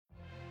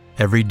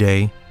Every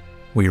day,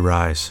 we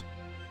rise,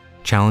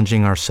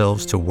 challenging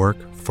ourselves to work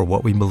for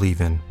what we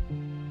believe in.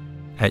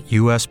 At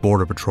U.S.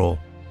 Border Patrol,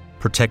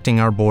 protecting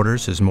our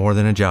borders is more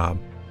than a job.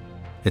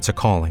 It's a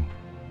calling.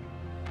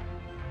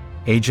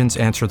 Agents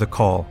answer the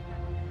call,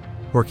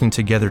 working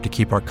together to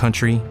keep our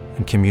country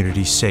and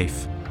communities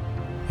safe.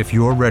 If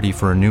you're ready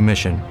for a new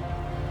mission,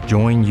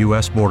 join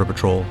U.S. Border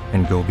Patrol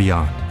and go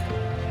beyond.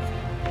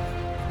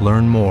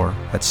 Learn more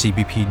at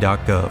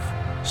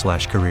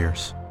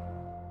cbp.gov/careers.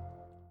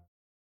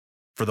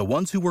 For the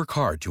ones who work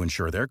hard to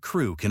ensure their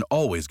crew can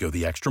always go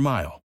the extra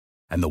mile,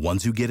 and the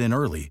ones who get in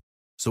early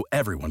so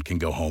everyone can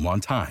go home on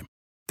time,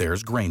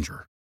 there's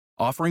Grainger,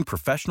 offering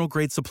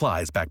professional-grade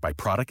supplies backed by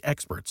product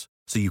experts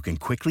so you can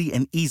quickly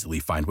and easily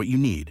find what you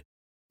need.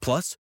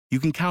 Plus, you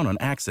can count on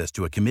access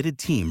to a committed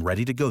team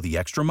ready to go the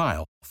extra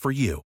mile for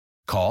you.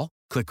 Call,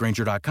 click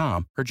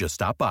Grainger.com, or just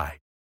stop by.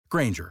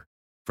 Grainger,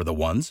 for the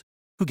ones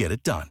who get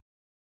it done.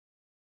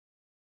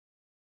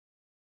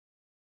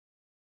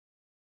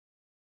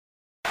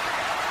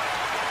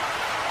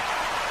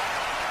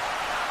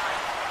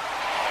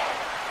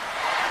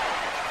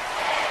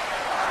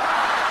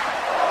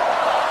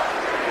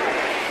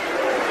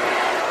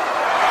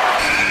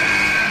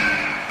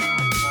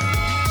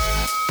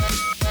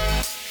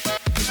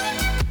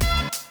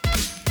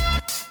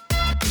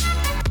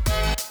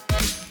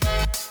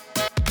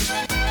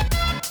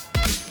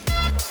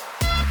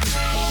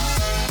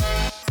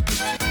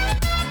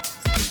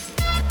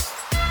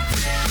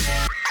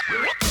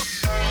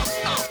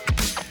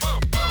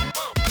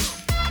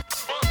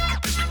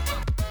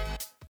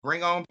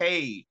 Bring on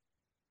Paige.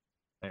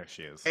 There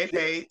she is. Hey,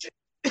 Paige.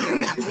 We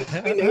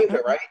named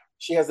her, right?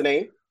 She has a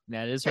name?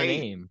 That is her Paige.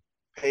 name.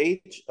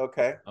 Paige?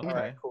 Okay. All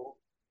right, cool.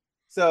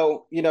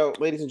 So,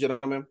 ladies and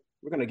gentlemen,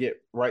 we're going to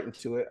get right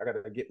into it. I got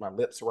to get my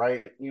lips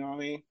right. You know what I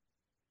mean?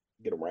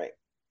 Get them right.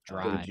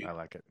 Dry. I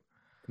like it.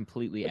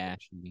 Completely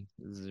ashy.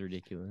 This is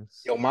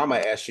ridiculous. Yo, mama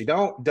ashy.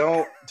 Don't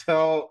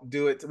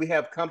do it. We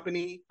have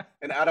company,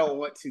 and I don't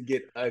want to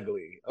get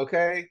ugly,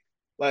 okay?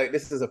 Like,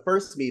 this is a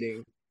first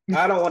meeting.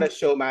 I don't want to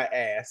show my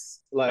ass.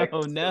 Like,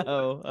 Oh, no.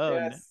 Oh,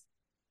 no.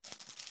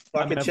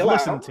 I've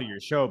listened to your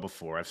show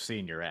before. I've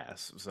seen your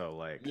ass. So,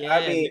 like, Yeah,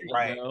 I mean, there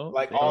right. you go.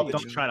 Like, There all you the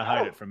don't try to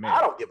hide it from me. I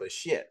don't give a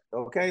shit,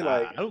 okay?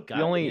 Like, I don't got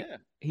He it, only yeah.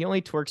 he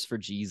only twerks for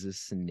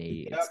Jesus and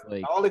Nate. It's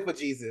like only for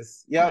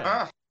Jesus.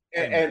 Yep.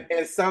 Yeah.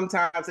 And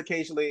sometimes,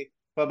 occasionally,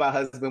 for my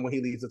husband when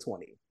he leaves a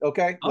 20.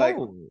 Okay? Like,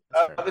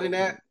 other than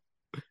that,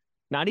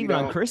 not you even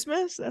on know,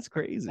 Christmas? That's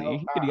crazy. No,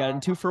 You could have gotten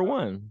 2 for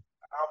 1.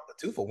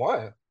 2 for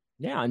 1.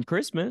 Yeah, on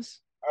Christmas.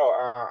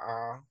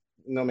 Oh,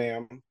 no,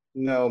 ma'am.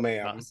 No,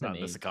 ma'am. Not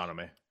in this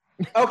economy.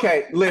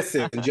 Okay,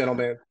 listen,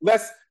 gentlemen.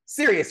 Let's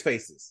serious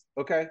faces.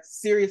 Okay,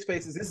 serious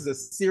faces. This is a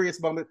serious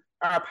moment.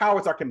 Our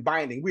powers are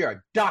combining. We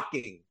are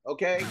docking.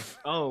 Okay.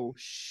 Oh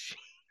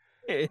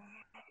shit.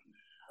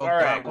 All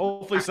right.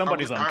 Hopefully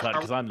somebody's uncut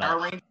because I'm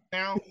not.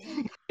 Now?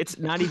 It's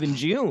not even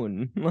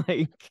June.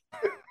 Like,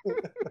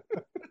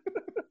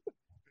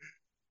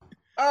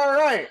 All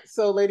right.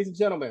 So, ladies and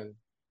gentlemen,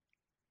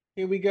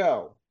 here we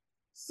go.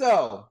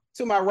 So,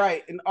 to my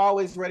right and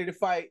always ready to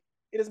fight,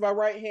 it is my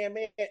right-hand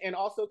man and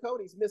also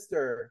Cody's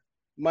Mr.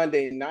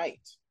 Monday Night.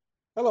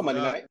 Hello,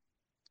 Monday Night.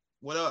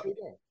 What up? How you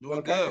doing?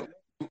 Doing good.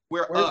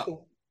 We're Where's up.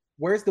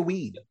 Where's the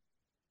weed?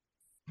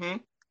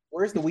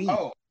 Where's the weed?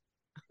 oh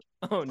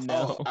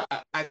no.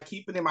 I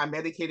keep it in my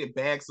medicated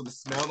bag so the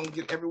smell don't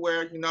get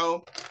everywhere,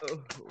 So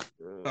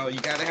you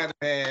gotta have the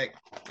bag,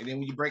 and then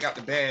when you break out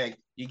the bag,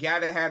 you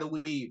gotta have the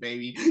weed,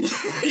 baby.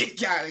 You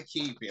gotta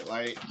keep it,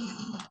 like.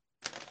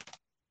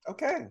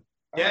 Okay.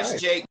 Yes,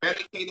 right. Jake.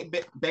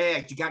 Medicated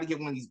bags. You gotta get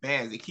one of these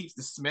bags. It keeps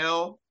the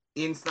smell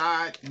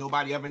inside.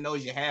 Nobody ever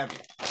knows you have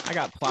it. I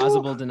got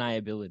plausible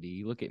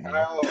deniability. Look at me.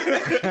 Kyle,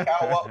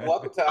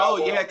 welcome to Oh our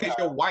yeah, world, because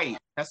Kyle. you're white.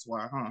 That's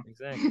why, huh?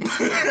 Exactly.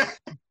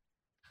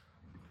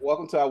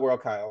 Welcome to our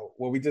world, Kyle,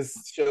 where we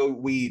just show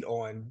weed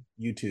on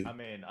YouTube. I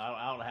mean,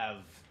 I don't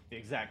have the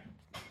exact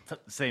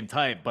same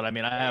type, but I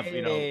mean, I have,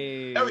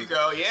 Hey. There we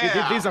go.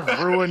 Yeah. These have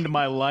ruined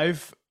my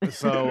life,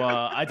 so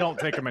I don't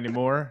take them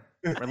anymore.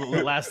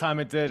 Last time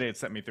it did, it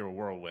sent me through a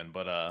whirlwind,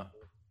 but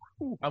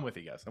I'm with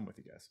you guys.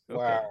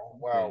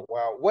 Wow.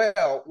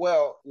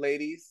 Well,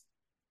 ladies,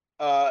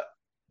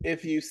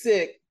 if you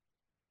sick,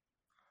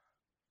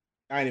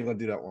 I ain't even gonna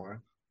do that one.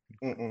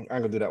 I ain't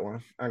gonna do that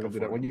one.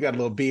 You got a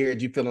little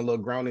beard, you feeling a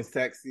little grown and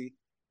sexy.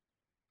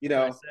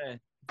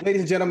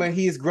 Ladies and gentlemen,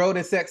 he is grown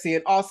and sexy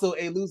and also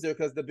a loser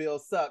because the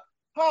Bills suck.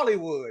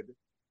 Hollywood,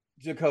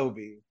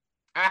 Jacoby.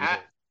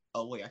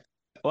 Oh wait.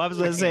 Well, I was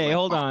gonna say,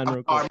 hold on.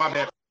 Real quick.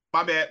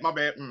 My bad.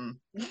 You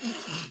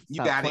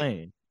got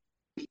it.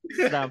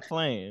 Stop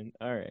playing.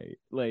 All right.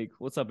 Like,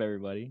 what's up,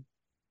 everybody?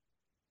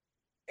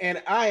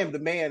 And I am the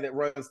man that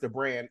runs the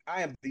brand.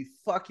 I am the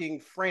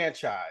fucking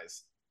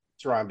franchise.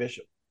 Teron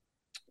Bishop.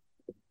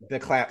 The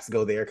claps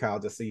go there, Kyle,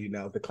 just so you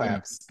know. The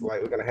claps.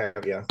 Like, we're going to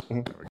have you.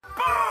 Boo,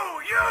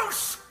 you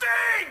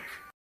stink!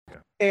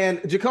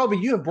 And Jacoby,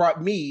 you have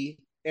brought me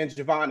and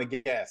Javon a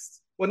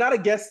guest. Well, not a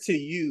guest to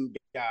you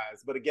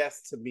guys, but a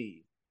guest to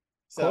me.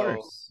 So, of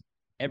course.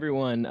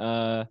 Everyone,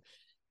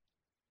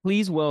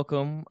 Please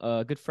welcome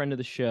a good friend of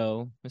the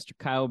show, Mr.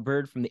 Kyle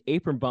Byrd from the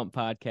Apron Bump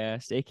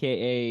podcast,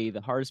 aka the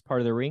hardest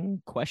part of the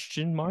ring?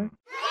 Question mark.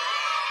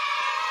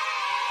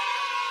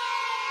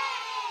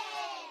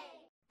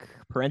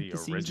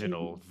 Parentheses. The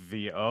original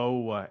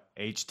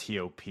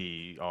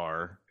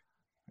VOHTOPR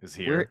is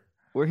here.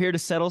 We're here to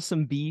settle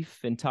some beef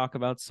and talk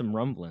about some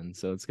rumbling,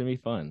 so it's gonna be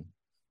fun.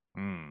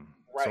 Right.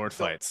 Sword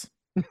fights.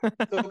 So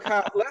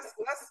Kyle,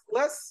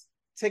 let's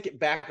take it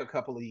back a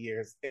couple of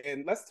years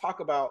and let's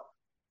talk about.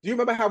 Do you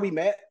remember how we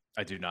met?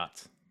 I do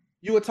not.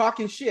 You were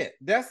talking shit.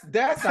 That's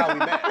how we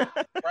met,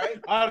 right?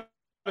 I'm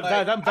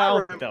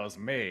valid. That was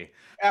me.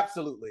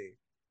 Absolutely.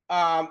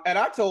 And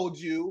I told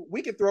you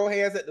we could throw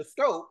hands at the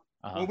scope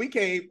when we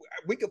came.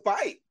 We could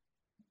fight.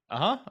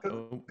 Well,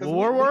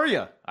 where were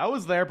you? I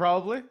was there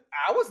probably.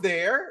 I was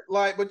there,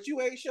 but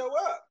you ain't show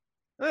up.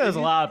 There's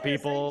a lot of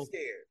people.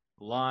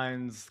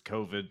 Lines,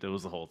 COVID, it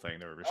was the whole thing.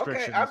 There were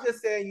restrictions. Okay, I'm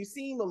just saying you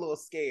seem a little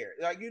scared.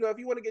 If you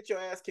want to get your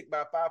ass kicked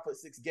by a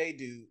 5'6" gay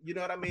dude, you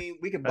know what I mean?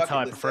 We can. That's how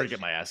I prefer to get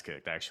my ass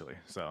kicked, actually.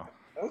 So.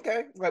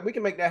 Okay, we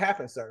can make that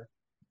happen, sir.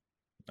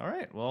 All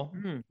right. Well,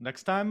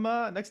 next time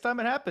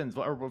it happens,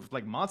 or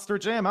like Monster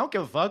Jam. I don't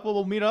give a fuck.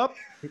 We'll meet up.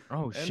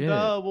 Oh and, shit.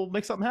 We'll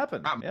make something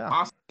happen.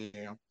 Monster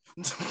Jam.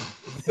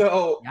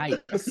 So,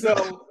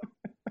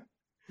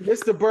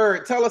 Mr.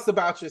 Byrd, tell us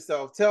about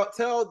yourself.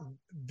 Tell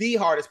the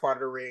hardest part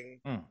of the ring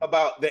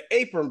about the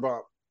apron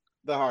bump,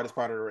 the hardest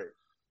part of the ring.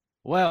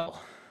 Well,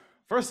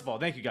 first of all,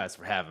 thank you guys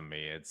for having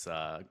me. It's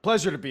a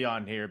pleasure to be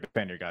on here, big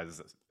fan of your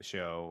guys'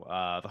 show.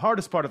 The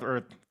hardest part of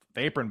the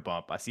apron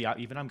bump. I see.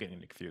 Even I'm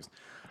getting confused.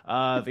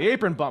 The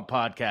Apron Bump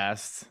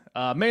podcast,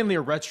 mainly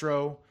a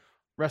retro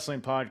wrestling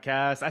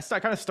podcast. I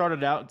kind of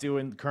started out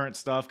doing current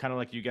stuff, kind of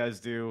like you guys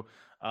do.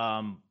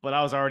 But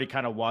I was already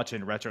kind of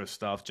watching retro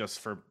stuff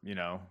just for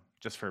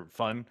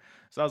fun.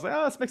 So I was like,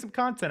 let's make some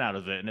content out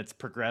of it. And it's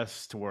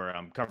progressed to where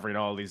I'm covering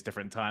all these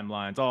different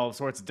timelines, all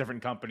sorts of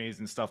different companies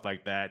and stuff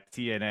like that.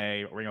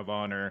 TNA, Ring of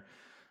Honor,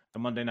 the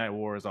Monday Night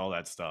Wars, all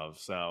that stuff.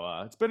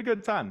 So it's been a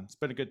good time.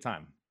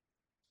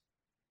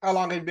 How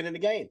long have you been in the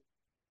game?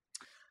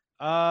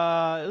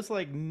 It was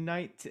like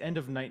end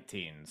of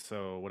 19.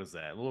 So what is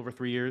that? A little over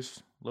 3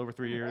 years.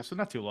 So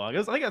not too long. It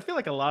was like, I feel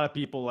like a lot of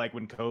people, like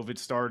when COVID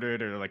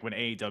started or like when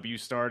AEW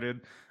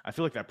started, I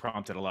feel like that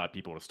prompted a lot of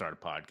people to start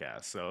a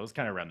podcast. So it was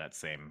kind of around that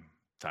same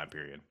time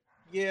period.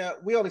 Yeah,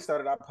 we only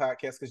started our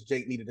podcast because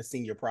Jake needed a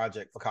senior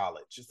project for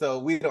college. So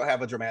we don't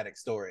have a dramatic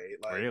story.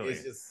 Really?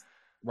 It's just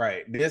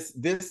right.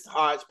 This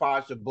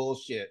hodgepodge of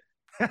bullshit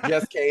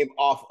just came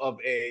off of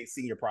a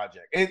senior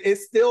project.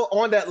 It's still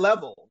on that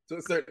level to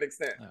a certain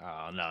extent.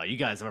 Oh no, you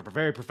guys have a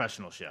very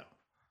professional show.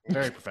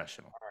 Very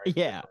professional. Right,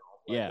 yeah.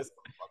 At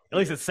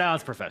least it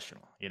sounds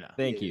professional,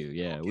 Thank you.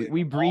 Yeah,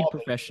 we breed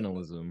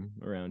professionalism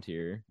around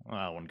here. Well,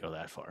 I wouldn't go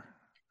that far.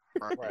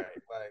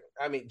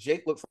 Right.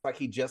 Jake looks like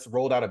he just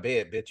rolled out of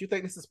bed, bitch. You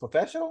think this is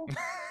professional?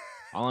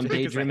 All I'm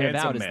daydreaming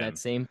about is that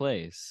same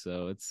place.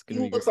 So it's gonna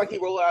be. He looks like he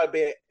rolled out of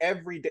bed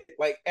every day.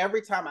 Like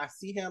every time I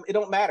see him, it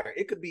don't matter.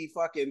 It could be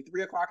fucking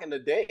 3 o'clock in the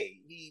day.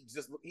 He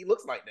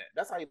looks like that.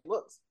 That's how he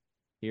looks.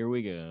 Here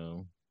we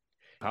go.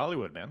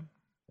 Hollywood, man.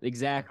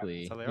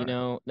 Exactly.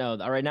 No.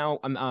 Right now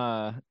I'm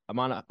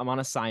on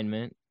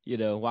assignment.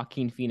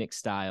 Joaquin Phoenix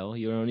style.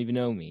 You don't even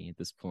know me at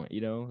this point.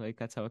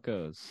 That's how it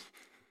goes.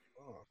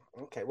 Oh,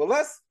 okay. Well,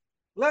 let's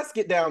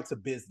get down to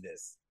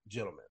business,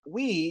 gentlemen.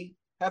 We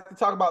have to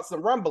talk about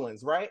some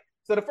rumblings, right?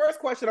 So the first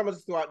question I'm gonna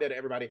just throw out there to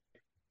everybody: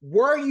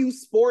 were you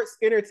sports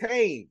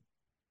entertained?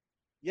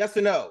 Yes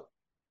or no?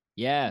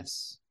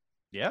 Yes.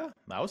 Yeah,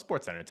 I was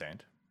sports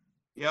entertained.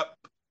 Yep.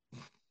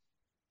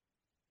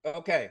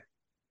 Okay,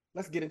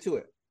 let's get into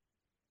it.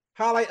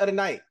 Highlight of the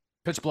night.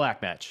 Pitch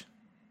Black match.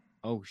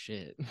 Oh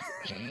shit.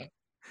 Okay.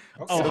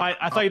 Oh,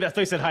 I thought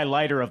you said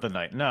highlighter of the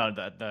night. No,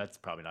 that's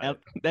probably not.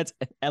 That's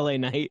LA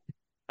Night.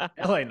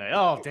 LA Night.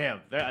 Oh damn,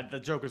 the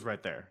joke was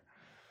right there.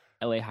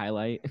 LA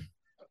highlight.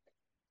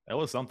 It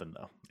was something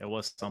though. It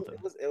was something.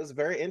 It was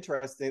very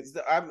interesting.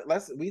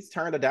 We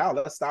turned it down.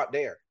 Let's stop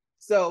there.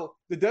 So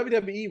the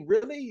WWE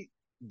really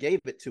gave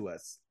it to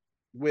us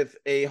with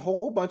a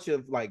whole bunch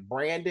of like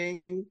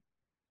branding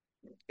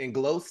and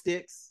glow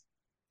sticks.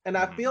 And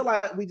I feel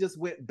like we just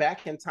went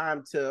back in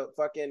time to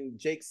fucking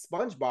Jake's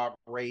SpongeBob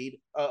rave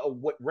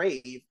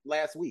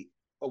last week.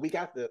 A week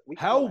after.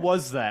 How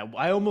was that?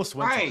 I almost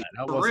went to that.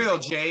 How for real,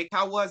 Jake.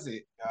 How was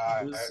it?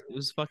 It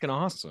was fucking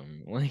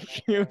awesome.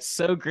 Like it was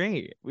so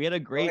great. We had a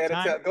great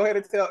time. Go ahead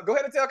and tell Kyle. Go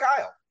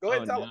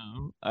ahead and tell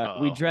him.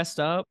 We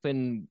dressed up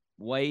in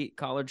white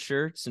collared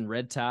shirts and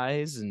red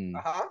ties and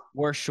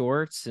wore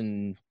shorts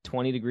in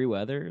 20-degree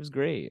weather. It was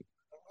great.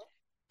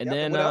 And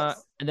then a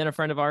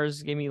friend of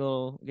ours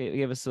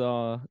gave us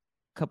a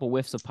couple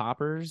whiffs of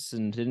poppers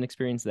and didn't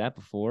experience that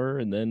before.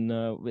 And then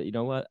you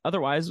know what?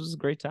 Otherwise, it was a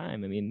great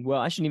time. I mean,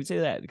 well, I shouldn't even say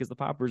that because the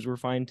poppers were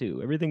fine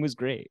too. Everything was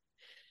great.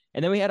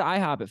 And then we had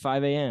IHOP at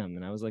 5 a.m.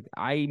 And I was like,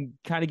 I'm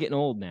kind of getting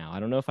old now. I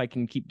don't know if I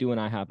can keep doing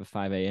IHOP at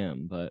 5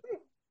 a.m. But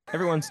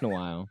every once in a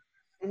while.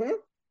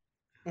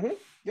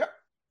 Yep.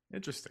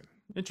 Interesting.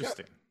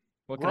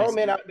 Grown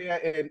men out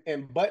there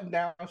in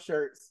button-down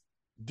shirts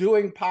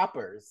doing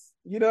poppers.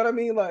 You know what I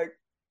mean? Like,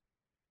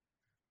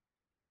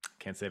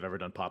 can't say I've ever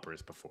done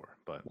poppers before,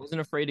 but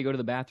wasn't afraid to go to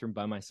the bathroom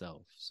by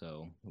myself,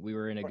 so we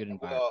were in a good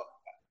environment. Well,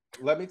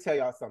 let me tell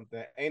y'all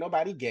something. Ain't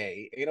nobody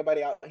gay. Ain't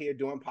nobody out here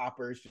doing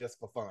poppers just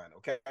for fun.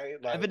 Okay.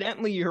 Like,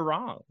 evidently, you're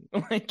wrong.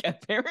 Like,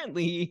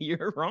 apparently,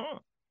 you're wrong.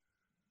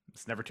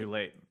 It's never too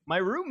late. My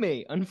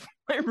roommate,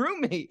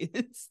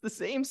 it's the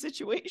same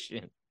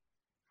situation.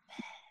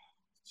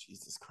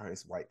 Jesus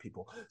Christ, white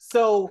people.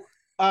 So,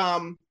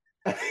 the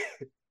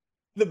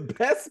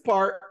best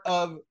part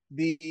of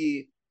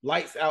the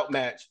lights out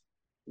match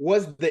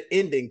was the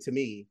ending to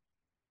me.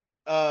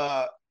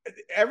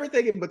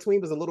 Everything in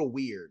between was a little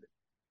weird.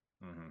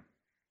 Mm-hmm.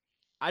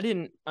 I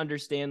didn't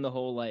understand the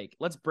whole, like,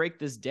 let's break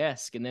this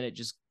desk, and then it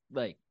just,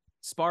 like,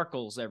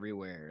 sparkles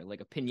everywhere,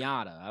 like a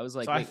piñata. I was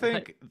like, so I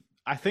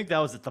think that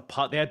was at the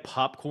pot. They had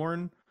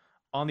popcorn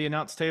on the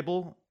announce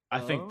table. I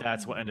think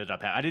that's what ended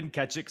up happening. I didn't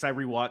catch it because I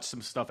rewatched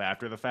some stuff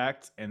after the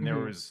fact, and there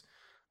was,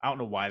 I don't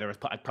know why there was,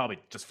 probably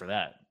just for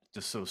that,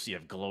 just so you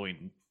have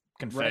glowing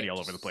confetti all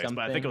over the place. But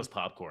I think it was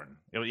popcorn.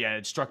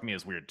 It struck me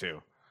as weird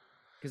too.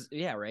 Because,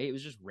 yeah, right? It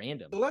was just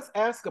random. So let's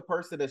ask a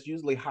person that's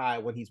usually high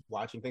when he's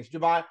watching things.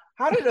 Javon,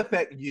 how did it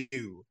affect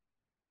you?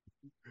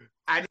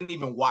 I didn't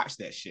even watch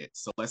that shit,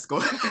 so let's go.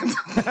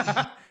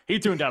 He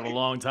tuned out a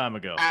long time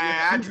ago.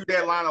 I drew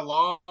that line a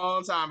long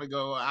time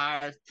ago.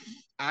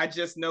 I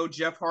just know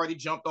Jeff Hardy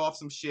jumped off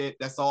some shit.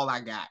 That's all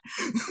I got.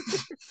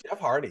 Jeff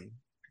Hardy.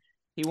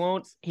 He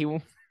won't.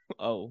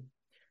 Oh.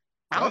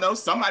 I don't know.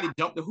 Somebody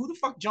jumped. Who the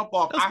fuck jumped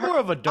off? That's more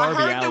of a Darby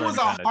Allin. I heard there was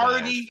a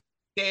Hardy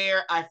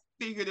there. I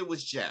figured it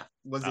was Jeff.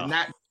 Was it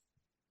not?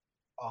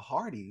 A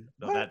Hardy?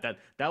 No,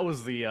 that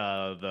was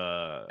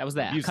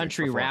the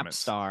country rap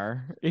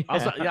star. Yeah.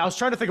 I was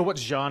trying to think of what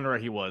genre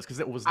he was because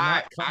it was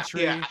not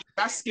country.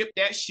 I skipped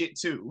that shit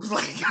too.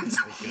 Like, I'm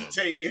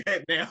taking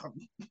that now.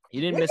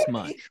 You didn't miss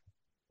much.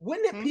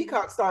 When did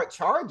Peacock start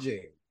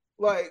charging?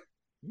 Like,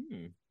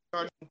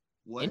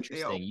 what?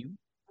 Interesting. You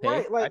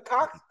right? Like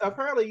Cox.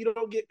 Apparently, you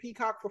don't get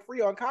Peacock for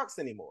free on Cox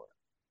anymore.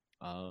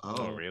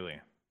 Oh,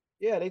 really?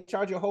 Yeah, they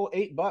charge you a whole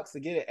 $8 to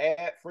get it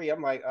ad free.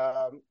 I'm like,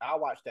 I'll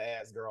watch the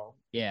ads, girl.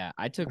 Yeah,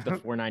 I took the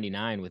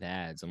 $4.99 with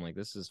ads. I'm like,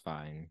 this is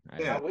fine.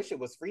 I wish it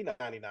was free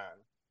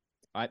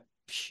 $99.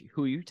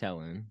 Who are you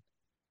telling?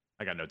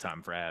 I got no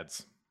time for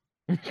ads.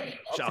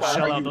 I'll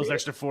shell out those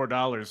extra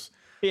 $4.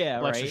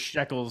 Yeah, extra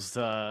shekels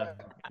to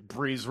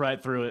breeze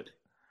right through it.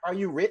 Are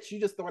you rich? You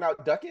just throwing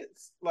out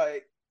ducats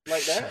like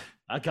that?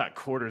 I got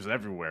quarters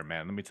everywhere,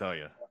 man. Let me tell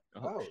you.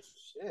 Oh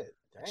shit!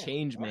 Damn.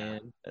 Change,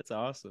 man. That's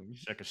awesome.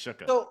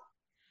 Shucka. So,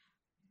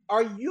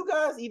 are you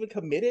guys even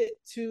committed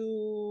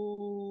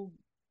to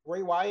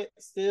Bray Wyatt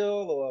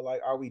still, or like,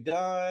 are we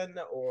done,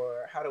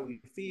 or how do we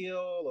feel?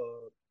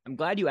 Or I'm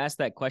glad you asked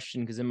that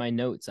question because in my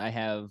notes I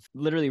have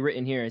literally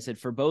written here. I said,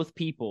 for both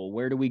people,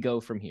 where do we go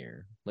from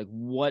here? Like,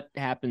 what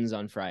happens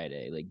on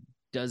Friday? Like,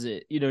 does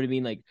it, you know what I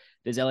mean? Like,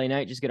 does LA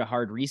Knight just get a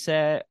hard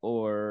reset,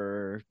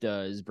 or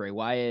does Bray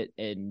Wyatt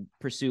and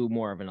pursue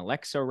more of an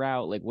Alexa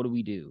route? Like, what do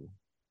we do?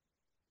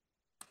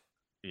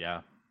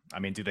 Yeah. I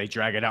mean, do they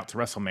drag it out to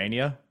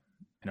WrestleMania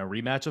in a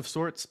rematch of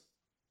sorts?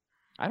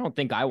 I don't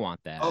think I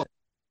want that.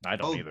 I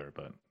don't either,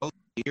 but.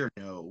 Dear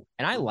no.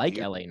 And I like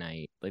LA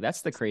Knight. Like,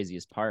 that's the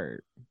craziest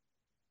part.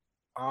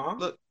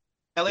 Look,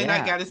 LA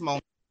Knight got his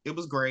moment. It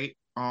was great.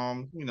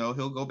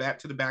 He'll go back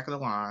to the back of the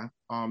line.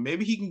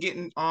 Maybe he can get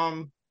in,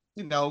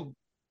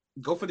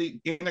 go for the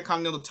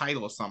Intercontinental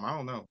title or something. I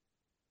don't know.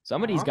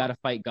 Somebody's got to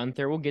fight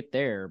Gunther. We'll get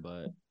there,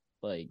 but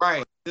like,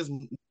 right.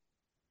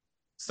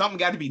 Something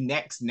got to be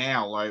next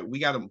now. Like, we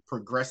got to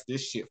progress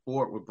this shit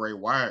forward with Bray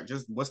Wyatt.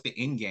 Just what's the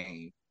end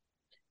game?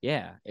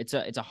 Yeah, it's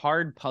a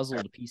hard puzzle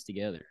to piece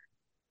together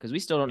because we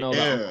still don't know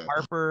about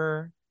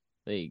Harper.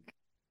 Like,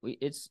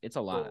 it's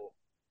a lot.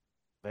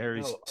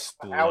 Very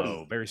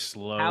slow. Very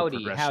slow.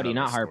 Howdy,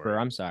 not Harper.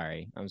 I'm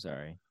sorry.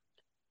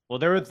 Well,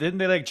 didn't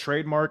they like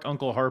trademark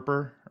Uncle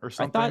Harper or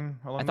something?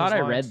 I thought I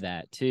read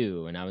that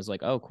too, and I was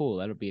like, oh, cool.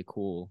 That'll be a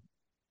cool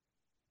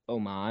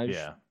homage.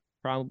 Yeah,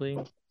 probably.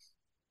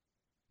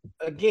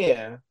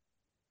 Again,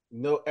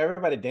 no.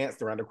 Everybody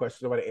danced around the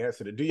question. Nobody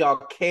answered it. Do y'all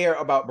care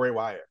about Bray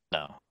Wyatt?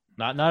 No,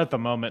 not at the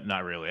moment.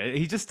 Not really.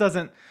 He just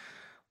doesn't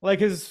like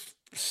his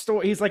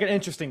story. He's like an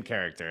interesting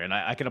character, and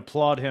I can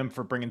applaud him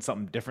for bringing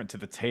something different to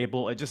the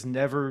table. It just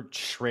never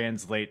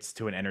translates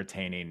to an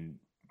entertaining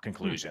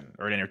conclusion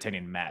or an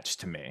entertaining match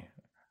to me.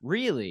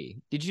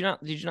 Really? Did you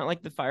not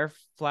like the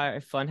Firefly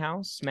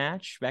Funhouse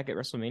match back at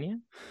WrestleMania?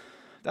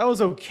 That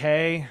was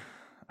okay.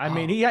 I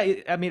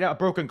mean, a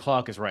broken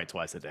clock is right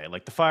twice a day.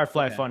 Like, the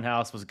Firefly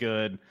Funhouse was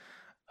good.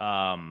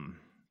 The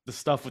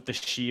stuff with the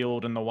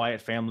Shield and the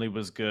Wyatt family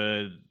was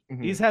good.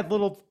 Mm-hmm. He's had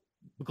little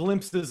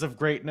glimpses of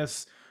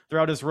greatness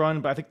throughout his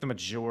run, but I think the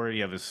majority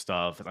of his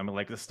stuff, I mean,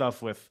 like the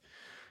stuff with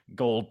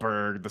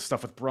Goldberg, the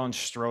stuff with Braun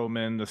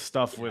Strowman, the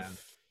stuff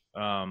with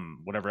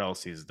whatever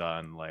else he's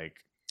done. Like,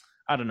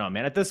 I don't know,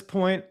 man. At this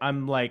point,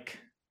 I'm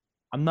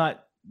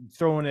not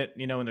throwing it,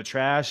 in the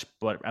trash,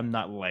 but I'm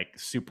not like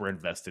super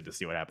invested to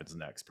see what happens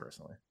next,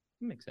 personally.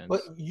 Makes sense.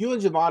 But you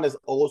and Javon is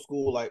old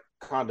school, like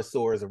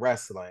connoisseurs of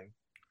wrestling.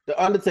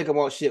 The Undertaker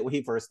won't shit when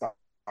he first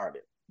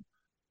started,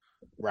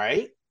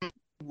 right?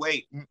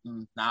 Wait,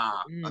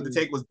 nah.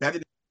 Undertaker was better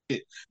than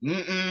shit.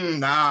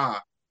 Nah.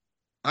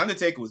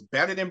 Undertaker was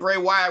better than Bray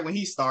Wyatt when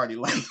he started.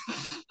 Like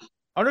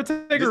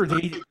Undertaker,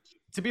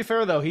 to be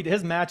fair though,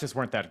 his matches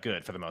weren't that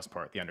good for the most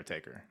part. The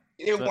Undertaker,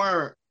 it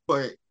weren't,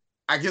 but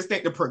I just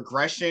think the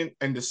progression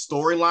and the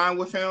storyline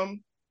with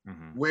him,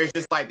 where it's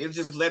just like it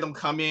just let him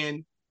come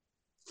in,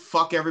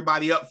 fuck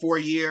everybody up for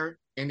a year,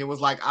 and it was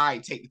like, all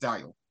right, take the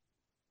title.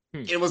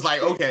 It was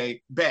like,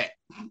 okay, bet.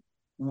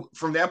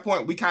 From that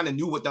point, we kind of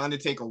knew what the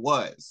Undertaker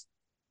was,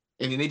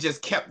 and then it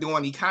just kept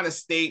going. He kind of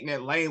stayed in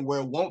that lane where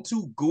it wasn't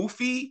too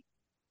goofy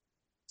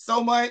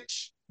so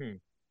much.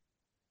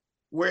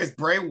 Whereas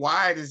Bray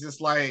Wyatt is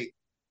just like,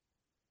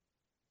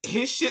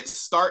 his shit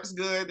starts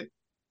good,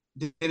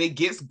 then it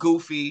gets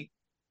goofy,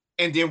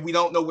 and then we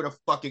don't know where the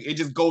fuck it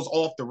just goes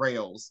off the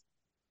rails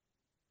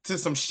to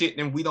some shit,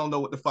 and we don't know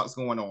what the fuck's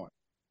going on.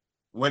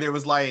 Whether it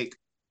was like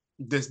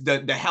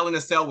the Hell in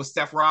a Cell with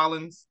Seth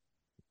Rollins,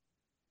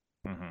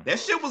 that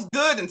shit was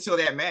good until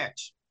that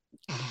match.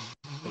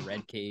 The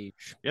red cage.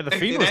 Yeah, the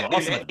Fiend was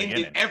awesome at the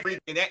beginning.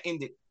 That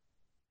ended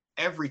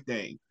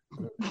everything.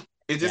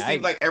 It just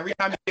seems like every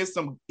time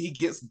he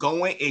gets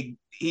going,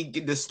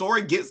 the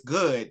story gets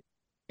good,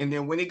 and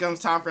then when it comes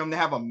time for him to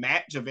have a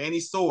match of any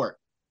sort,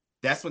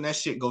 that's when that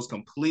shit goes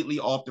completely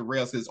off the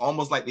rails. It's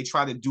almost like they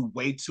try to do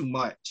way too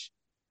much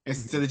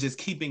instead of just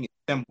keeping it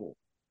simple.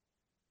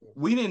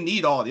 We didn't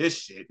need all this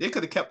shit. They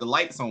could have kept the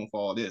lights on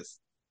for all this.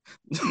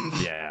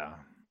 Yeah.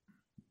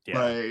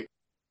 Like,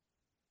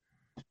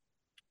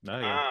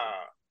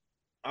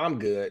 I'm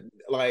good.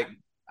 Like,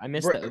 I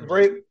missed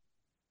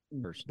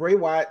Bray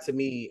Wyatt to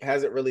me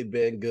hasn't really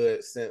been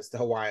good since the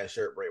Hawaiian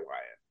shirt Bray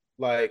Wyatt.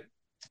 Like,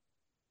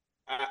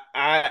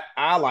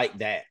 I like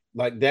that.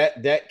 Like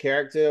that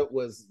character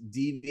was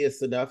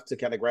devious enough to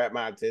kind of grab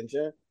my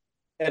attention,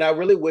 and I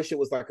really wish it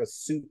was like a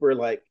super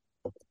like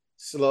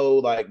slow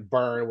like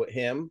burn with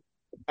him.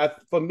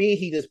 For me,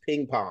 he just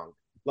ping pong.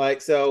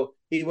 Like, so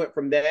he went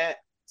from that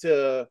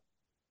to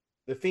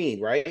the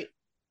Fiend, right?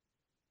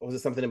 Or was it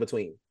something in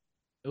between?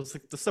 It was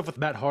like the stuff with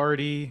Matt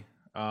Hardy.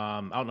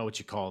 I don't know what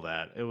you call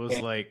that. It was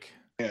like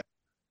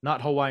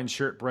not Hawaiian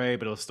shirt Bray,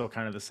 but it was still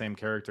kind of the same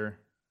character.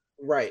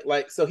 Right.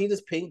 Like, so he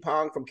just ping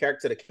pong from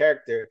character to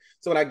character.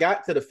 So when I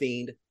got to the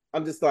Fiend,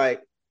 I'm just like,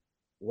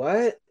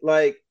 what?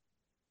 Like,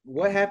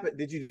 what happened?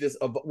 Did you just,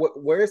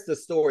 where's the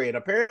story? And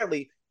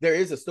apparently there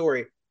is a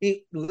story.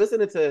 He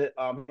listening to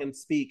him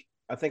speak,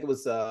 I think it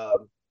was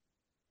about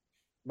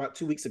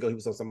 2 weeks ago, he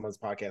was on someone's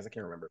podcast. I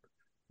can't remember.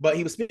 But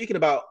he was speaking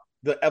about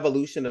the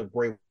evolution of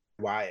Bray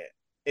Wyatt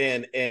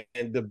and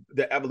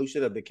the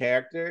evolution of the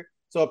character.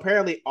 So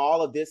apparently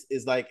all of this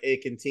is like a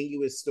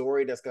continuous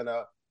story that's going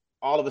to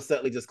all of a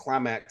sudden just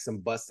climax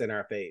and bust in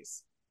our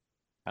face.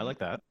 I like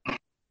that.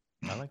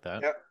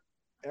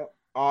 Yep.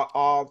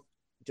 All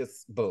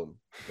just boom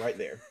right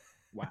there.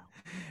 Wow.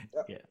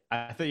 Yep.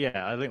 I think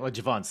like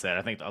Javon said,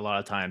 I think a lot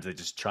of times they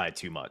just try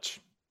too much.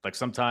 Like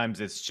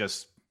sometimes it's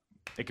just,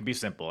 it can be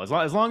simple. As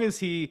long as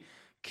he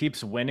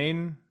keeps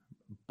winning,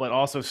 but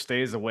also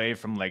stays away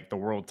from like the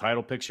world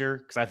title picture.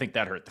 Because I think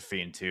that hurt the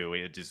Fiend too.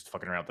 It just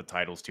fucking around with the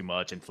titles too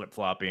much and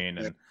flip-flopping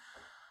and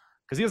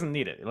because he doesn't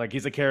need it. Like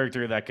he's a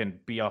character that can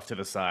be off to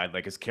the side.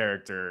 Like his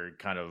character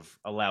kind of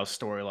allows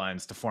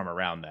storylines to form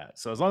around that.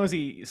 So as long as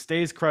he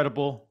stays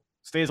credible,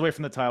 stays away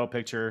from the title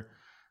picture,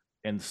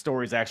 and the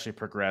stories actually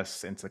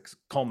progress into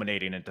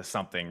culminating into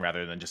something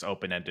rather than just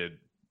open-ended,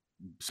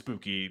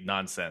 spooky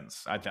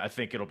nonsense, I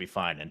think it'll be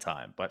fine in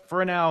time. But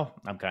for now,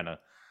 I'm kind of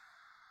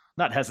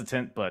not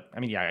hesitant, but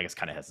I mean, yeah, I guess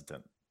kind of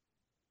hesitant.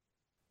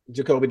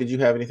 Jacoby, did you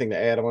have anything to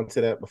add on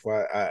to that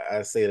before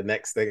I say the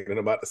next thing that I'm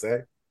about to say?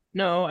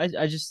 No,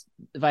 I just,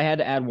 if I had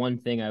to add one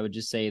thing, I would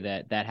just say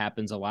that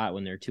happens a lot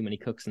when there are too many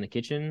cooks in the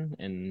kitchen,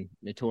 and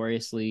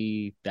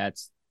notoriously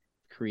that's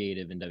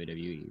creative in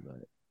WWE.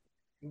 But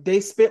they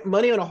spent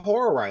money on a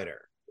horror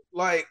writer.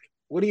 Like,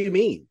 what do you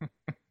mean?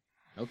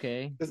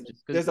 Okay,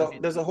 there's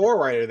a horror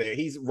writer there.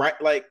 He's right,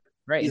 like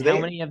right. And how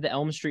many of the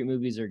Elm Street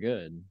movies are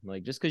good?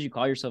 Like, just because you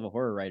call yourself a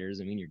horror writer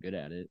doesn't mean you're good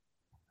at it.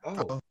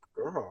 Oh,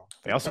 girl.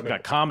 They also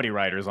got comedy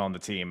writers on the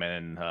team,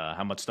 and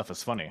how much stuff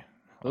is funny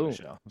on the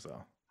show.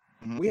 So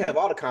we have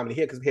all the comedy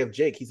here because we have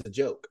Jake. He's a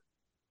joke.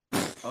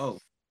 Oh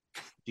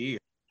dear.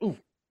 Ooh.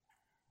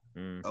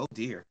 Oh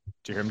dear.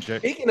 Did you hear him,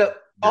 Jake? Speaking of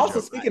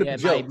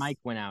jokes, my mic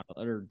went out,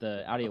 or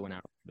the audio went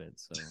out a bit.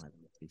 So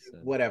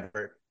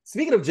whatever.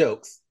 Speaking of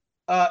jokes,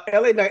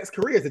 LA Knight's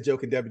career is a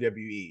joke in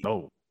WWE.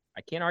 Oh,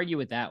 I can't argue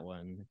with that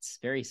one. It's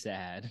very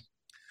sad.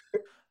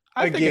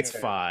 I think it's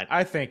fine.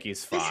 I think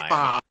he's fine. He's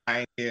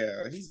fine.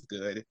 Yeah, he's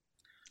good.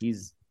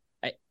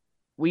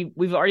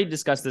 We've already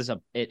discussed this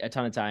a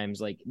ton of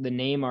times. Like the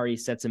name already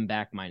sets him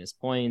back minus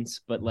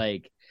points, but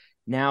like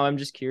now I'm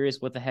just curious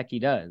what the heck he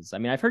does. I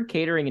mean, I've heard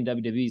catering in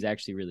WWE is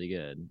actually really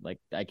good. Like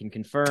I can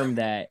confirm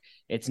that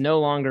it's no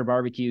longer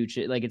barbecue.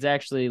 Like it's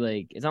actually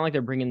like, it's not like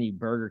they're bringing you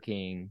Burger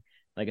King.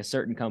 like a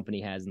certain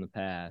company has in the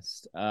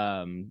past.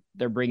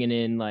 They're bringing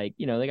in like,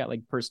 they got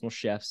like personal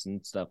chefs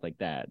and stuff like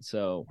that.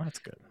 So that's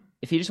good.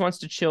 If he just wants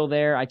to chill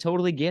there, I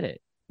totally get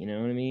it. You know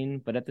what I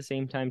mean? But at the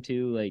same time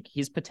too, like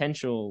his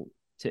potential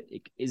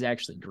is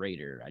actually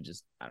greater. I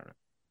don't know.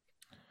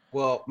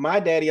 Well, my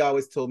daddy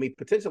always told me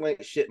potential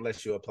ain't shit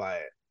unless you apply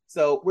it.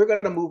 So we're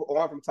going to move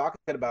on from talking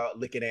about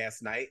licking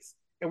ass nights,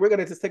 and we're going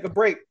to just take a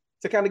break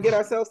to kind of get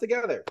ourselves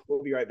together.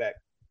 We'll be right back.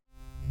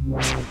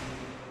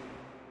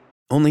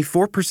 Only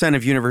 4%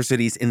 of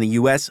universities in the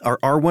U.S. are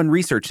R1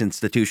 research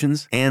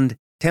institutions, and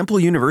Temple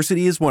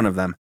University is one of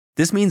them.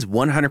 This means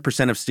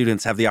 100% of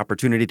students have the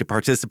opportunity to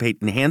participate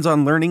in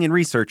hands-on learning and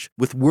research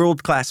with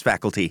world-class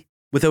faculty.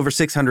 With over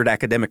 600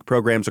 academic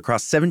programs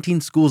across 17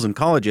 schools and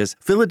colleges,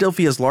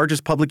 Philadelphia's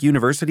largest public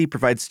university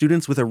provides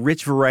students with a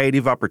rich variety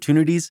of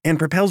opportunities and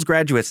propels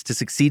graduates to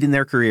succeed in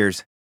their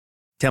careers.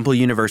 Temple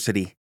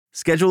University.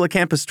 Schedule a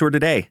campus tour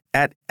today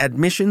at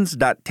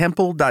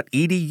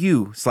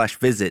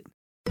admissions.temple.edu/visit.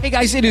 Hey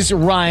guys, it is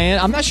Ryan.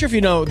 I'm not sure if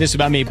you know this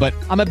about me, but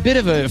I'm a bit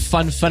of a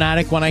fun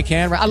fanatic when I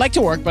can. I like to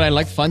work, but I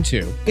like fun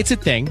too. It's a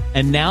thing.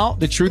 And now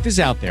the truth is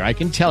out there. I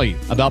can tell you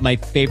about my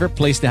favorite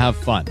place to have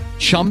fun.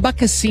 Chumba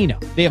Casino.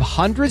 They have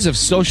hundreds of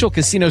social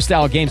casino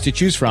style games to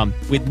choose from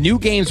with new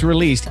games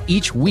released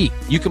each week.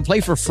 You can play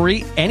for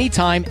free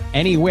anytime,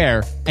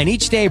 anywhere. And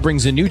each day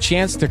brings a new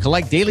chance to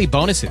collect daily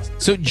bonuses.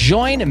 So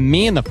join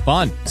me in the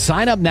fun.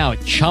 Sign up now at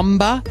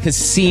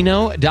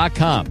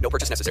ChumbaCasino.com. No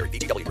purchase necessary.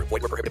 VGW. Void where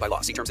prohibited by law.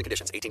 See terms and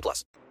conditions.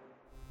 18+.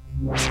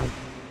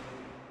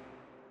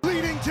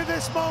 Leading to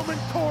this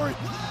moment, Corey.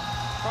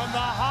 From the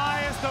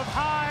highest of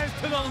highs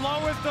to the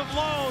lowest of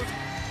lows,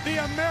 the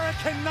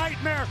American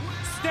Nightmare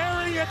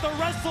staring at the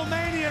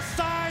WrestleMania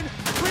sign,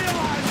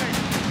 realizing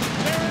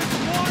there is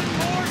one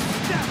more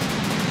step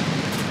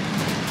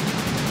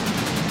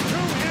to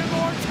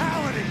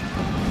immortality.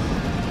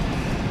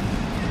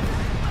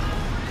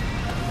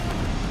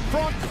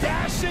 From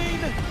dashing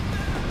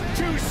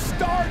to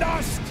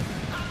Stardust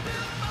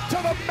to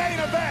the main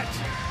event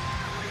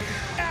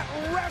at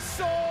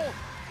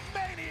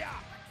WrestleMania.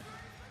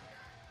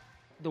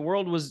 The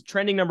world was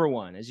trending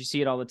 #1, as you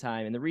see it all the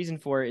time. And the reason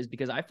for it is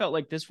because I felt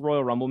like this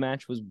Royal Rumble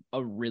match was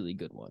a really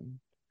good one.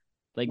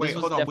 Like, wait,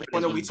 hold on. Which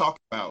one are we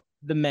talking about?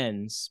 The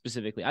men's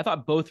specifically. I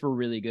thought both were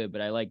really good,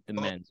 but I liked the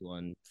men's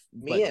one.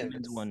 But the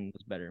men's one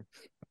was better.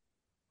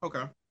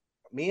 Okay.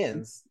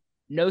 Men's.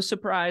 No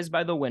surprise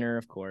by the winner,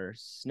 of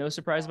course. No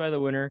surprise by the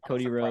winner,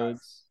 Cody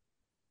Rhodes.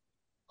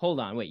 Hold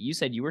on. Wait, you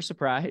said you were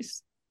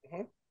surprised?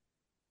 Mm-hmm.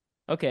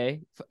 Okay.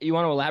 You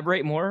want to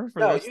elaborate more?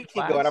 No, you keep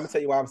going. I'm going to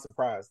tell you why I'm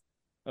surprised.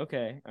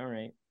 Okay. All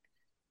right.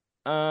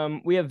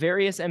 We have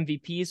various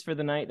MVPs for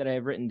the night that I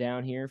have written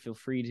down here. Feel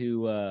free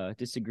to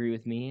disagree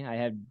with me. I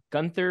had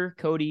Gunther,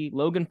 Cody,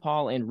 Logan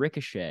Paul, and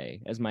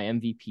Ricochet as my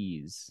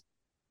MVPs.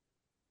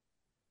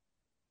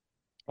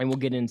 And we'll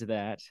get into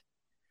that.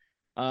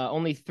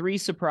 Only 3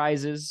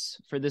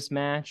 surprises for this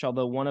match,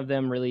 although one of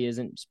them really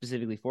isn't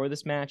specifically for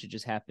this match. It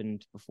just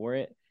happened before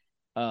it.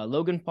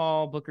 Logan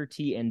Paul, Booker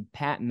T, and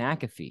Pat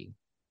McAfee.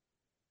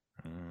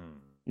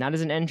 Not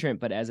as an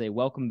entrant, but as a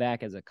welcome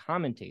back as a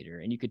commentator.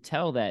 And you could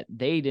tell that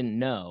they didn't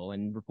know,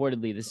 and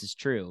reportedly this is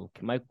true.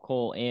 Michael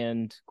Cole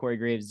and Corey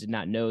Graves did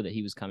not know that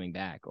he was coming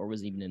back or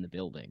was even in the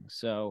building.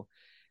 So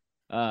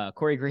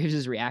Corey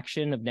Graves'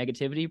 reaction of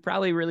negativity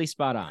probably really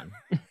spot on.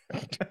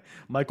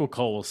 Michael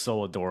Cole was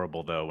so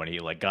adorable though when he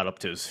got up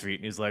to his feet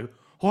and he's like,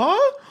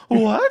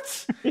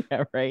 what?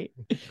 Yeah, right.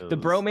 The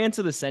bromance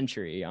of the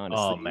century,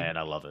 honestly. Oh man,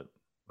 I love it.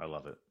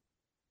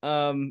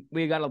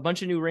 We got a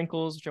bunch of new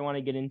wrinkles which I want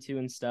to get into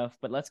and stuff,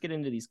 but let's get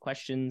into these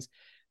questions.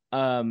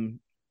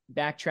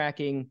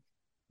 Backtracking,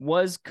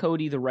 was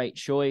Cody the right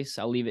choice?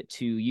 I'll leave it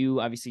to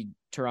you. Obviously,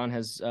 Tehran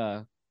has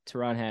let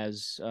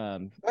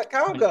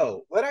Kyle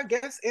go. Let our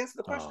guests answer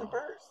the question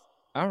first.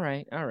 All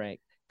right.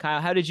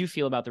 Kyle, how did you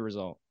feel about the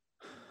result?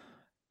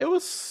 It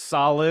was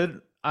solid.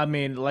 I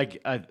mean,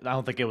 I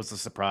don't think it was a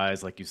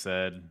surprise, like you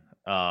said.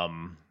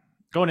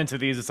 Going into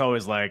these, it's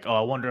always like,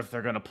 I wonder if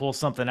they're going to pull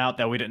something out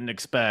that we didn't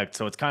expect.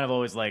 So it's kind of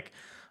always like,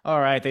 all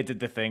right, they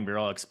did the thing we were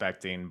all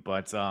expecting.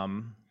 But, I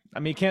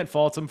mean, you can't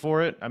fault them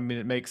for it. I mean,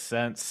 it makes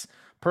sense.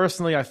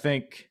 Personally, I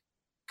think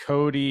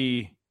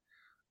Cody,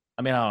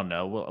 I mean, I don't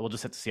know. We'll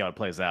just have to see how it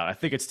plays out. I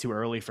think it's too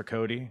early for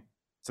Cody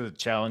to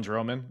challenge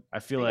Roman. I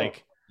feel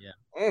like...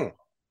 Yeah.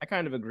 I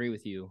kind of agree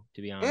with you,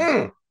 to be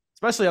honest.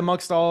 Especially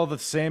amongst all the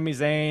Sami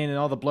Zayn and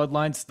all the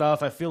bloodline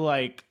stuff. I feel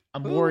like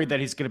I'm worried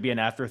that he's going to be an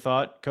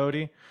afterthought,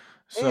 Cody.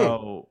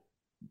 So,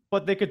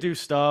 but they could do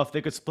stuff.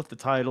 They could split the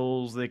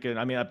titles. They could,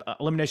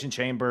 Elimination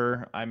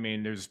Chamber. I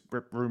mean, there's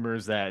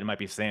rumors that it might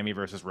be Sami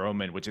versus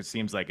Roman, which it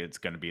seems like it's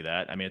going to be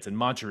that. I mean, it's in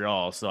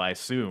Montreal, so I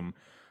assume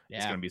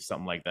it's going to be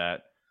something like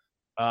that.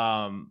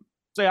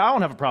 So yeah, I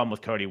don't have a problem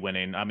with Cody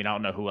winning. I mean, I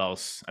don't know who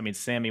else. I mean,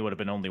 Sami would have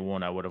been only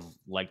one I would have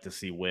liked to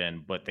see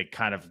win, but they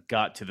kind of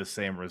got to the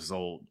same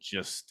result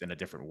just in a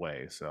different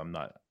way. So I'm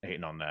not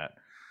hating on that.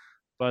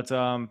 But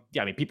yeah, I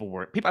mean,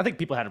 I think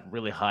people had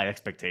really high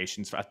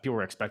expectations. People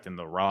were expecting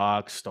The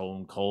Rock,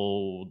 Stone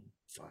Cold,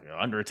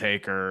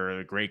 Undertaker,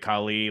 the Great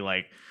Khali.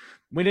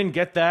 We didn't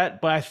get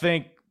that, but I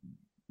think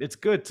it's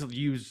good to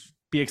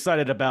be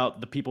excited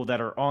about the people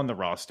that are on the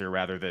roster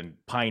rather than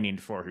pining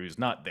for who's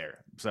not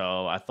there.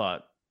 So I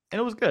thought, and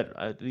it was good.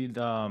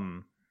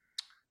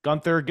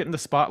 Gunther getting the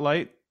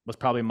spotlight was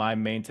probably my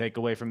main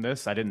takeaway from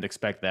this. I didn't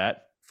expect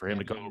that for him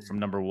to go from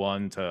number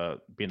 1 to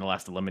being the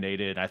last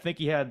eliminated. I think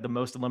he had the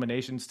most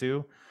eliminations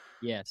too.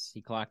 Yes,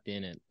 he clocked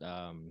in at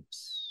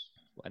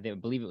I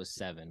believe it was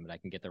 7, but I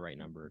can get the right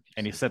number.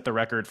 And he set the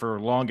record for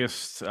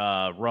longest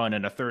run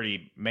in a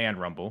 30-man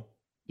rumble.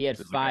 He had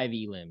 5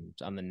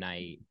 elims on the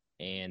night,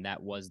 and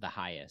that was the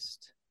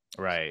highest.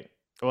 Right.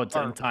 Well,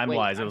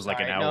 time-wise, it was like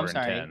an hour and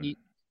 10.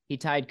 He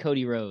tied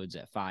Cody Rhodes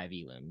at 5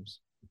 elims.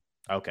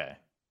 Okay.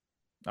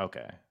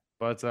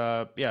 But,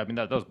 yeah, I mean,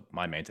 those are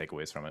my main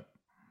takeaways from it.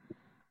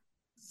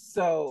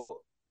 So,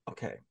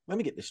 okay, let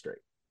me get this straight.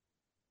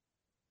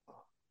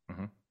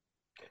 Mm-hmm.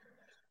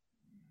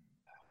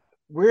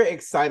 We're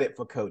excited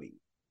for Cody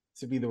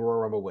to be the Royal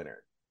Rumble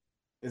winner.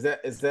 Is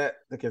that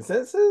the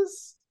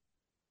consensus?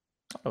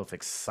 I don't know if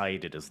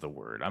excited is the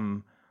word.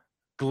 I'm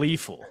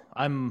gleeful.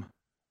 I'm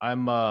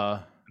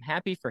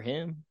happy for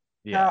him.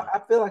 Yeah, I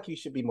feel like you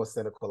should be more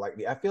cynical like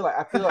me. I feel like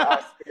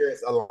our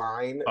spirits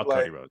align. Fuck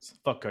Cody Rhodes.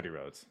 Fuck Cody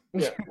Rhodes.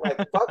 Yeah, like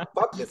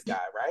fuck this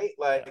guy, right?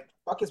 Like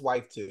fuck his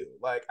wife too.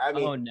 Like I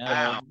mean, oh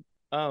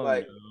no,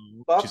 like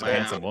no. She's a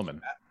handsome woman.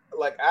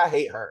 Like I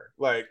hate her.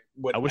 Like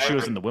I wish she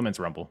was in the women's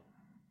rumble.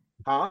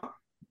 Huh?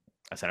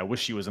 I said I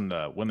wish she was in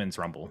the women's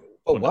rumble.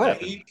 Oh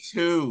what? Me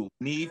too.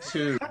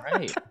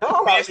 Right.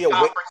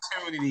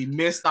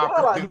 Missed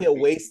opportunity. You're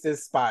wasting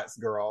spots,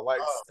 girl.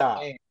 Like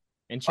stop. Man.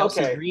 And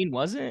Chelsea Green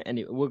wasn't, and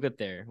we'll get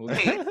there.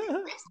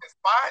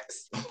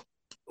 Spots.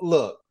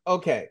 Look,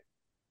 okay.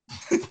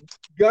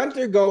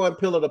 Gunther going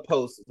pillar to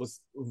post was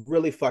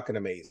really fucking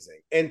amazing,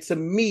 and to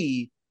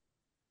me,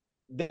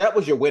 that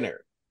was your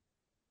winner.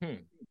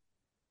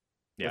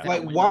 Yeah.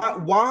 Like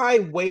why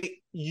wait?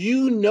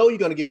 You know you're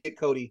gonna get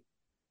Cody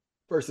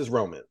versus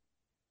Roman.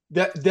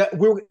 That's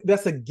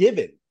a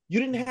given. You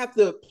didn't have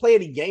to play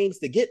any games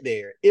to get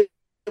there. It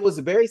was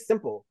very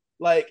simple.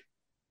 Like.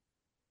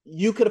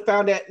 You could have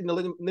found that in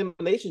the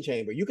Elimination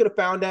Chamber. You could have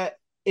found that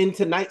in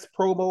tonight's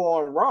promo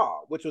on Raw,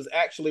 which was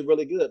actually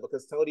really good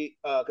because Cody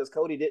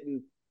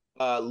didn't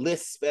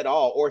lisp at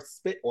all or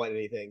spit on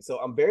anything. So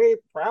I'm very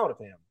proud of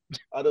him.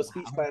 Those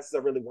speech classes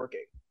are really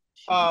working.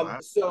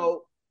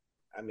 So,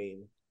 I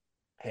mean,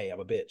 hey, I'm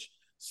a bitch.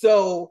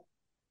 So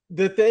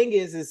the thing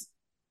is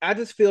I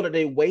just feel that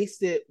they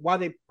wasted, while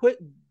they put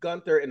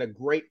Gunther in a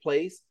great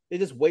place, they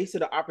just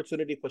wasted an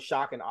opportunity for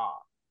shock and awe.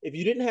 If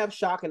you didn't have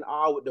shock and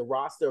awe with the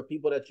roster of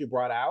people that you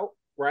brought out,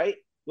 right?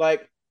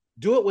 Like,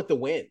 do it with the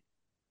win.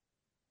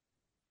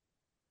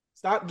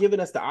 Stop giving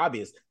us the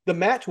obvious. The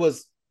match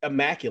was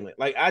immaculate.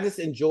 Like, I just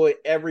enjoyed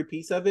every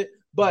piece of it.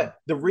 But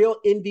the real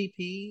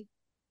MVP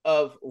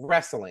of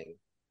wrestling,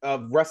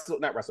 of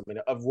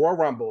Royal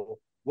Rumble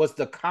was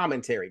the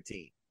commentary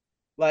team.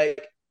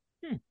 Like,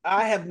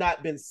 I have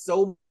not been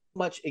so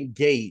much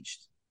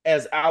engaged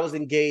as I was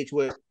engaged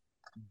with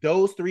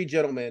those 3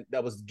 gentlemen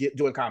that was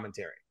doing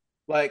commentary.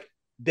 Like,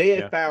 they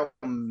had found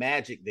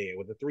magic there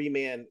with the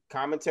 3-man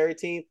commentary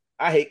team.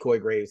 I hate Corey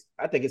Graves.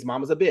 I think his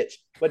mama's a bitch,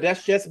 but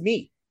that's just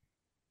me.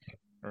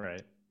 All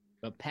right.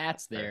 But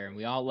Pat's there, and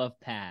we all love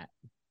Pat.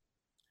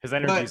 His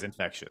energy is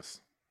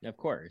infectious. Of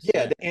course.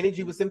 Yeah, the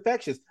energy was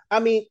infectious. I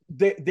mean,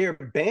 their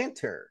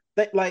banter,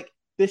 like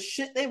the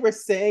shit they were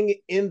saying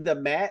in the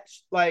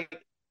match, like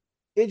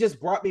it just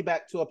brought me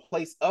back to a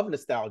place of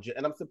nostalgia.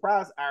 And I'm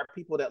surprised our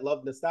people that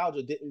love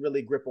nostalgia didn't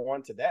really grip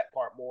on to that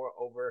part more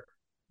over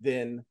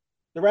than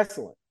the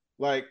wrestling.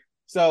 Like,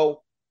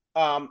 so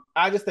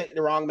I just think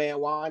the wrong man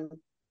won.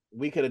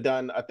 We could have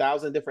done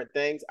 1,000 different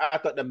things. I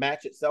thought the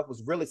match itself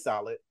was really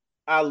solid.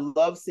 I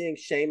love seeing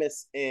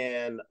Sheamus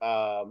and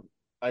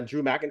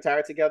Drew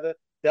McIntyre together.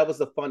 That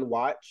was a fun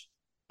watch.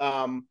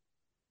 I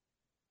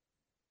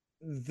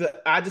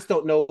just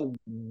don't know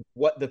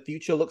what the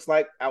future looks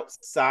like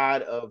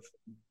outside of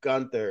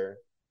Gunther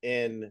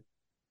in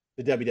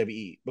the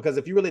WWE. Because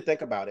if you really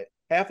think about it,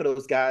 half of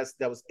those guys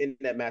that was in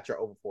that match are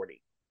over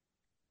 40.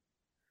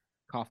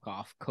 Cough,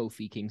 cough.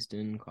 Kofi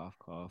Kingston, cough,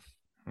 cough.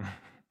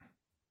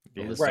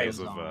 Yeah, his days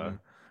of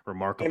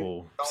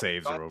remarkable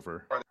saves are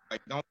over.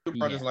 Like, don't do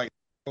brothers like,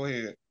 go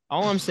ahead.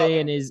 All I'm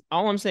saying is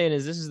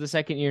this is the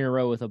second year in a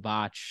row with a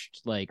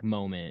botched like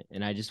moment,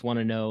 and I just want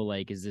to know,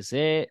 like, is this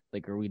it?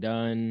 Like, are we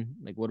done?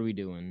 Like, what are we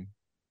doing?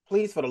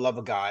 Please, for the love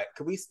of God,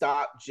 could we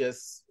stop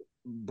just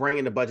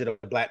bringing the budget of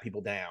Black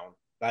people down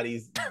by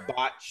these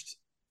botched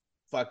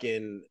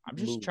fucking? I'm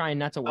just trying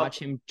not to watch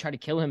him try to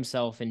kill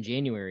himself in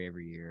January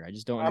every year. I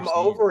just don't. I'm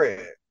over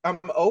it.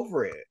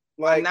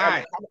 Like,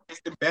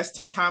 it's the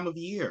best time of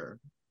year.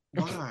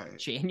 Why?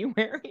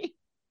 January?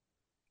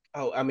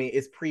 Oh, I mean,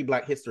 it's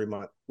pre-Black History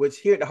Month, which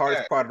here at the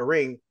hardest part of the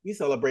ring, we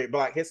celebrate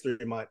Black History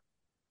Month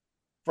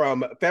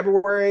from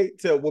February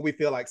to when we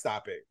feel like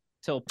stopping.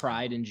 Till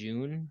Pride in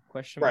June?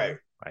 Question right.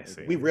 mark? I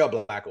see. We real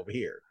Black over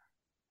here.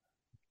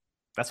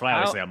 That's what I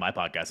always say on my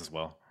podcast as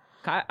well.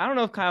 I don't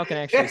know if Kyle can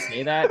actually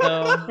say that,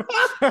 though.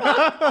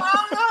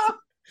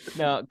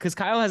 No, because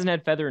Kyle hasn't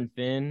had Feather and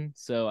Finn,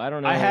 so I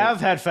don't know. I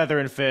have had Feather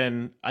and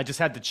Finn. I just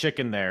had the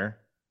chicken there.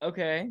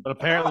 Okay. But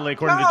apparently,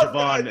 according to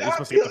Javon, it's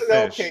supposed to get the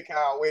fish. Okay,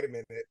 Kyle, wait a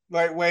minute.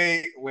 Like,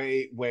 wait.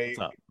 What's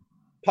up?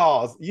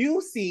 Pause.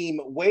 You seem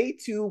way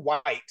too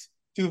white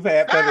to have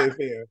had Feather and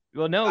Finn.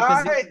 Well, no,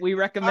 because we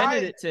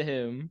recommended it to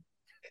him.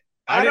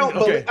 I don't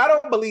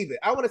believe it.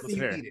 I want to see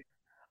you eat it.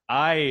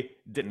 I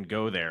didn't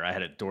go there. I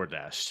had it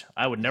DoorDashed.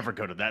 I would never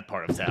go to that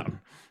part of town.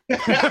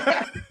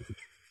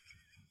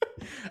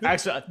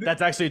 Actually,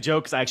 that's actually a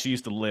joke because I actually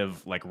used to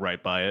live like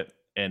right by it,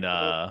 and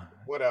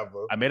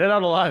whatever. I made it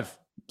out alive.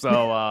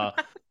 So,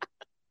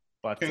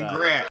 but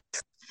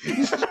congrats.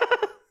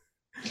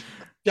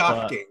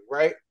 Shocking,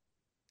 right?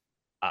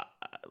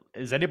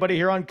 Is anybody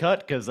here on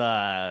cut? Because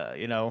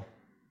I'm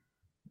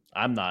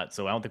not,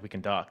 so I don't think we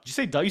can dock. Did you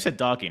say you said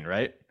docking,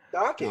 right?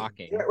 Docking.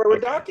 Yeah, we're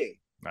docking.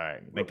 All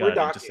right, we're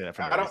docking. Just say that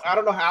I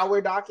don't know how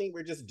we're docking.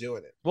 We're just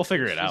doing it. We'll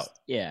figure it out.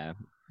 Yeah,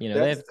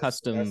 they have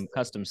custom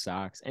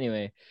socks.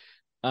 Anyway,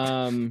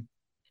 so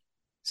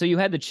you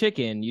had the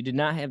chicken. You did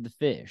not have the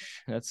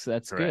fish. That's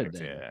correct, good.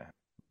 Then. Yeah.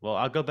 Well,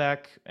 I'll go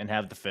back and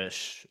have the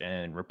fish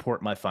and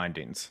report my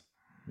findings.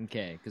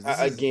 Okay, because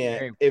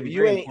again, if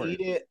you ain't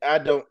eat it, I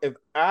don't. If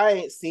I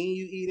ain't seen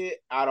you eat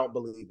it, I don't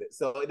believe it.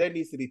 So there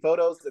needs to be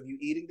photos of you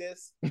eating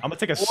this. I'm gonna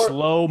take a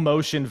slow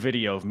motion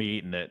video of me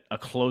eating it, a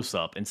close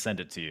up, and send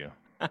it to you.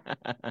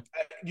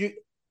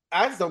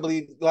 I just don't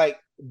believe like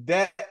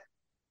that.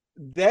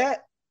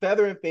 That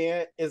Feather and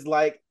Fan is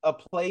like a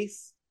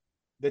place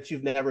that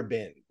you've never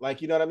been.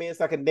 Like, you know what I mean? It's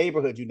like a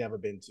neighborhood you've never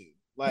been to.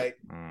 Like,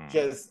 I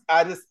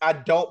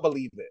don't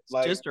believe it.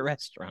 Like, just a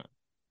restaurant.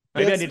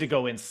 Maybe I need to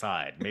go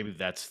inside. Maybe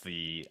I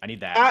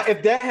need that.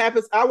 If that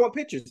happens, I want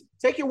pictures.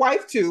 Take your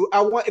wife too.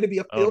 I want it to be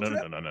a field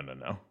trip.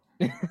 No.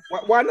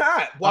 Why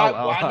not? Why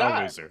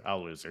not?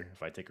 I'll lose her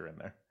if I take her in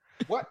there.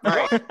 What?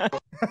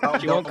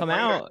 She won't come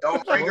out.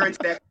 Don't bring her into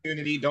that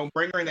community. Don't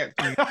bring her in that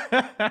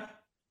community.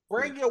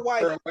 Bring your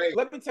wife.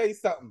 Let me tell you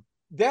something.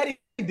 Daddy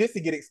this to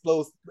get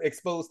exposed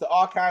to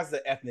all kinds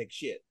of ethnic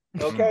shit.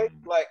 Okay?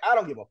 Like, I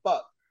don't give a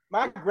fuck.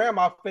 My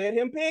grandma fed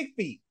him pig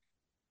feet.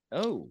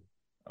 Oh.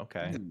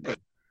 Okay.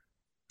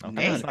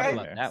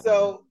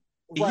 So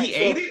he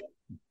ate it?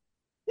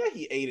 Yeah,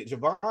 he ate it,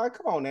 Javon.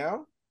 Come on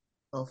now.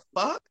 The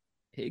fuck?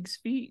 Pig's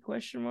feet?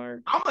 Question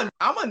mark. I'm a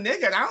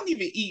nigga. And I don't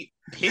even eat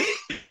pig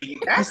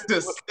feet. That's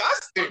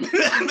disgusting.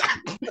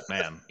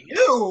 Man.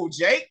 Ew,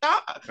 Jake.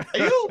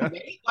 Ew,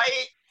 Nate.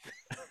 Like,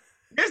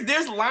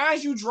 there's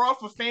lines you draw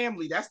for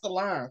family. That's the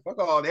line. Fuck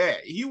all that.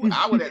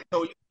 I would have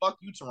told you, fuck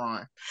you,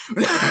 Teron.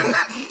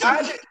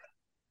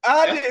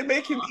 I didn't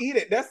make him eat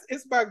it.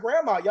 It's my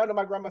grandma. Y'all know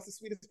my grandma's the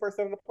sweetest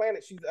person on the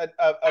planet. She's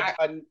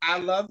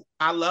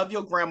I love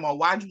your grandma.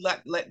 Why'd you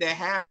let that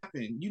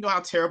happen? You know how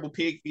terrible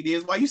pig feet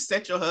is. Why you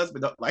set your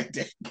husband up like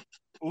that?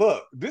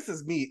 Look, this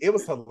is me. It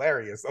was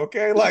hilarious.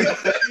 Okay, like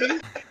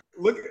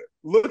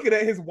looking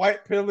at his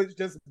white privilege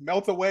just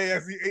melt away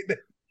as he ate the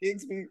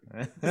pig's feet.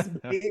 This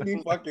made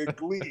me fucking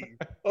glee.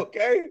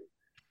 Okay,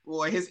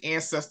 boy, his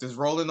ancestors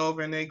rolling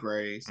over in their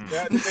graves.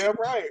 Damn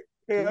right.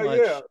 Hell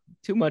yeah.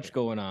 Too much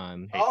going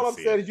on. All I'm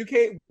saying is you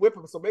can't whip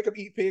him, so make him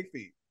eat pig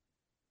feet.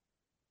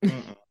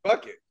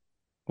 Fuck it.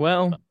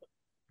 Well,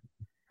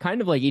 kind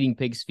of like eating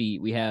pig's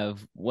feet, we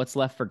have what's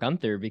left for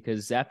Gunther,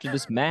 because after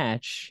this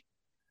match,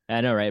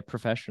 I know, right?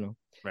 Professional.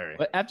 Very.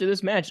 But after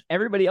this match,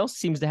 everybody else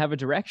seems to have a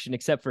direction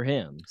except for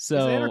him. So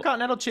he's the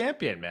Intercontinental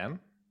Champion, man.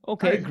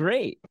 Okay,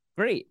 great.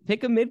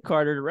 Pick a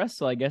mid-carder to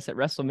wrestle, I guess, at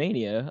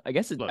WrestleMania. I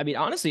guess,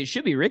 honestly, it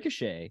should be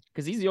Ricochet,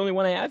 because he's the only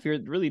one I have here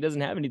that really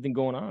doesn't have anything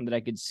going on that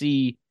I could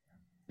see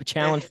a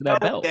challenge for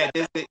that belt.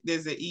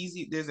 There's an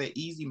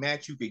easy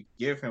match you could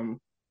give him.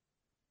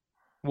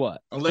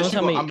 What? Unless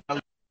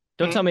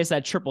don't tell me it's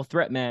that triple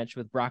threat match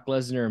with Brock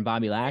Lesnar and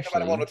Bobby Lashley.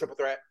 Nobody want no triple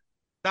threat.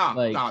 No.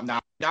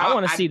 I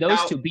want to see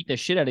those two beat the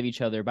shit out of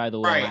each other, by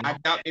the way. Right, I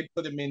doubt they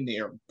put him in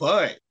there,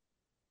 but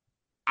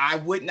I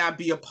would not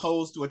be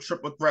opposed to a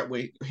triple threat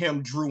with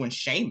him, Drew, and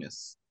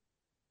Sheamus.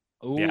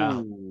 Ooh,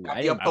 yeah.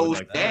 I'd be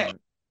opposed to that.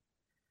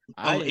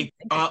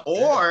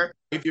 Or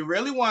if you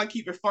really want to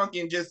keep it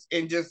funky and just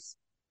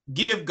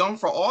give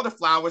Gunther all the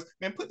flowers,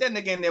 man, put that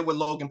nigga in there with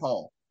Logan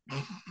Paul.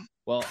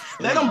 Well,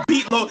 let him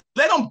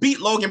beat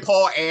Logan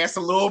Paul ass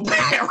a little bit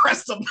at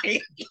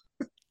WrestleMania.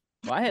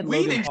 Well, I had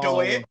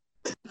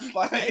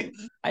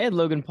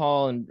Logan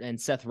Paul and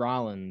Seth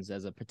Rollins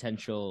as a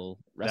potential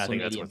WrestleMania. I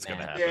think that's what's going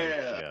to happen.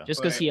 Yeah,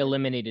 just because he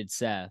eliminated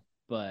Seth,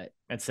 and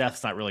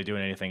Seth's not really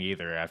doing anything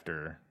either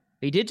after.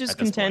 He did just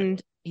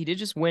contend. He did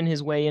just win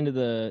his way into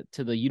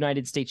the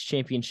United States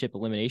Championship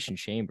Elimination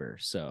Chamber.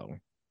 So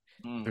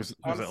there's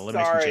an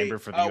Elimination Chamber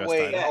for the US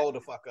title. Hold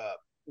the fuck up.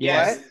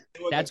 Yes,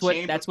 that's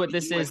what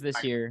this is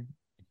this year.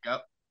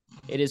 Yep.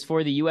 It is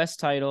for the US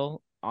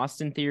title.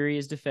 Austin Theory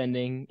is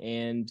defending,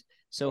 and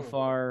so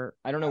far,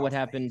 I don't know what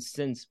happened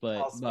since,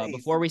 but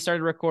before we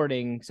started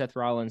recording, Seth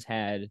Rollins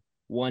had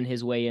won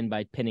his way in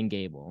by pinning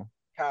Gable.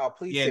 Kyle,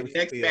 please say what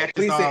you feel.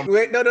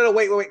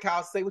 Wait,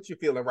 Kyle, say what you're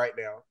feeling right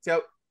now.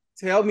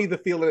 Tell me the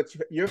feeling that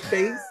your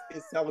face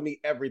is telling me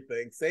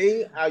everything.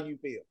 Say how you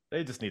feel.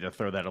 They just need to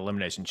throw that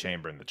Elimination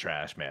Chamber in the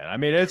trash, man. I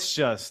mean, it's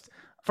just,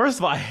 first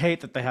of all, I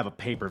hate that they have a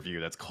pay-per-view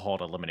that's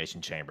called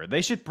Elimination Chamber.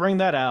 They should bring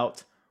that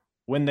out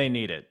when they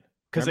need it.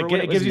 Because it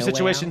gives you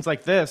situations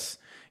like this.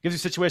 It gives you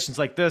situations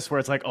like this where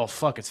it's like, oh,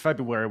 fuck, it's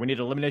February. We need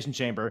an Elimination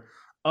Chamber.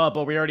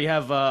 But we already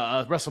have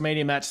a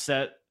WrestleMania match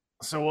set.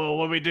 So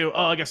what do we do?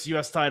 Oh, I guess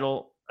U.S.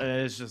 title. And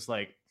it's just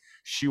like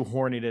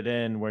shoehorning it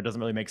in where it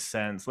doesn't really make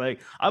sense. Like,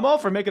 I'm all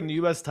for making the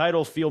U.S.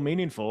 title feel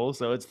meaningful,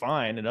 so it's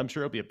fine. And I'm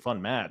sure it'll be a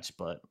fun match.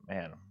 But,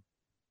 man,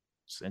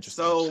 it's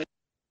interesting. So,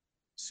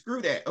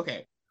 screw that.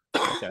 Okay.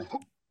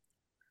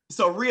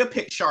 So, Rhea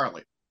picked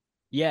Charlotte.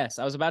 Yes,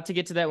 I was about to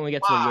get to that when we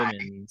get to the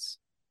women's.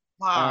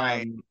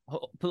 Why?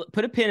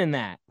 Put a pin in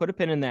that. Put a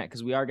pin in that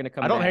because we are going to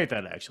come. I don't hate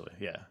that actually.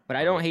 Yeah, but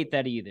I don't hate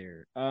that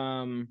either.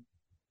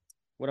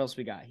 What else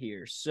we got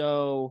here?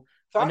 So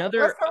let's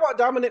talk about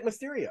Dominic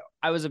Mysterio.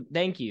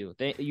 Thank you.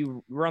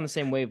 You were on the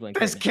same wavelength.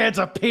 This kid's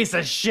a piece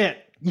of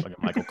shit. Look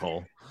at Michael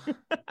Cole.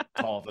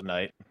 Call of the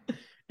night.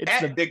 It's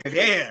nigga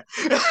there.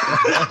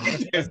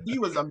 He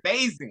was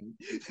amazing.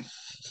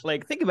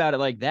 Like, think about it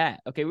like that.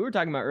 Okay, we were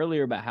talking about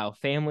earlier about how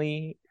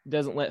family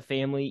doesn't let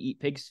family eat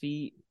pig's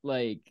feet.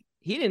 Like,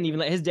 he didn't even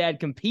let his dad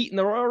compete in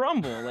the Royal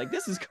Rumble. Like,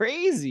 this is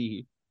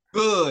crazy.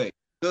 Good.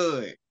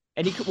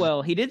 And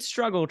he did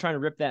struggle trying to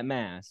rip that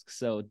mask,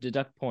 so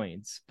deduct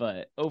points.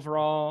 But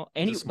overall,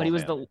 he was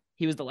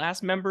the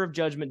last member of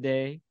Judgment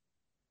Day,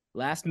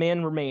 last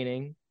man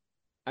remaining.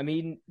 I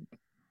mean,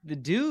 the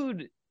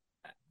dude,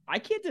 I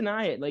can't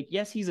deny it. Like,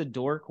 yes, he's a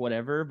dork,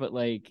 whatever, but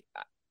like,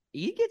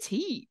 he gets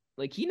heat.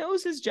 Like, he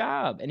knows his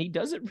job, and he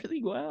does it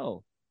really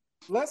well.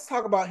 Let's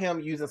talk about him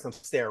using some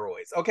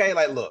steroids. Okay,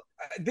 like, look,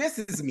 this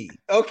is me.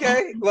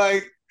 Okay,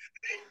 like,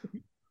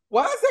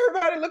 why is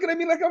everybody looking at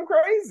me like I'm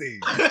crazy?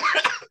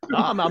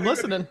 I'm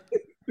listening.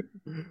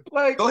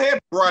 Like, go ahead,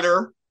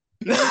 brother.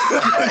 Go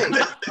ahead and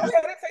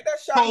take that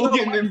shot.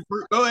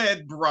 Go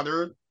ahead,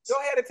 brother. Go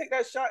ahead and take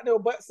that shot in your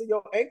butt so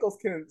your ankles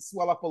can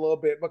swell up a little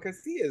bit because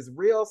he is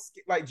real.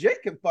 Like,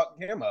 Jake can fuck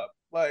him up.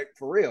 Like,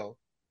 for real.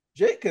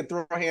 Jake could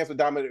throw hands with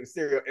Dominic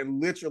Mysterio and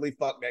literally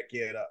fuck that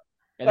kid up.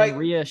 And then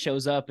Rhea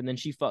shows up and then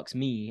she fucks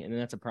me, and then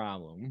that's a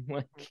problem.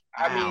 Like,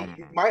 I mean,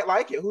 you might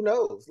like it. Who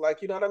knows?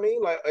 Like, you know what I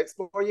mean? Like,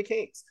 explore your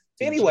kinks.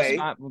 Anyway,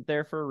 not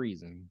there for a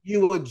reason.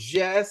 You were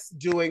just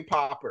doing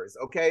poppers,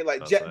 okay?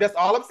 Like, that's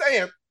all I'm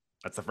saying.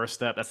 That's the first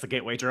step. That's the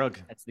gateway drug.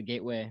 That's the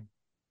gateway.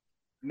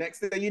 Next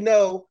thing you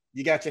know,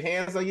 you got your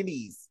hands on your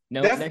knees.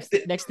 No,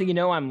 next thing you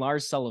know, I'm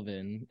Lars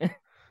Sullivan.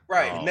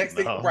 Right.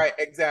 Right.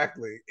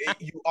 Exactly.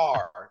 You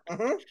are.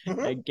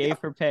 Gay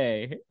for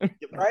pay.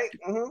 Right.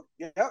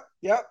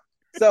 Yep.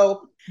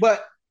 So,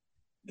 but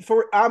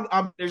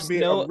there's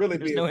no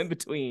in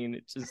between.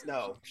 It's just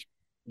no.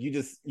 You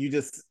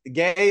just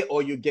gay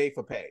or you gay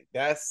for pay.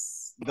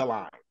 That's the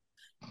line.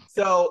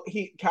 So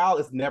Kyle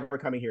is never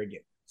coming here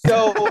again.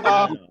 So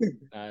I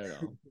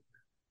don't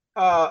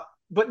know.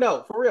 But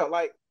no, for real,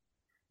 like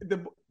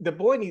the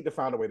boy need to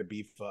find a way to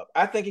beef up.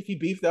 I think if he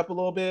beefed up a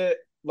little bit,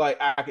 like,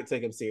 I could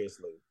take him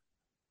seriously.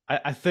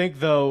 I think,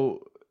 though,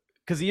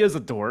 because he is a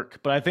dork,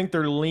 but I think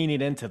they're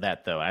leaning into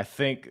that, though. I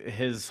think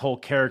his whole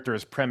character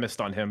is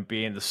premised on him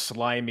being the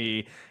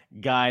slimy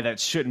guy that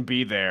shouldn't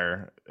be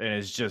there, and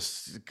it's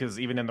just because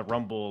even in the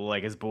Rumble,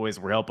 like, his boys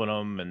were helping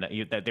him, and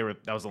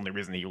that was the only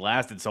reason he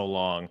lasted so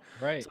long.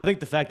 Right. So I think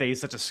the fact that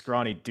he's such a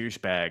scrawny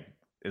douchebag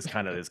is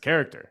kind of his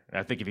character, and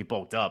I think if he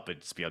bulked up,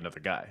 it'd just be another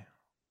guy.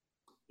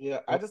 Yeah,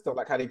 I just don't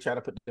like how they try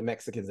to put the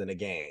Mexicans in the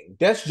gang.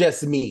 That's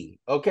just me,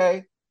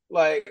 okay?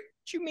 Like,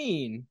 what you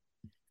mean?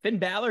 Finn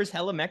Balor's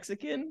hella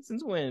Mexican?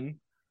 Since when?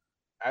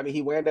 I mean,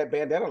 he wearing that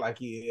bandana like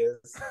he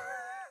is.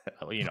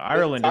 Well,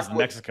 Ireland is the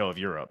Mexico of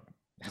Europe.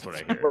 That's what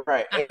I hear.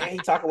 Right. And he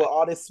talking with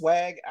all this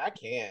swag. I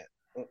can't.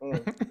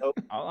 Nope.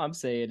 All I'm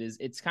saying is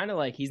it's kind of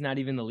like he's not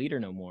even the leader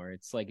no more.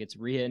 It's like it's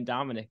Rhea and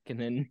Dominic, and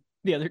then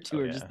the other two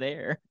are just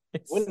there.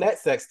 When that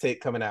sex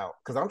tape coming out?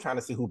 Because I'm trying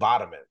to see who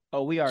bottomed it.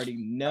 Oh, we already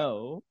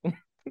know.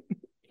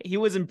 He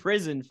was in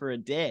prison for a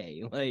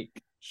day. Like,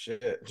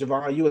 shit.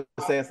 Javon, you were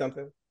saying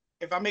something?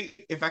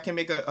 If I can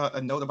make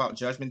a note about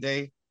Judgment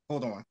Day,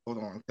 hold on,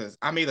 because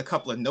I made a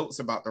couple of notes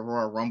about the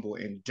Royal Rumble,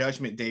 and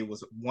Judgment Day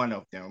was one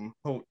of them.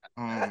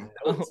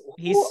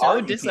 He's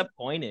so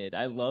disappointed.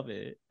 I love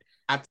it.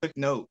 I took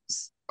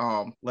notes.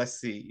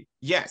 Let's see.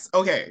 Yes,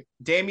 okay.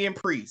 Damian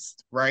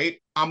Priest, right?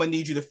 I'm gonna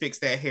need you to fix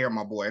that hair,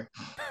 my boy.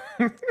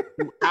 You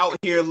out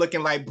here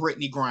looking like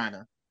Brittany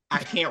Griner. I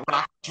can't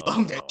rock you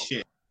on that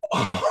shit.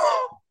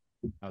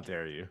 How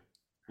dare you?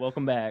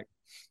 Welcome back.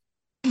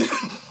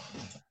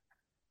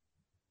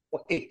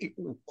 Wait,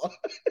 what?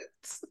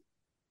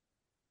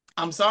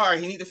 I'm sorry,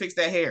 he need to fix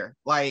that hair.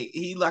 Like,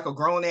 he like a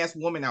grown-ass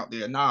woman out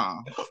there.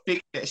 Nah,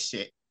 fix that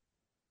shit.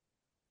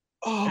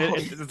 Oh,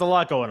 it's a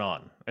lot going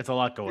on. It's a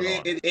lot going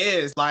on. It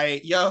is.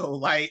 Like, yo,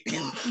 like,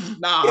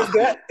 nah. Is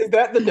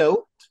that the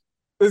note?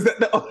 Is that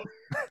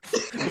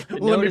the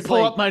Let me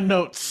pull up my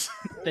notes.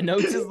 The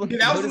notes is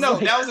that was a no.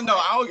 That was a no.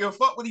 I don't give a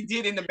fuck what he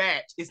did in the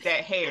match. It's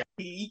that hair.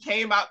 He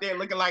came out there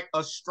looking like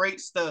a straight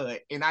stud,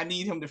 and I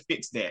need him to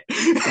fix that.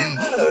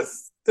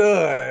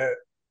 Stud.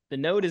 The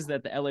note is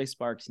that the LA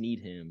Sparks need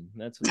him.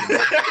 That's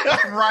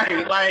what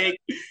right. Like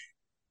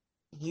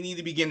he need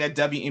to be getting that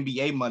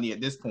WNBA money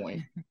at this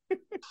point.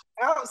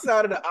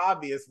 Outside of the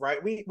obvious,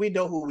 right? We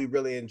know who we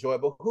really enjoy,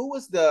 but who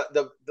was the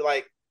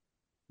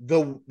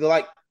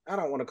I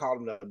don't want to call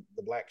him the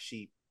black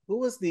sheep. Who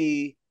was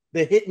the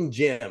hidden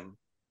gem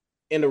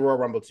in the Royal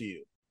Rumble to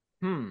you?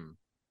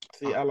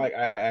 See,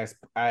 I asked.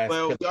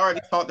 Well, we already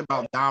talked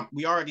about Dom.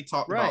 We already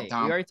talked about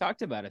Dom. We already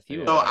talked about a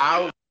few. So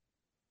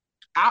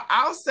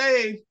I'll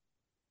say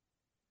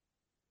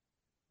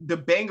the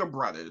Banger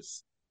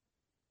Brothers.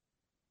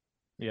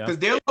 Yeah, because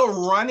their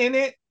little run in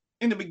it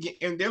in the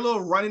beginning, their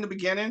little run in the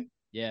beginning,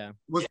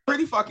 was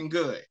pretty fucking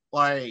good.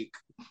 Like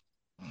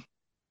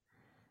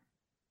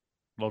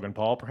Logan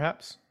Paul,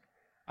 perhaps.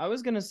 I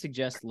was gonna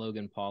suggest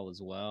Logan Paul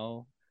as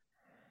well.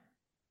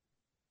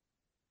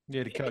 He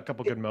had a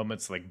couple good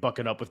moments, like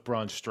bucking up with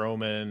Braun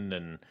Strowman,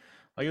 and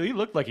like he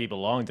looked like he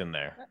belonged in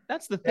there.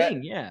 That's the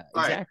thing, yeah,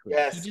 exactly.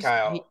 Yes,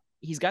 Kyle.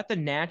 He's got the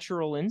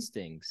natural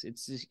instincts.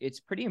 It's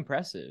pretty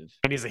impressive.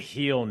 And he's a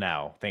heel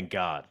now, thank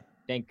God.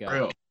 Thank God.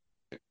 Real.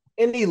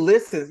 And he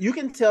listens. You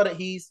can tell that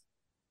he's.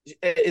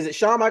 Is it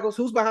Shawn Michaels?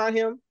 Who's behind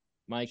him?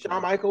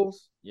 Shawn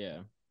Michaels. Yeah.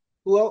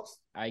 Who else?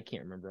 I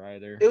can't remember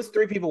either. It was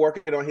 3 people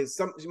working on his.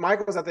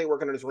 Michaels, I think,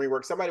 working on his ring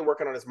work. Somebody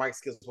working on his mic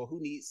skills. Well, who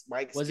needs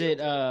mic skills?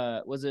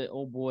 Was it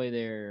old boy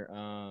there?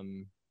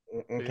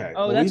 Okay.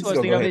 Oh, that's what I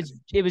was thinking of.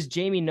 It was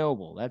Jamie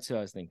Noble. That's who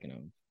I was thinking of.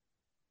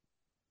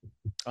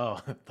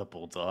 Oh, the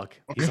bulldog.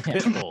 He's a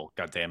pit bull.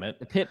 God damn it.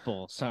 The pit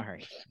bull.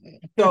 Sorry.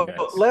 So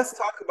let's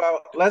talk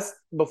about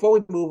before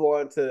we move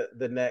on to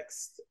the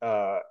next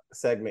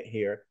segment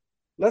here.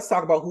 Let's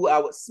talk about who I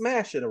would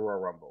smash in a Royal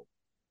Rumble,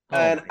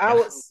 and I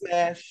would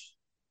smash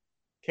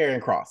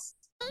Karrion Kross.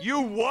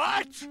 You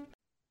what?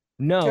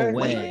 No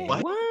way.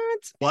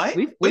 What?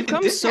 We've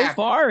come so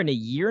far in a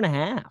year and a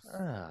half.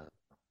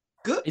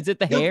 Good. Is it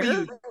the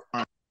hair?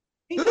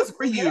 Good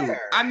for you.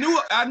 I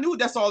knew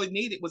that's all it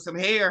needed was some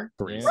hair.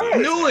 Yeah. I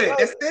knew it.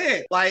 That's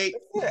it. Like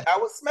I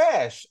would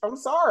smash. I'm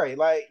sorry.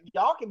 Like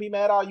y'all can be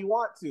mad all you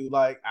want to.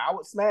 Like I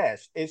would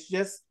smash. It's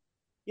just,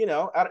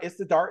 it's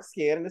the dark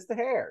skin and it's the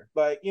hair.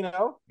 Like,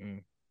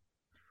 the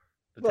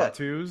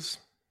tattoos.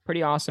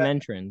 Pretty awesome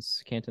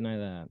entrance. Can't deny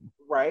that.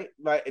 Right.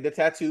 Like the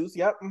tattoos.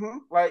 Yep.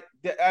 Like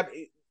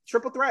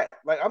triple threat.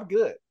 Like I'm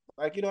good.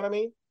 Like, you know what I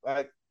mean?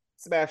 Like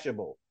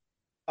smashable.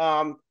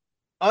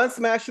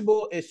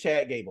 Unsmashable is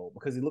Chad Gable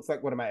because he looks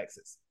like one of my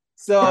exes.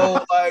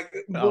 So like,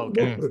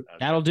 okay.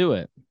 That'll do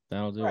it.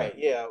 That'll do right, it.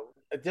 Yeah.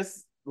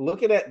 Just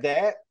looking at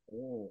that,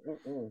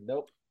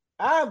 nope.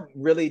 I've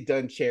really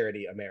done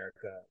charity,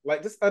 America.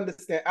 Like, just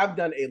understand, I've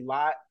done a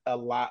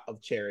lot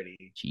of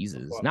charity.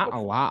 Jesus, not a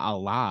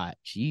lot.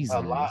 Jesus, a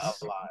lot.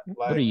 Like,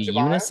 what are you,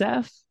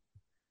 UNICEF?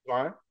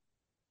 Javon?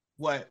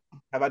 What?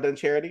 Have I done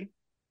charity?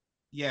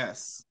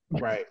 Yes.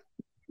 Right.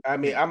 I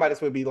mean, I might as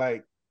well be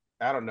like,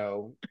 I don't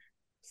know,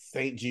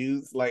 St.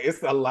 Jude's. Like,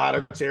 it's a lot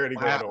of charity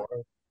going on.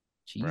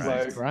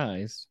 Jesus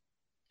Christ.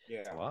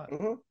 Yeah. A lot.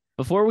 Mm-hmm.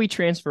 Before we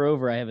transfer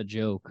over, I have a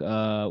joke.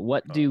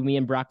 What do me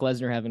and Brock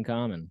Lesnar have in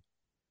common?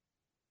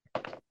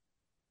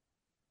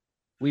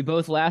 We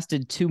both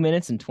lasted 2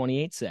 minutes and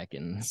 28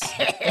 seconds.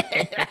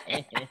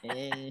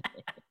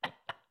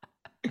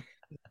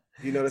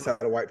 You notice how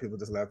the white people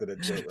just laughed at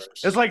that joke, right?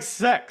 It's like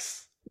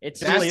sex.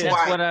 That's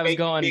what I was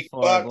going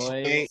for,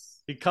 boys.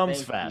 He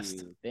comes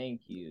fast.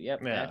 Thank you.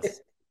 Yep. Yeah.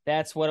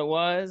 That's what it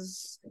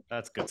was.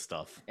 That's good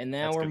stuff. And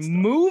now we're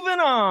moving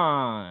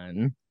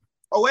on.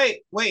 Oh,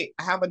 wait.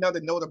 I have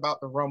another note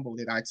about the Rumble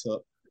that I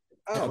took.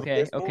 Oh,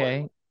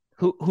 okay.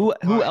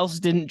 Who else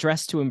didn't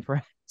dress to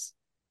impress?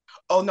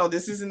 Oh no,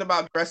 this isn't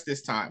about dress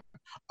this time.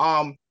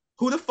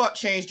 Who the fuck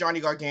changed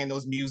Johnny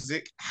Gargano's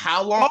music?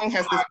 How long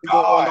has this been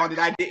going on that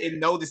I didn't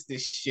notice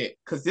this shit?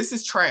 Because this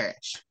is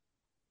trash.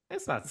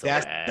 It's not so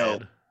bad.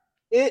 Dope.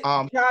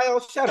 Kyle,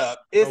 shut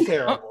up. It's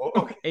terrible.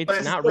 Okay.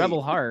 It's not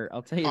Rebel Heart,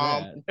 I'll tell you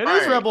that. It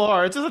is Rebel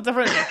Heart. It's just a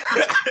different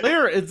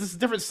player. It's just a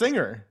different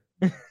singer.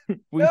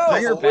 Bring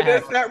her back.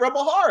 It's not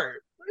Rebel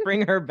Heart.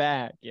 Bring her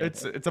back. Yeah.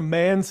 It's a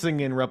man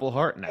singing Rebel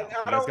Heart now. You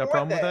guys got a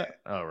problem with that?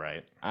 Oh,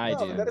 right. I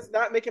do. That is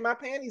not making my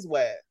panties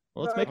wet.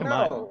 Well, let's make them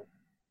wet.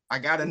 I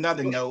got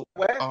another note.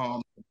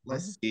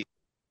 Let's see.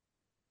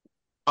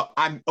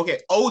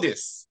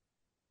 Otis.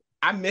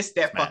 I missed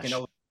that fucking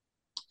Otis.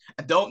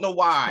 I don't know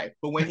why,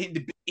 but when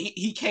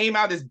he came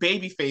out as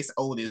babyface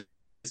Otis,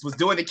 was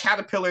doing the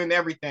caterpillar and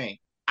everything.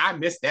 I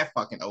missed that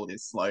fucking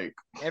Otis. Like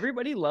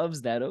everybody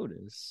loves that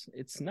Otis.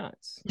 It's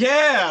nuts.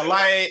 Yeah,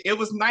 like it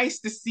was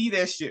nice to see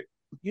that shit.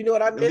 You know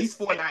what I miss? At least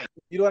 4 nights.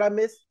 You know what I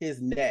miss? His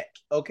neck.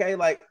 Okay,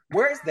 like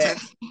where's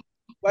that?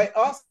 Like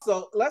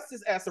also, let's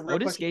just ask a real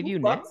Otis question. Gave you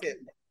neck?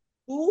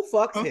 Who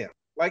fucks him?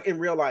 Like in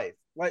real life?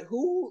 Like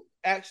who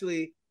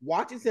actually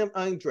watches him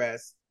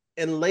undress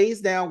and lays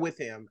down with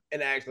him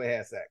and actually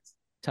has sex?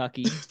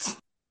 Tucky.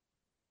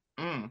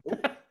 And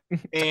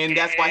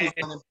that's why he's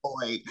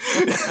unemployed.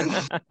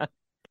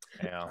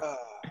 Yeah.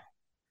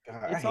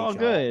 God, It's all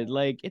good.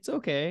 Like, it's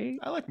okay.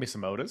 I like me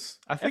some Otis.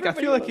 I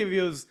feel like if he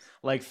was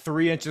like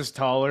 3 inches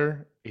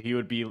taller, he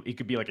could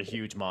be like a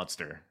huge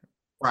monster.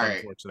 Right.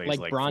 Unfortunately, Like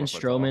he's Braun 4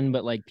 foot tall. Strowman,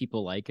 but like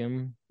people like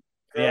him.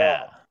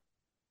 Yeah.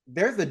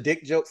 There's a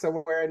dick joke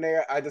somewhere in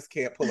there. I just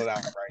can't pull it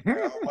out right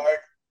now.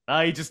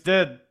 Like, He just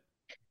did.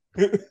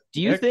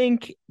 Do you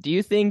think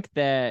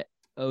that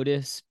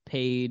Otis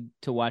paid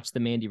to watch the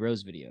Mandy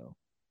Rose video?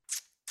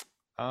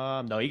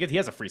 No, he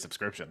has a free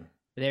subscription.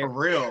 For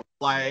real.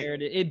 Like,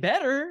 it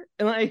better.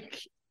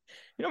 Like,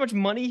 you know how much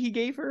money he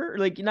gave her?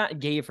 Like, not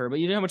gave her, but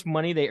you know how much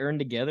money they earned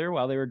together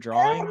while they were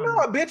drawing? Hell no,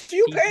 bitch,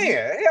 you paying.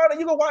 Hell,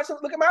 you gonna watch it,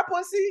 look at my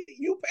pussy?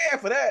 You paying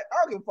for that. I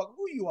don't give a fuck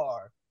who you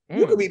are.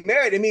 You could be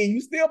married to me and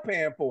you still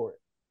paying for it.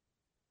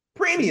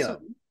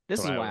 Premium.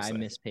 This is why I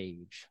miss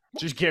Paige.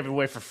 Just gave it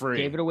away for free.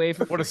 Gave it away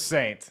for free. What a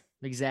saint.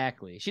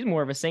 Exactly. She's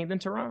more of a saint than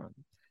Tehran.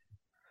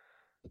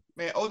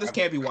 Man, Otis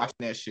can't be watching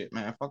that shit,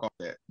 man. Fuck off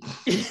that.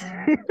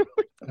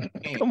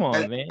 Come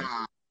on, man.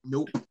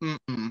 Nope.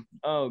 Mm-mm.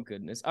 Oh,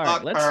 goodness. All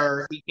right,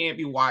 let's. He can't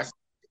be watching.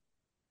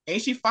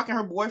 Ain't she fucking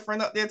her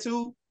boyfriend up there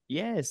too?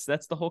 Yes,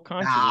 that's the whole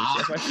controversy.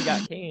 That's why she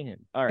got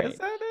canned. All right. Is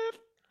that it?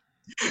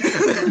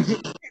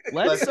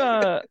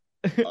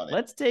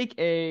 Let's take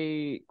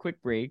a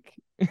quick break.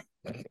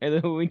 And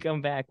then when we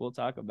come back, we'll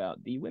talk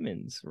about the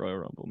women's Royal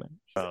Rumble match.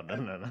 Oh,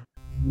 no.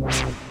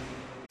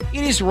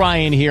 It is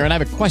Ryan here, and I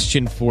have a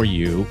question for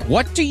you.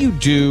 What do you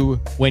do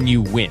when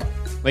you win?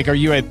 Like, are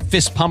you a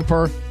fist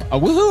pumper, a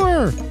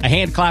woohooer, a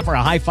hand clapper,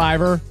 a high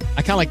fiver?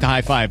 I kind of like the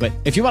high five, but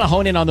if you want to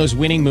hone in on those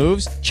winning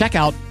moves, check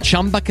out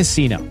Chumba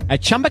Casino.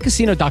 At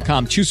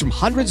ChumbaCasino.com, choose from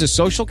hundreds of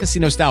social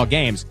casino-style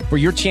games for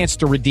your chance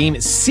to redeem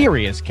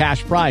serious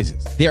cash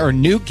prizes. There are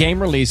new game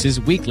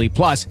releases weekly,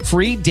 plus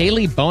free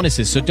daily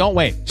bonuses, so don't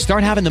wait.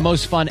 Start having the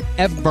most fun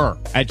ever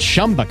at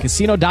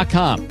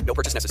ChumbaCasino.com. No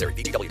purchase necessary.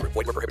 VGW. Void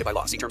where prohibited by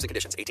law. See terms and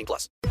conditions.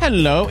 18+.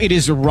 Hello, it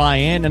is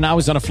Ryan, and I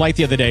was on a flight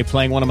the other day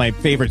playing one of my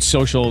favorite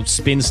social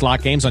spin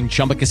slot games on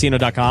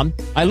ChumbaCasino.com.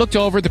 I looked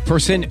over at the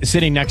person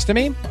sitting next to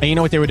me, and you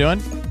know what they were doing?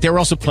 They were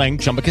also playing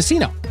Chumba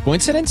Casino.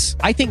 Coincidence?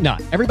 I think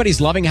not.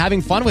 Everybody's loving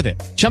having fun with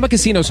it. Chumba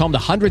Casino is home to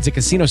hundreds of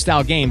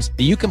casino-style games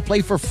that you can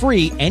play for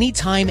free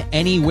anytime,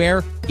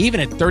 anywhere, even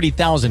at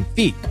 30,000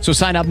 feet. So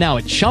sign up now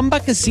at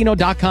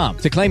ChumbaCasino.com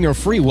to claim your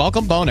free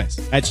welcome bonus.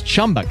 That's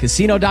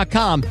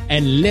ChumbaCasino.com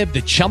and live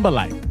the Chumba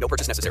life. No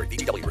purchase necessary.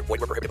 VGW. Void where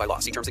prohibited by law.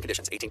 See terms and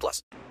conditions.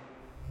 18+.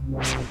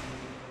 Not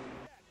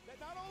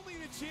only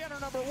did she enter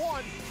number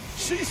one,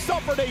 she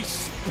suffered a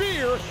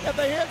spear at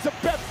the hands of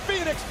Beth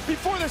Phoenix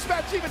before this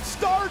match even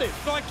started.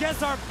 So I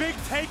guess our big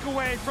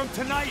takeaway from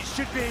tonight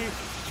should be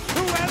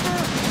whoever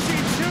she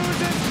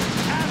chooses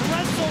at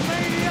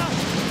WrestleMania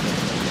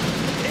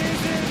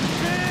is in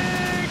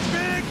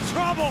big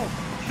trouble,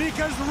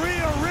 because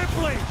Rhea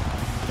Ripley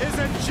is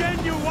a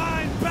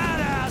genuine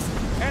badass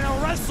and a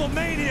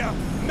WrestleMania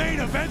main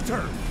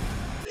eventer.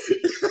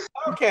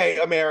 Okay,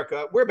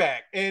 America, we're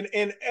back. And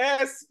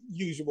as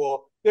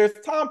usual, there's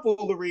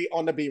tomfoolery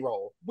on the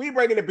B-roll. We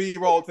bringing the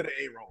B-roll to the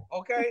A-roll,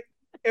 okay?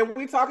 And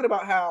we talking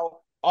about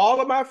how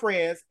all of my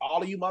friends,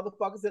 all of you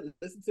motherfuckers that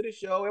listen to the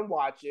show and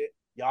watch it,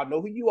 y'all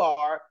know who you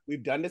are.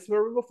 We've done this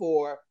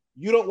before.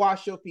 You don't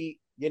wash your feet,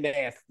 you're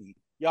nasty.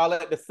 Y'all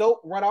let the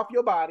soap run off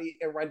your body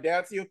and run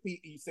down to your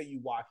feet, and you say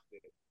you washed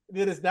it.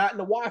 It is not in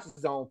the wash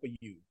zone for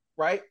you,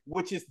 right?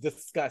 Which is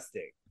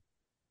disgusting.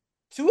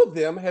 Two of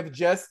them have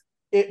just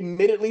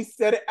admittedly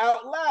said it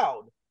out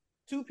loud.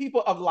 Two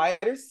people of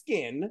lighter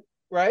skin,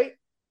 right,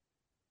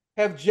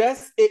 have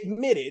just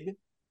admitted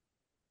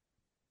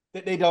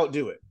that they don't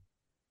do it.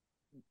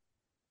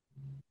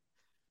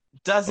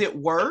 Does it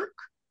work?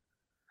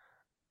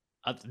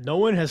 No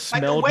one has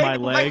smelled my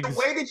legs. Like the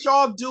way that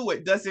y'all do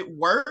it, does it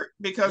work?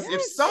 Because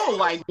if so,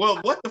 like, well,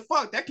 what the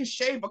fuck? That can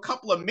shave a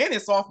couple of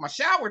minutes off my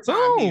shower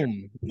time here.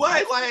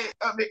 But like,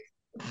 I mean,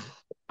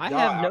 I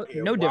have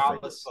no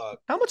difference.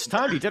 How much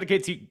time do you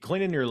dedicate to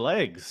cleaning your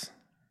legs?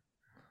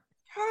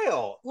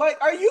 Kyle, like,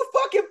 are you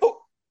fucking?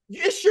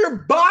 It's your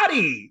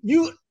body.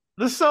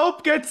 The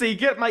soap gets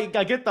it.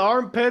 I get the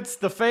armpits,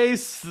 the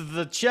face,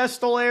 the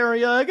chestal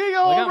area. It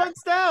all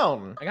runs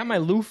down. I got my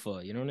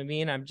loofah. You know what I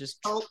mean? I'm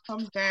just. Soap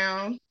comes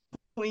down,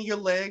 clean your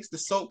legs. The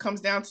soap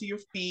comes down to your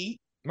feet.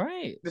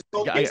 Right. The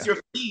soap hits your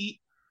feet.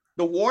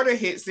 The water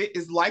hits it.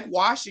 It's like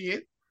washing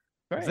it.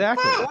 Right.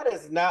 Exactly. That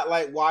is not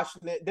like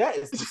washing it. That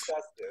is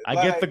disgusting. I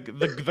get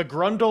the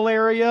grundle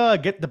area. I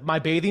get my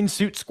bathing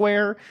suit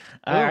square.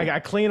 I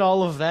clean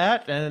all of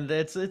that, and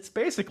it's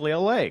basically a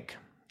leg.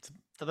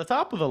 To the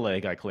top of the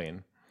leg, I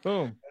clean.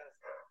 Boom.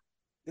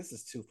 This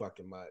is too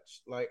fucking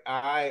much. Like,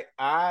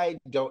 I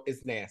don't.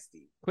 It's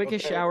nasty.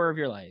 Quickest shower of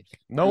your life.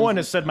 No one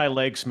has said my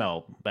legs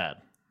smell bad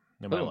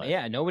in my life.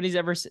 Yeah, nobody's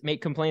ever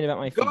made complaint about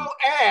my feet.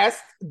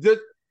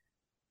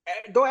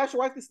 Go ask your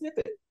wife to sniff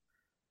it.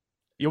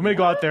 You want me to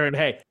go out there and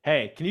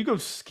hey, can you come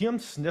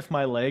sniff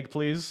my leg,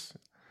 please?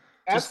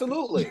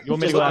 Absolutely. You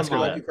want me to go ask her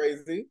that? You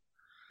crazy?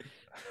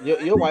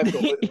 Your wife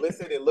will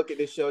listen and look at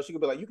this show. She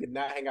could be like, you could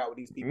not hang out with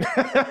these people.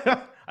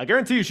 I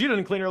guarantee you she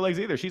didn't clean her legs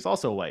either. She's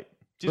also white.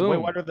 She's way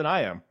whiter than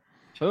I am.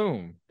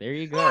 Boom. There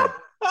you go.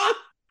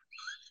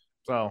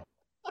 So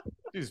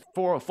she's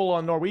full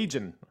on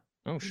Norwegian.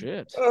 Oh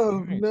shit.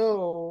 Oh Nice.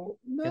 no.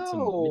 Get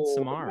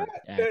some That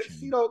action.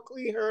 she don't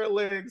clean her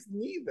legs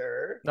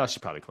neither. No, she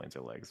probably cleans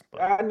her legs.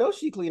 But I know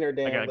she clean her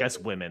damn I guess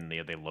legs. women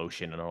they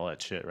lotion and all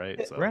that shit,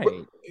 right? So. Right.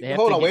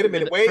 Hold on, wait a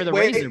minute. Wait.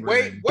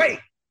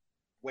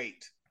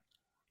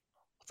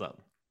 What's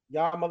up?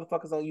 Y'all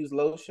motherfuckers don't use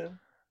lotion?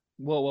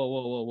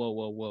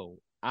 Whoa.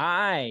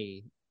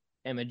 I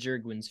am a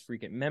Jergwins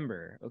freaking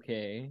member,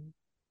 okay?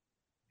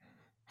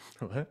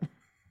 What?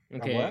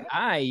 Okay, What?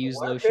 I use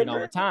lotion all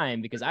the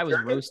time because I was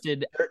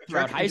roasted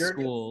throughout high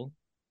school.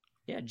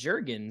 Yeah,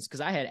 Jergens, because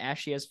I had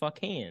ashy as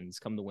fuck hands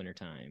come the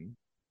wintertime.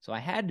 So I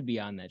had to be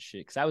on that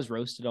shit because I was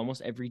roasted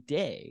almost every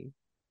day.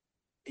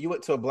 You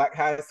went to a black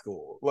high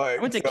school. Like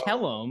I went to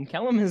Kellum.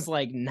 Kellum is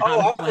like not I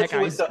black thought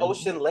you went to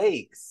Ocean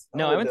Lakes.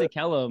 No, I went to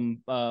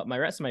Kellum. My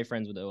rest of my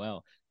friends with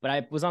OL, but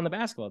I was on the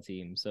basketball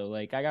team, so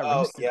like I got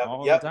roasted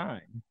all the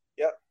time.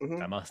 Yep.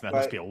 That must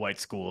be a white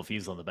school if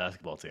he's on the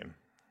basketball team.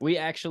 We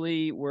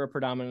actually were a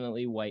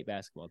predominantly white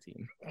basketball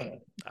team.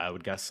 I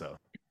would guess so.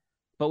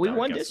 But we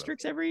won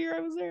districts every year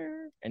I was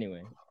there.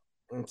 Anyway.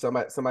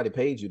 Somebody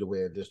paid you to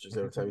win districts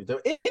every time you do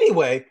it.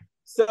 Anyway,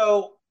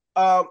 so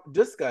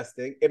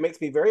disgusting. It makes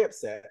me very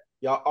upset.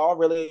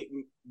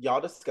 Y'all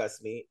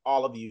disgust me.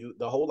 All of you,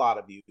 the whole lot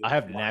of you. I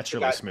have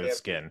naturally smooth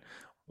skin.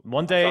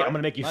 One day I'm gonna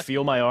make you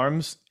feel my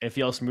arms and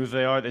feel how smooth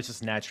they are. It's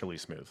just naturally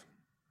smooth.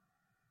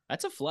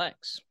 That's a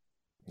flex.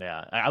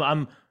 Yeah,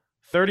 I'm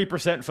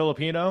 30%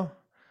 Filipino.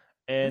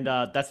 And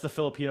that's the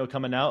Filipino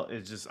coming out.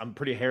 It's just I'm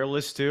pretty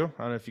hairless too.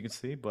 I don't know if you can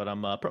see, but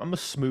I'm a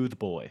smooth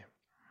boy.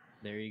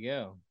 There you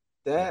go.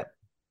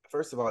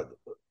 First of all,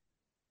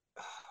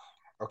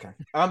 okay.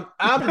 I'm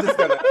just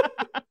gonna.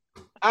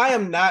 I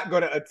am not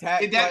gonna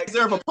attack. Did that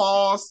deserve a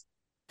pause?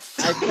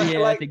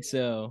 I think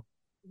so.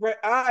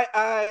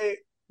 Right.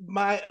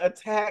 My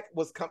attack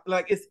was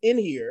it's in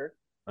here.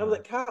 I'm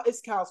like, Kyle,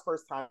 it's Kyle's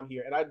first time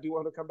here, and I do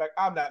want to come back.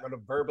 I'm not going to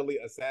verbally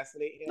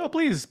assassinate him. No,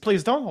 please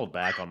don't hold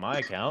back on my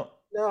account.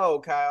 No,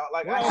 Kyle.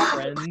 Like, we're all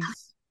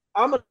friends.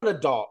 I'm an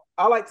adult.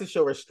 I like to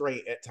show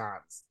restraint at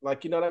times.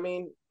 Like, you know what I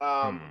mean?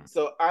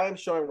 So I am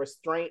showing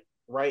restraint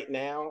right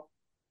now.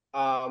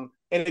 And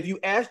if you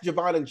ask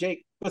Javon and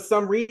Jake, for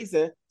some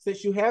reason,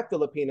 since you have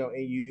Filipino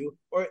in you,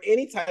 or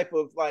any type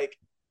of like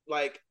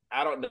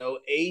I don't know,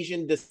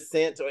 Asian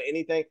descent or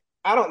anything,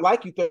 I don't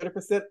like you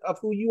 30% of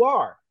who you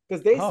are.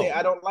 Because they say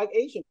I don't like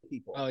Asian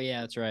people. Oh yeah,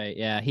 that's right.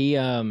 Yeah, he he's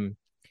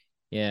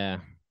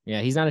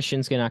not a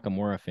Shinsuke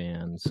Nakamura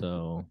fan,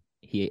 so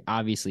he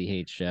obviously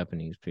hates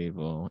Japanese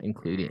people,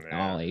 including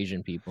all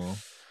Asian people.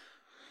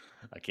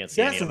 I can't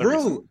see any other rude.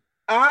 reason.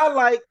 I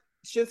like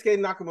Shinsuke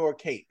Nakamura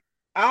cape.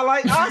 I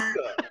like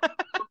Asuka.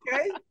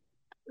 Okay,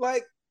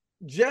 like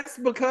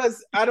just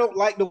because I don't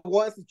like the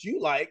ones that you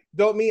like,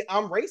 don't mean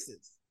I'm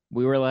racist.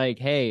 We were like,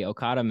 hey,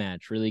 Okada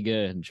match, really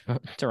good.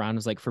 Tehran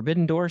was like,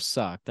 Forbidden Door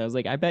sucked. I was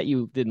like, I bet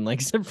you didn't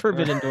like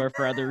Forbidden Door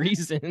for other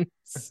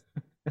reasons.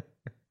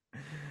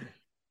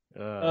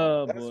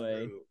 Oh,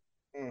 boy.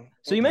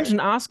 So you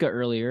mentioned Asuka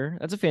earlier.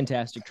 That's a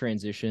fantastic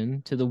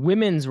transition to the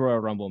women's Royal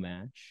Rumble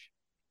match.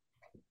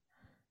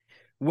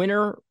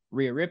 Winner,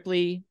 Rhea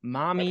Ripley,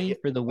 Mommy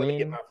for the win. Let me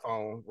get my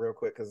phone real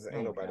quick because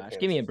ain't nobody. Gosh,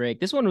 give me a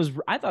break.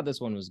 I thought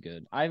this one was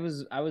good. I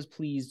was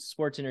pleased,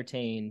 sports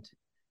entertained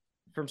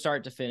from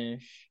start to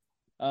finish.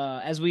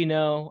 As we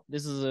know,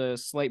 this is a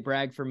slight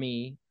brag for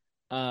me.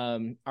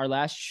 Our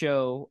last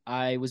show,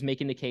 I was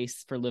making the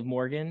case for Liv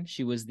Morgan.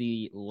 She was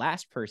the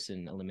last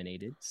person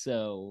eliminated,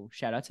 so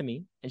shout out to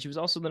me. And she was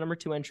also the number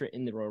 2 entrant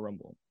in the Royal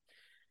Rumble.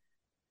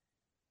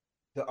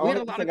 The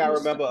only thing I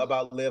remember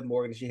about Liv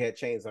Morgan is she had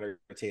chains on her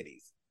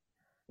titties.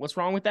 What's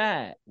wrong with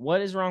that?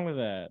 What is wrong with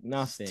that?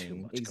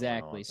 Nothing.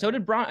 Exactly. So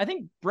did Braun. I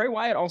think Bray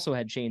Wyatt also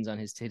had chains on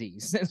his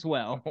titties as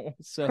well.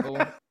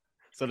 So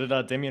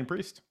did Damian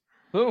Priest.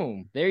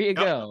 Boom. There you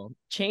go.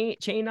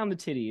 Chain on the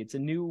titty. It's a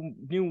new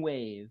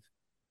wave.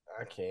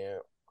 I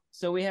can't.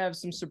 So we have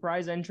some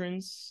surprise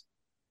entrants.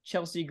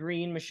 Chelsea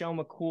Green, Michelle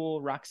McCool,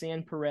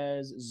 Roxanne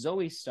Perez,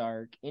 Zoe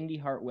Stark, Indy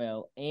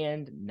Hartwell,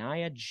 and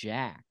Nia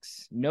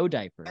Jax. No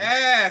diaper.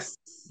 Yes.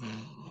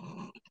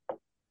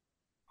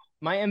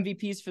 My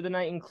MVPs for the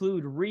night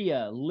include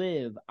Rhea,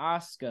 Liv,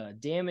 Asuka,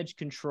 Damage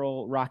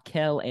Control,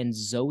 Raquel, and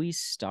Zoe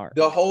Stark.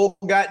 The whole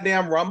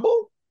goddamn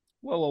Rumble?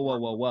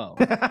 Whoa.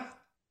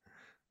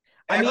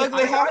 I mean,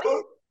 ugly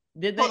heifer?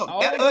 Did they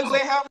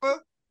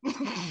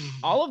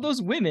all of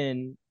those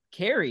women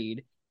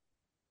carried,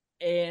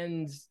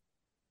 and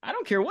I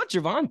don't care what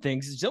Javon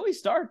thinks. Zoe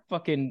Stark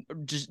fucking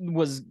just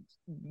was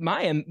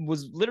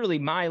literally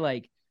my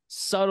like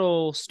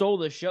subtle stole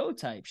the show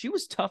type. She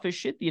was tough as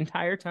shit the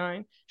entire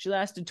time. She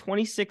lasted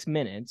 26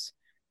 minutes,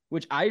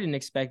 which I didn't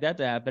expect that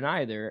to happen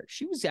either.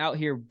 She was out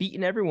here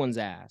beating everyone's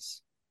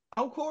ass.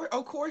 Of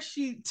course,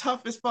 she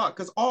tough as fuck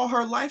because all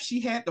her life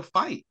she had to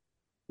fight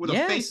with a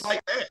face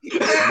like that.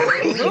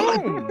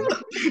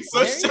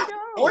 So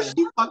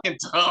she fucking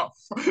tough.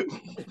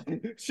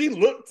 She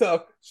looked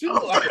tough. She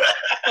looked like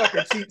a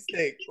fucking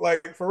cheapskate.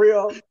 Like for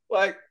real.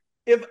 Like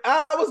if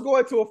I was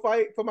going to a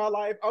fight for my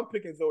life, I'm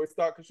picking Zoe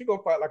Stark because she's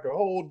gonna fight like a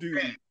whole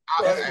dude.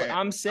 That's what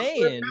I'm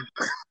saying.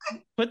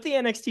 Put the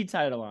NXT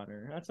title on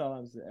her. That's all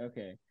I'm saying.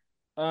 Okay.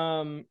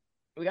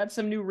 We got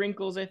some new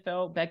wrinkles. I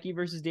felt Becky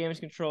versus Damage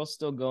Control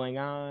still going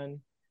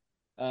on.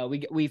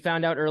 We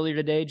found out earlier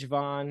today.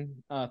 Javon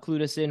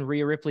clued us in.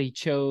 Rhea Ripley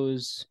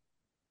chose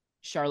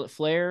Charlotte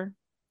Flair.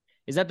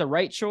 Is that the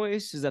right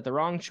choice? Is that the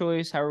wrong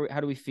choice? How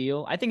do we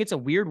feel? I think it's a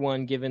weird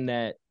one given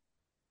that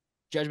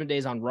Judgment Day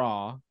is on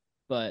Raw,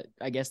 but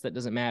I guess that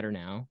doesn't matter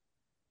now.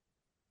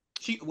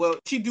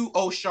 She do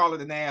owe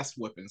Charlotte an ass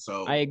whipping,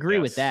 so I agree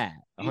with that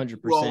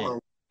 100%.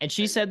 And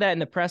she said that in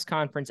the press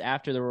conference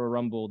after the Royal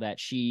Rumble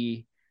that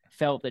she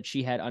felt that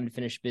she had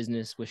unfinished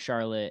business with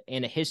Charlotte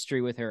and a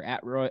history with her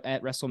at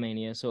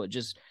WrestleMania. So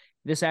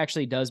this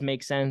actually does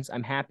make sense.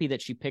 I'm happy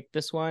that she picked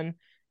this one.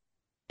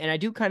 And I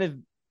do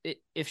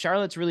if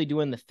Charlotte's really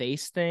doing the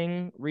face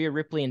thing, Rhea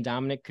Ripley and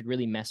Dominic could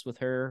really mess with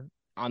her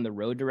on the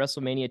road to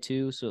WrestleMania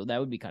too. So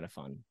that would be kind of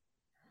fun.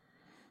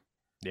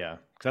 Yeah,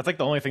 because that's like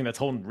the only thing that's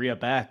holding Rhea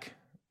back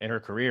in her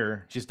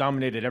career. She's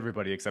dominated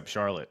everybody except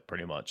Charlotte,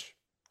 pretty much.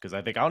 Because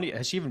I think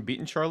has she even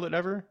beaten Charlotte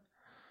ever?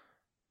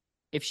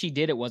 If she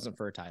did, it wasn't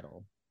for a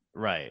title.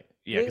 Right.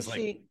 Yeah.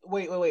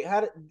 Wait.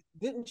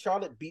 Didn't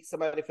Charlotte beat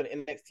somebody for the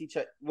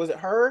NXT? Was it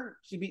her?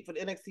 She beat for the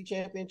NXT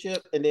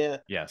championship, and then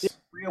yes, did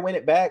Rhea win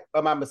it back? Or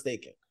am I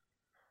mistaken?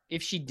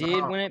 If she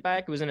did win it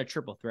back, it was in a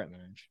triple threat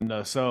match.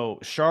 No, so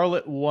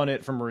Charlotte won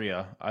it from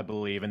Rhea, I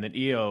believe, and then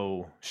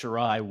Io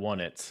Shirai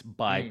won it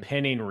by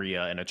pinning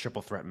Rhea in a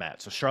triple threat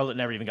match. So Charlotte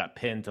never even got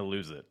pinned to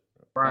lose it.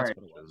 Right. That's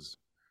what it was.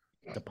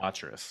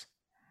 Debaucherous.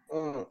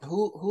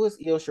 Who is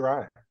Io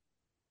Shirai?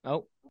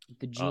 Oh,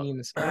 the genie in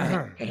the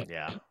sky.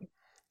 Yeah.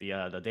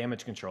 The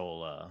damage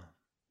control.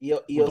 Io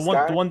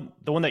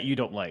the one that you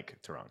don't like,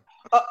 Teron.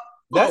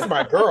 That's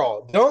my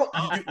girl.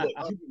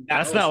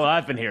 That's not what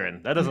I've been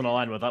hearing. That doesn't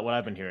align with what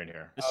I've been hearing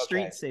here. The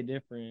streets say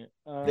different.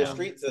 The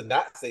streets does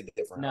not say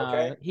different. No,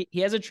 okay. He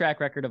has a track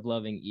record of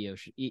loving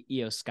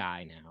Io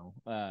Sky now.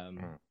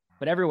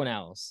 But everyone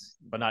else,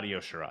 but not Io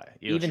Shirai.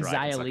 Even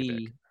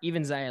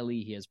Xia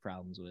Li, he has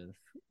problems with.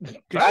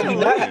 I do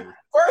not.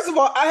 First of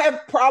all, I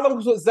have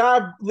problems with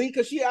Xia Li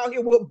because she out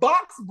here with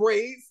box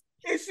braids.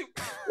 And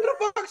where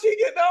the fuck she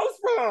get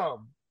those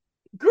from?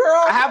 Girl,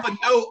 I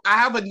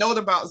have a note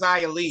about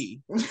Xia Li.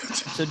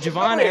 So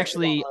Javon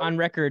actually, on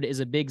record,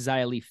 is a big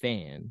Xia Li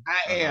fan.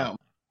 I am,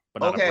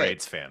 but not a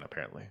Braids fan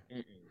apparently.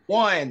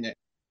 One,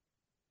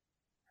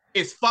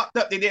 it's fucked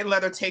up. They didn't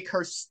let her take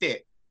her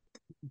stick.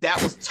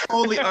 That was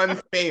totally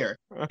unfair.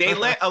 They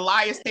let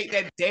Elias take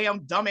that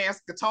damn dumbass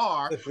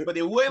guitar, but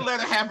they wouldn't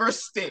let her have her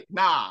stick.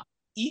 Nah,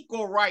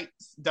 equal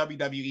rights,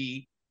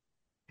 WWE.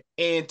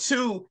 And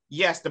two,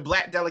 yes, the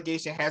black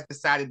delegation has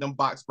decided them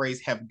box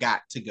braids have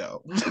got to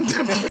go.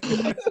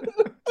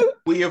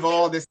 We have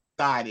all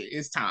decided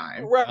it's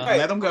time. Right.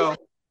 Let them go.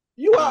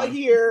 You out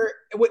here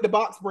with the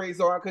box braids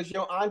on because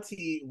your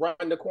auntie run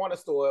the corner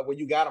store where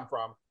you got them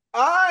from.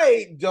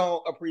 I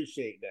don't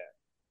appreciate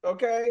that.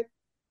 Okay.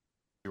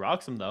 She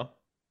rocks them though.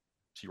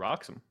 She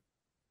rocks them.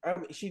 I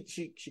mean,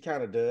 she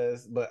kind of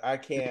does, but I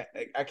can't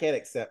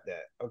accept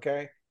that.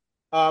 Okay.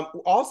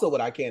 Also,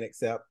 what I can't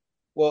accept.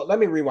 Well, let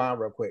me rewind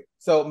real quick.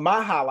 So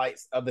my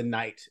highlights of the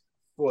night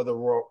for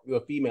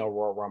the female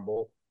Royal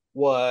Rumble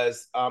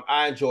was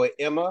I enjoyed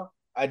Emma.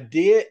 I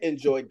did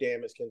enjoy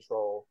Damage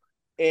Control.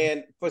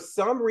 And for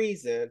some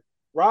reason,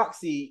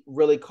 Roxy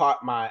really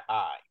caught my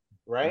eye,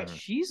 right?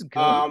 She's good.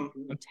 I'm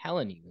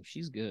telling you,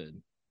 she's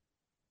good.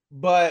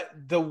 But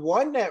the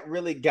one that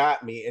really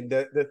got me and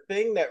the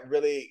thing that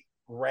really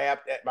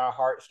grabbed at my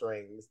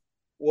heartstrings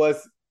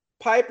was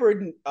Piper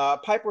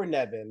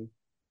Niven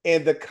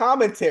and the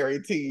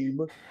commentary team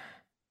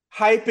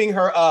hyping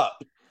her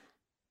up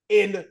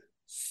in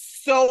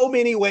so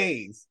many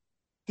ways.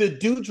 The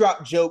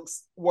dewdrop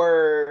jokes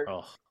were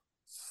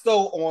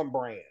so on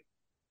brand.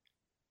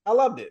 I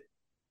loved it.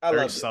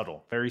 Very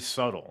subtle. Very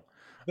subtle.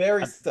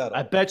 Very subtle.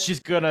 I bet she's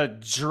gonna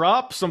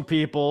drop some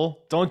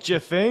people, don't you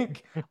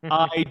think?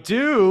 I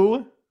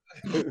do.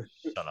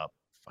 Shut up,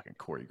 fucking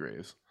Corey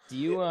Graves. Do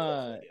you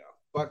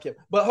fuck him.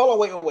 But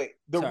hold on, wait.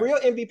 The real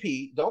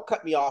MVP, don't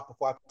cut me off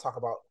before I talk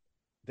about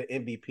the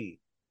MVP.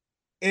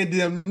 And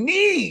them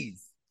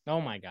knees. Oh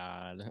my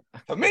god.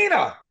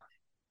 Tamina.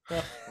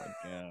 Oh my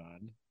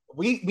god.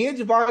 Me and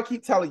Javon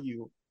keep telling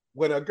you,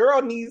 when a girl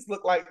knees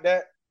look like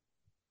that,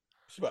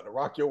 she's about to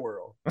rock your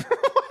world.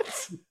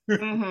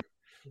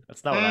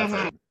 That's not what I've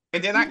heard.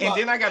 And then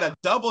I got a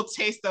double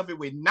taste of it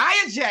with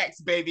Nia Jax,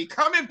 baby,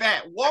 coming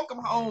back. Welcome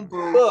home,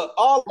 boo. Look,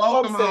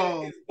 welcome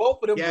home. Is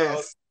both of them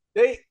girls.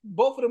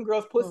 Both of them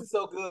girls pussy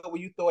so good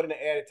when you throw it in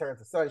the air, it turns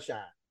to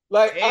sunshine.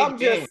 Like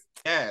it's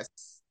just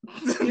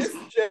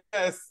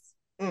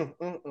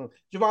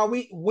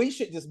Javon, we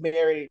should just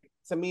marry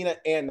Tamina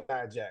and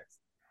Nia Jax.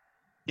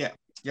 Yeah.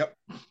 Yep.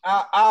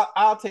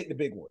 I'll take the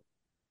big one.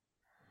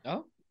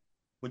 Oh,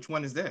 which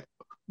one is that?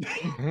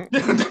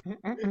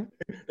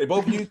 They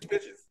both use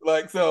bitches.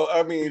 Like, so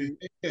I mean,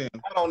 I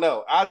don't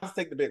know. I'll just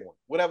take the big one,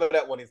 whatever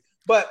that one is.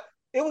 But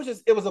it was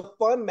a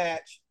fun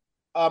match.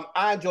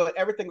 I enjoyed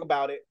everything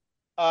about it.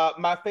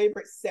 My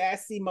favorite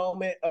sassy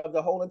moment of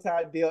the whole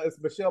entire deal is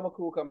Michelle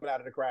McCool coming out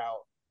of the crowd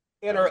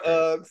in her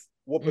Uggs,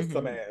 whooping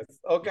some ass.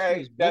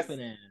 Okay, that's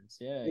ass.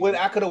 Yeah. What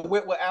I could have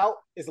went without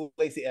is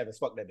Lacey Evans.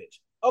 Fuck that bitch.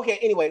 Okay,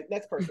 anyway,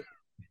 next person.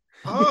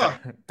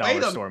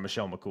 Dollar store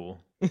Michelle McCool.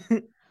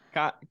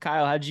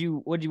 Kyle,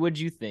 what'd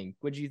you think?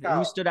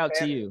 Who stood out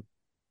to you?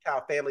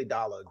 Kyle, Family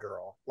Dollar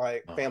girl,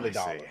 like Family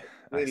Dollar.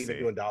 We ain't even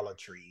doing Dollar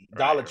Tree, right,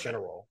 Dollar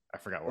General. I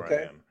forgot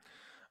where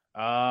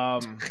I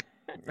am.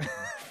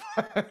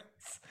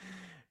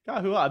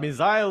 God, who? I mean,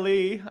 Xia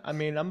Li. I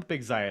mean, I'm a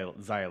big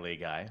Xia Li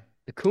guy.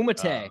 The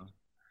Kumite.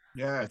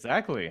 Yeah,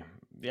 exactly.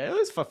 Yeah, it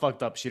was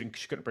fucked up. She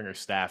couldn't bring her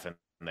staff in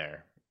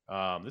there.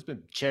 There's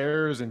been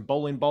chairs and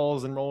bowling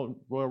balls and Royal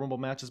Rumble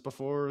matches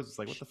before. It's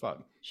like, what the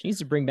fuck? She needs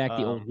to bring back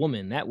the old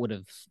woman. That would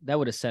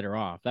have set her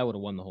off. That would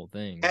have won the whole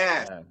thing.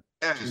 Yeah.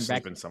 She's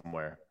sleeping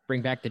somewhere.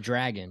 Bring back the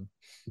dragon.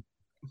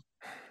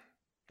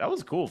 That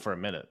was cool for a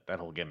minute, that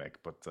whole gimmick,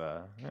 but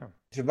yeah.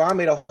 Javon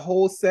made a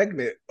whole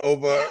segment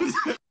over,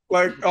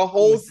 like a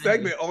whole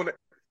segment on it.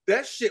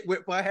 That shit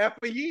went for half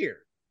a year.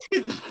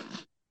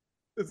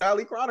 It's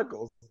Alley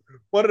Chronicles.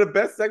 One of the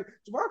best segments.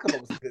 Javon come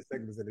up with some good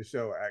segments in the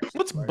show, actually.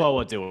 What's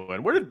Boa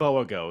doing? Where did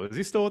Boa go? Is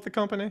he still with the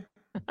company?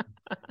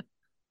 I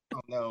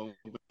don't know.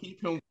 But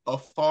keep him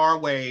far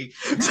away.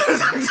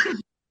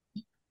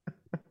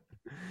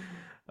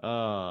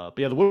 But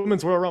yeah, the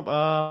women's Royal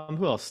Rumble.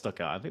 Who else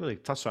stuck out? I think they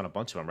touched on a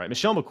bunch of them, right?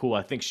 Michelle McCool.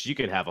 I think she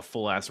could have a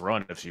full ass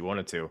run if she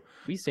wanted to.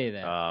 We say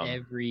that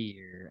every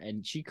year,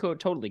 and she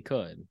totally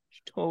could.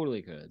 She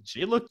totally could.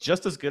 She looked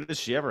just as good as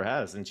she ever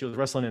has, and she was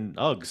wrestling in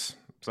Uggs.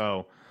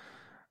 So,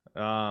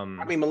 I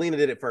mean, Melina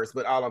did it first,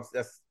 but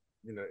that's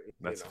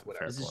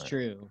whatever. This is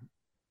true.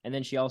 And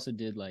then she also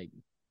did like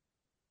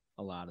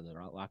a lot of the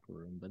locker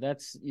room, but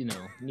that's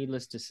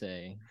needless to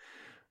say.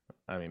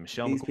 I mean,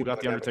 Michelle McCool got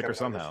the Undertaker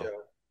somehow.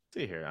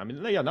 See here. I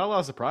mean, yeah, not a lot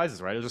of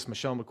surprises, right? It was just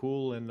Michelle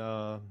McCool and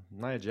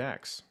Nia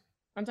Jax.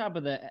 On top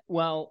of that,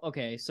 well,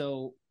 okay,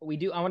 so I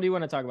want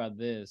to talk about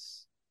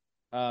this.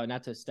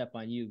 Not to step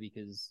on you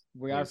because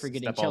we are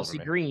forgetting Chelsea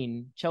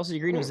Green. Chelsea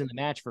Green was in the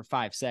match for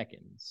 5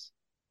 seconds.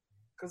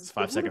 It's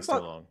 5 seconds too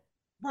long.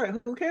 Right?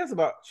 Who cares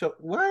about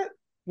what?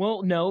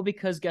 Well, no,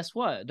 because guess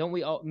what? Don't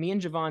we all? Me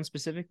and Javon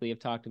specifically have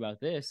talked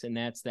about this, and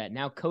that's that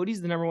now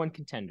Cody's the #1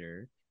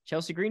 contender.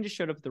 Chelsea Green just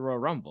showed up at the Royal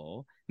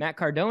Rumble. Matt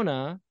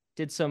Cardona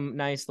did some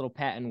nice little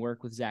patent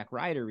work with Zack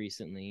Ryder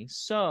recently.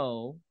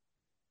 So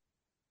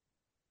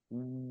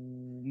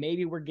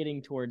maybe we're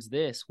getting towards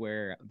this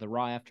where the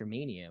Raw after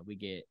Mania, we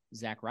get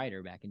Zack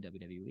Ryder back in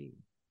WWE.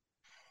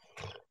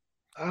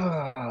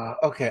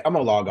 Okay, I'm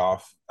going to log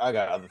off. I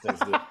got other things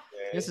to do.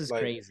 This is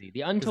crazy.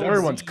 The Untold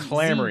everyone's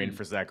clamoring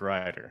for Zack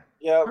Ryder.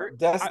 Yeah,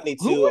 Destiny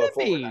 2 or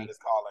 419 is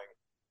calling.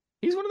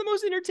 He's one of the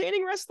most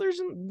entertaining wrestlers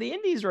in the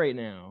Indies right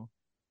now.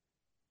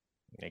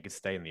 He could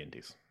stay in the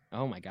Indies.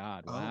 Oh my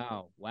God!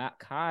 Wow!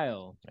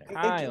 Kyle.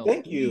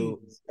 Thank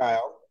you,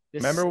 Kyle.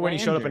 Remember when he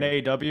showed up in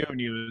AEW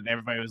and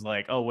everybody was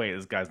like, "Oh wait,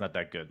 this guy's not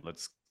that good.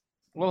 Let's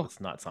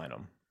not sign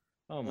him."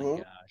 Oh my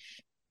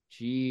gosh!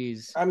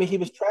 Jeez. I mean, he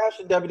was trash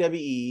in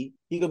WWE.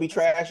 He gonna be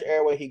trash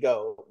everywhere he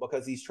go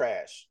because he's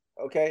trash.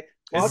 Okay.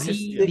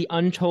 The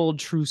untold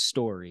true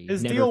story.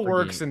 His deal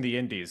works in the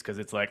Indies because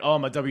it's like, oh,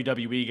 I'm a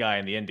WWE guy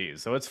in the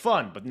Indies, so it's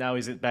fun. But now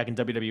he's back in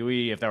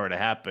WWE. If that were to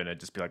happen, it'd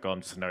just be like, oh,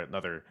 I'm just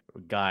another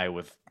guy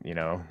with,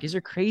 These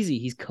are crazy.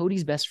 He's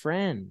Cody's best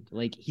friend.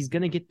 Like he's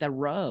gonna get that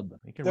rub.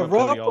 He can rub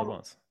Cody all at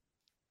once.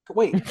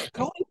 Wait,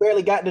 Cody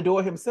barely got in the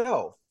door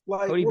himself.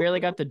 Like, Cody barely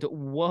got the door.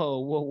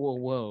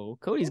 Whoa!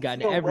 Cody's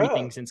gotten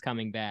everything since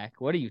coming back.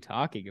 What are you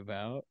talking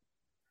about?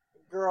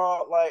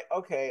 Girl, like,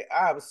 okay,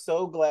 I'm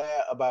so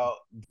glad about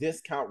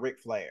Discount Ric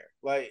Flair.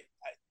 Like,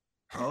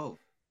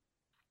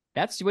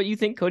 that's what you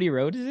think Cody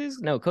Rhodes is?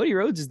 No, Cody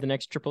Rhodes is the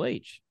next Triple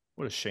H.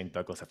 What does Shane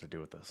Douglas have to do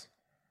with this?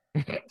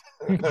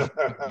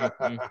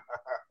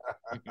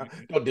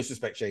 Don't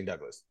disrespect Shane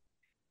Douglas.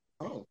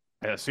 Oh,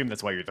 I assume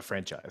that's why you're the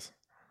franchise.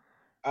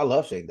 I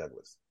love Shane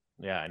Douglas.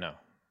 Yeah, I know.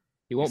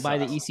 He won't buy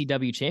the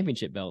ECW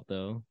championship belt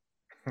though.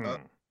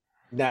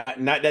 Not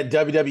that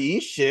WWE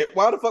shit.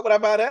 Why the fuck would I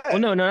buy that? Well,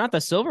 no, not the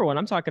silver one.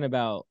 I'm talking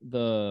about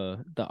the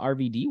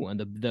RVD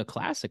one, the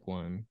classic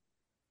one.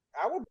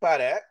 I would buy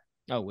that.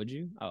 Oh, would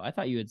you? Oh, I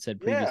thought you had said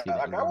previously. Yeah,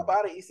 like I would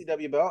buy the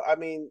ECW belt. I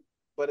mean,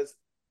 but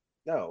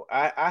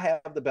I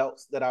have the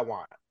belts that I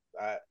want.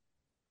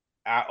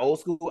 I old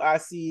school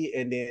IC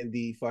and then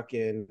the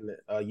fucking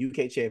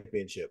UK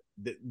championship,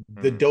 the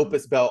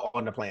dopest belt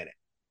on the planet.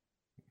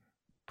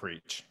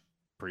 Preach.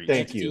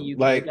 Thank you. UK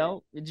like,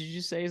 belt, did you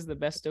say is the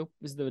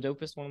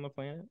dopest one on the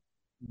planet?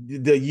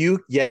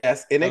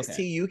 Yes,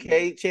 NXT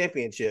UK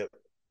championship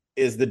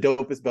is the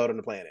dopest belt on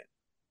the planet,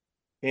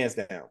 hands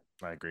down.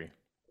 I agree.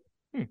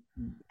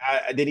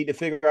 They need to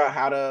figure out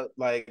how to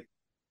like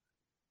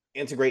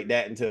integrate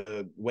that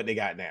into what they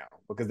got now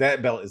because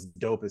that belt is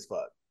dope as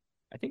fuck.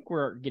 I think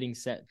we're getting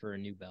set for a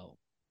new belt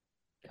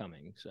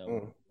coming,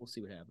 so we'll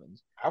see what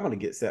happens. I want to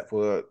get set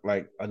for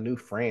like a new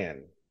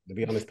friend to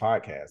be on this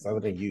podcast other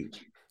than you.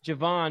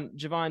 Javon,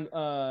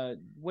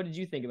 what did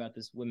you think about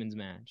this women's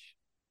match?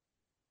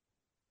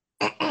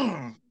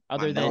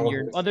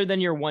 Other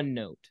than your one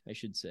note, I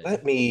should say.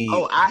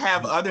 Oh, I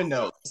have other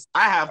notes.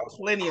 I have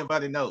plenty of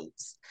other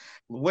notes.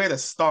 Where to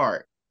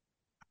start?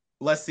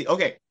 Let's see.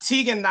 Okay,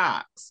 Tegan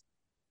Knox.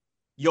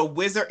 Your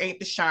wizard ain't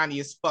the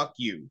shiniest. Fuck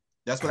you.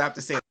 That's what I have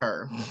to say to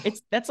her.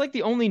 That's like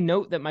the only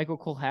note that Michael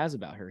Cole has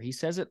about her. He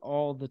says it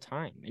all the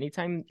time.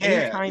 Anytime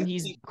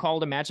he's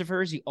called a match of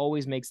hers, he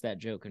always makes that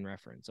joke and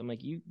reference. I'm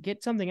like, you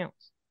get something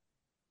else.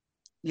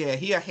 Yeah,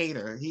 he a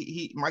hater.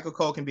 Michael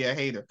Cole can be a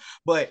hater,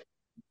 but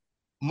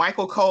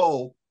Michael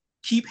Cole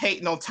keep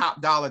hating on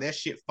Top Dollar. That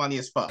shit funny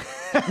as fuck.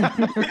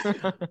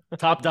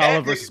 Top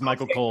Dollar versus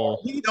Michael Cole.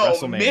 He don't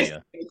WrestleMania. miss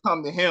when it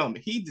come to him.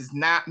 He does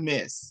not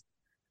miss.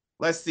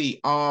 Let's see.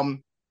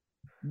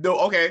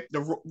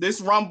 This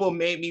Rumble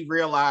made me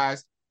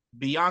realize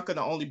Bianca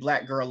the only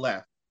black girl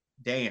left.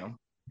 Damn.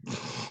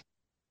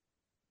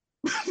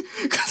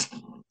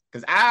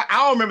 Because I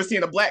don't remember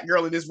seeing a black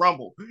girl in this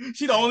Rumble.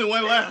 She the only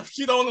one left.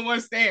 She the only one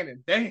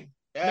standing. Dang.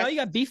 No, you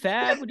got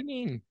B-Fab. What do you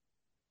mean?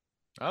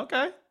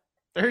 Okay.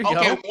 There you go.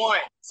 Okay, 1.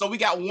 So we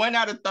got 1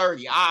 out of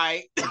 30. All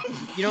right.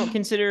 You don't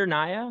consider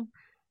Nia?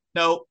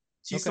 No.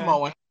 She's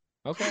Samoan.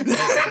 Okay.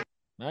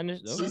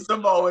 She's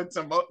Samoan.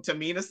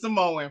 Tamina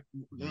Samoan.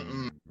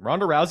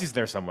 Ronda Rousey's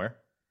there somewhere.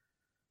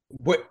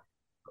 What?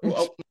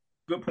 Oh,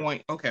 good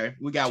point. Okay.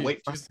 We got to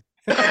wait for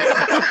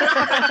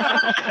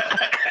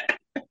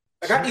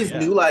I got these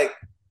new like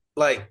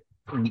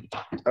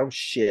oh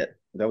shit.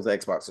 That was an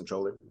Xbox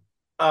controller.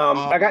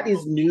 I got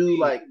these new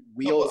like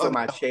wheels on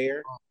my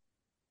chair.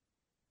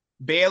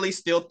 Bailey's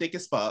still thick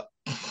as fuck.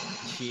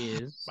 She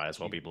is. Might as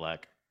well be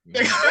black.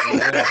 There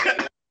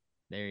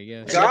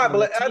you go. God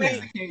bless her.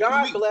 She's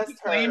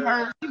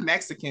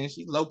Mexican.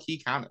 She's low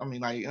key kind of. I mean,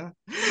 like.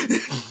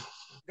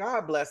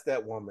 God bless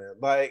that woman.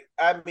 Like,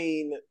 I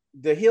mean,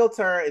 the heel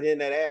turn and then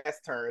that ass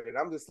turn, and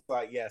I'm just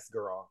like, yes,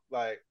 girl.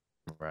 Like,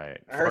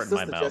 right. Her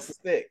sister just as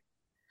thick.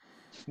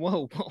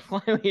 Whoa!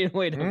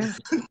 Wait a minute.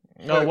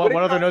 No, what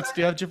other notes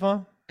do you have,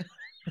 Javon?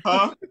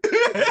 Huh?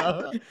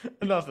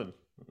 Nothing.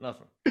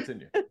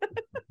 Continue.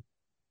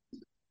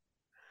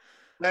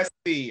 Let's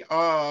see.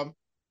 Zelina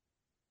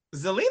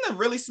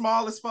really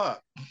small as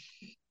fuck.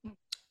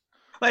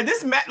 Like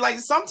this, like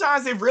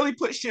sometimes it really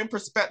puts shit in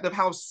perspective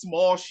how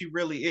small she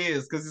really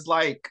is. Because it's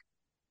like,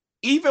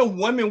 even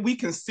women we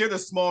consider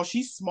small,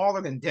 she's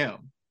smaller than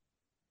them.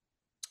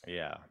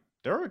 Yeah,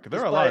 there are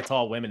a lot of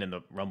tall women in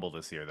the Rumble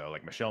this year, though,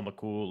 like Michelle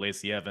McCool,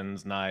 Lacey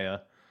Evans,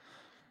 Nia.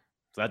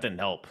 So that didn't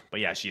help.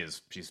 But yeah,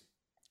 she's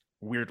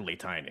weirdly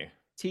tiny.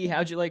 T,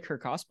 how'd you like her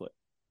cosplay?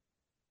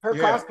 Her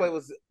cosplay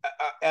was,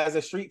 as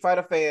a Street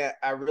Fighter fan,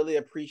 I really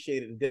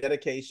appreciated the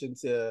dedication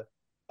to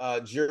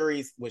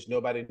Jury's, which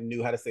nobody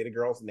knew how to say the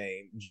girl's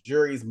name,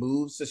 Jury's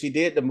moves. So she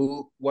did the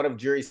move, one of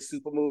Jury's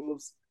super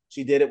moves.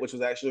 She did it, which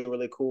was actually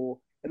really cool.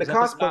 And the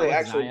cosplay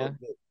actually looked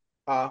good.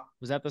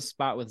 Was that the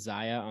spot with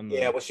Zaya?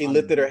 When she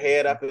lifted her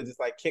head up and just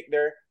like kicked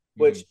her,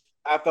 which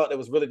I felt it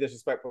was really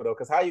disrespectful though,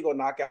 because how you gonna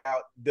knock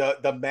out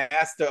the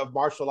master of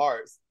martial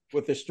arts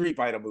with the Street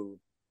Fighter move?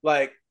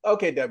 Like,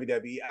 okay,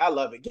 WWE, I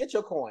love it. Get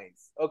your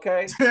coins,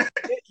 okay?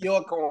 Get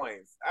your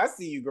coins. I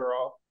see you,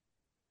 girl.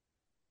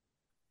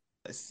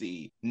 Let's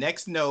see.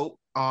 Next note.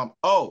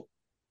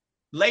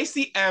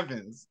 Lacey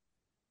Evans.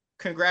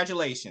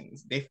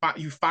 Congratulations.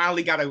 You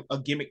finally got a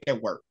gimmick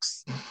that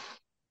works.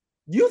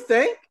 You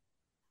think?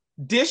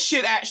 This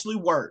shit actually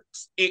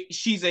works.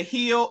 She's a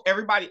heel.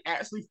 Everybody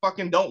actually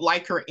fucking don't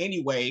like her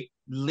anyway.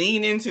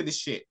 Lean into the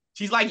shit.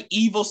 She's like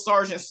evil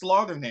Sergeant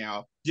Slaughter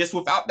now, just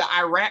without the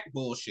Iraq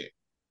bullshit.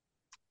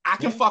 I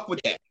can fuck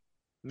with that.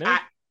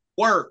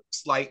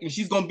 Works. Like, and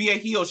she's gonna be a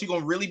heel. She's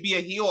gonna really be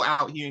a heel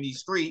out here in these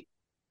streets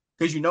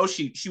because she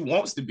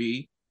wants to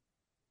be.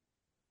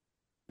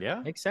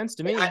 Yeah, makes sense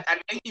to me. I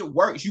think it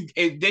works.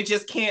 They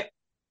just can't.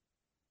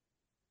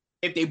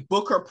 If they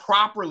book her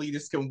properly,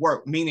 this can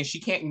work. Meaning she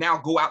can't now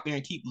go out there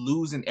and keep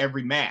losing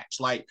every match.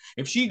 Like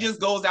if she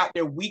just goes out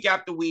there week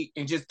after week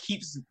and just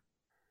keeps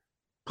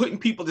putting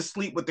people to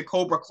sleep with the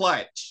Cobra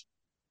Clutch,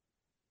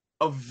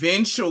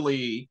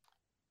 eventually.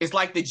 It's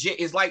like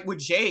with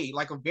Jade.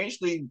 Like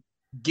eventually,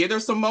 get her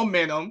some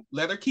momentum,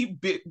 let her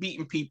keep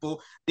beating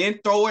people, then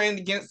throw her in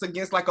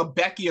against like a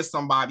Becky or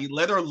somebody.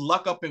 Let her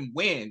luck up and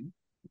win.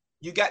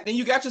 You got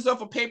yourself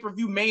a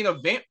pay-per-view main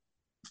event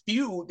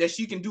feud that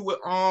she can do with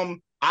I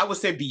would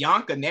say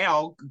Bianca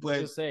now,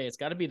 but it's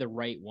got to be the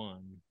right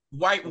one.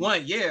 Right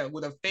one, yeah,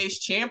 with a face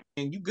champion,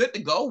 you good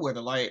to go with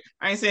her. Like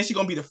I ain't saying she's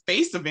gonna be the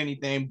face of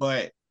anything,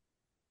 but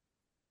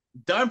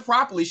done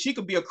properly, she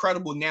could be a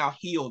credible now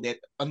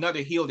another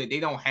heel that they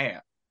don't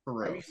have for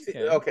real.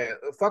 Okay,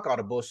 fuck all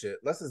the bullshit.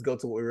 Let's just go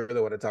to what we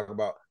really want to talk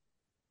about.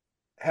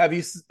 Have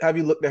you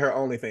looked at her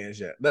OnlyFans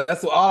yet?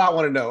 That's all I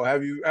want to know.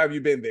 Have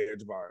you been there,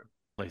 Jabbar?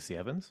 Lacey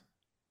Evans?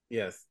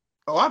 Yes.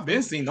 Oh, I've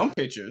been seeing them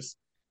pictures.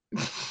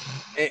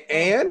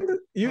 And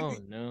they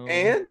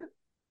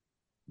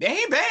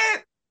ain't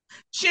bad.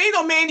 She ain't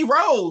no Mandy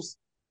Rose,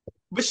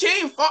 but she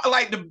ain't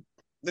like the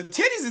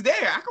titties is there.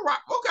 I can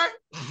rock. Okay,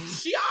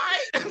 she all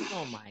right.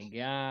 Oh my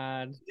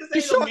god,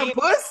 you showing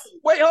puss?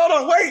 Wait, hold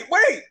on.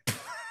 Wait.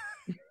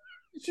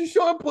 She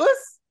showing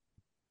puss?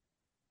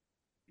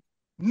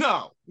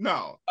 No.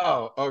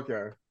 Oh,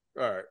 okay.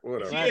 All right,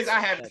 whatever. She is. I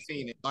haven't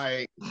seen it.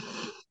 Like,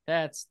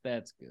 that's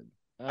good.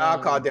 I'll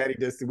call Daddy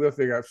Disty. We'll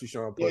figure out if she's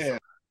showing pussy. yeah.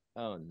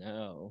 Oh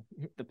no,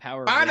 the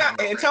power. Find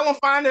out and tell him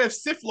find out if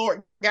Sith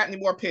Lord got any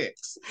more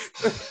picks.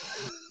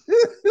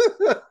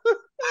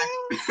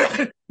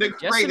 The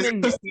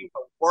greatest pussy in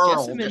the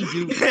world. Jessamine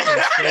Duke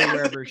can stay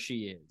wherever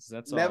she is.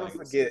 That's all.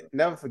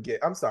 Never forget.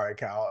 I'm sorry,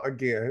 Kyle.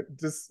 Again,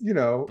 just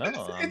No,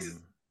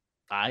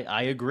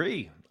 I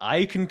agree.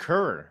 I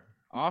concur.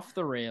 Off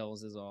the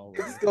rails is all.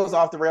 It just goes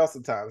off the rails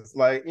sometimes.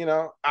 Like,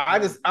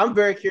 I'm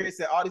very curious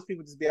that all these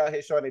people just be out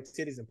here showing their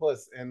titties and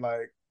puss and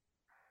like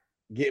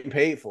getting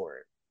paid for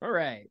it. All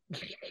right.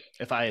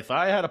 If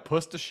I had a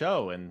puss to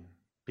show and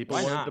people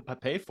wanted to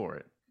pay for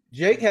it.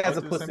 Jake has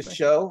a puss to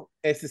show.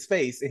 It's his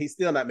face, and he's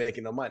still not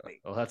making no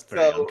money. Oh, that's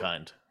very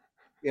unkind.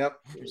 Yep.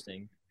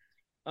 Interesting.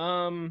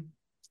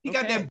 He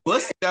got that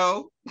bussy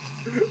though.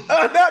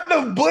 Not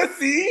the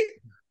bussy.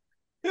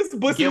 His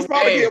bussy is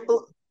probably getting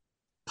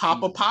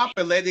pop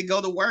and let it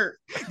go to work.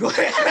 Go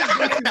ahead.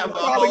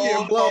 Probably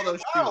getting blown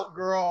out,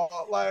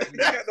 girl. Like he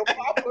got no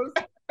poppers.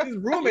 His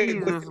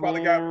roommate bussy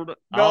probably got.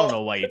 I don't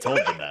know why you told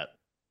me that.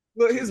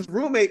 Look, his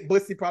roommate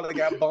bussy probably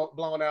got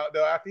blown out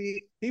though. After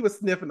he was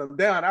sniffing them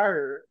down, I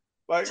heard.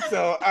 Like,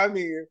 so I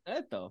mean,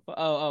 what the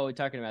oh, we're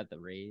talking about the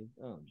rave.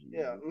 Oh, geez.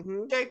 Yeah.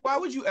 Mm-hmm. Jake, why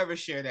would you ever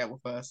share that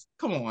with us?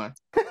 Come on,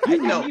 you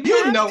know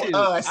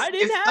us. I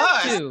didn't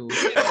have to.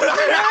 I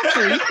didn't have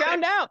to. You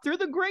found out through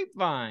the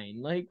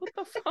grapevine. Like, what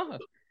the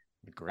fuck?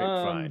 The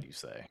grapevine, you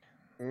say?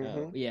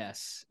 Oh,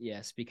 yes,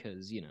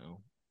 because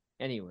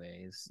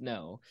Anyways,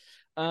 no.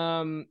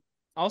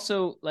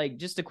 Also, like,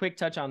 just a quick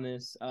touch on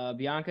this.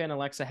 Bianca and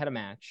Alexa had a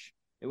match.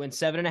 It went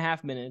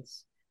 7.5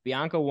 minutes.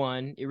 Bianca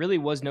won. It really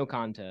was no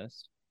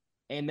contest.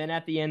 And then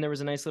at the end, there was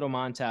a nice little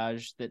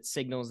montage that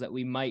signals that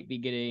we're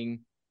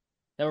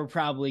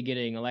probably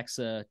getting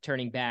Alexa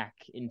turning back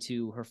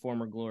into her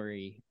former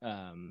glory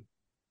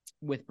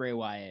with Bray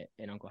Wyatt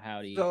and Uncle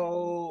Howdy.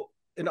 So,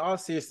 in all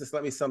seriousness,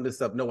 let me sum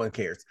this up. No one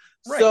cares.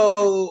 Right.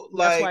 So,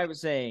 that's why I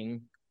was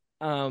saying.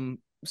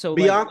 So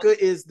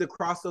Bianca is the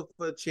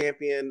crossover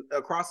champion,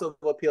 a crossover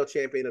appeal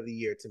champion of the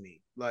year to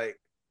me. Like,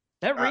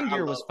 that ring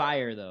gear was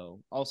fire,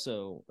 though.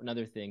 Also,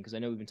 another thing, because I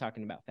know we've been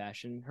talking about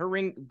fashion.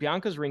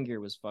 Bianca's ring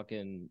gear was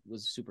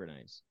super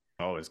nice.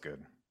 Always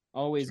good.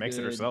 Always she makes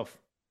good. it herself.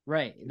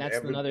 Right. That's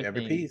another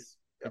every thing. Piece.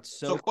 It's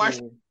so cool.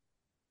 Question: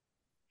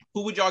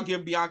 who would y'all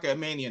give Bianca at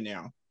Mania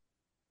now?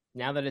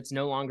 Now that it's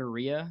no longer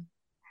Rhea,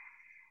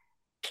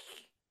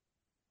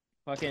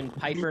 fucking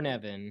Piper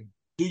Nevin.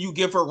 Do you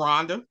give her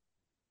Ronda?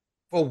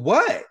 For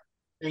what?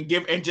 And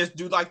just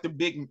do like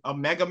a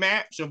mega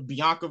match of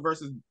Bianca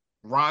versus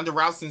Ronda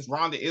Rousey, since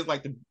Ronda is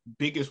like the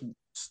biggest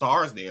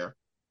stars there.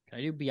 Can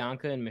I do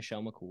Bianca and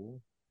Michelle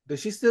McCool? Does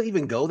she still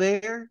even go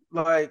there?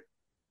 Like,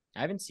 I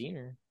haven't seen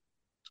her.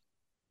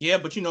 Yeah,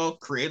 but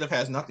creative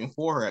has nothing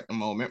for her at the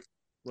moment.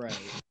 Right.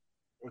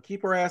 Well,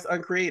 keep her ass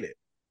uncreated.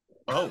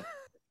 Oh.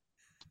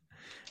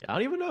 I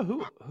don't even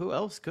know who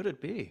else could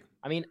it be.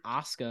 I mean,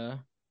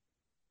 Asuka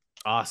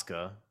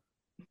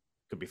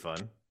could be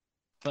fun.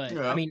 But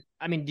yeah.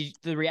 I mean,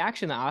 the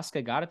reaction that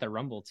Asuka got at the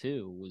Rumble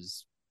too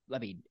was,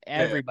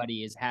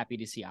 everybody is happy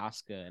to see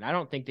Asuka, and I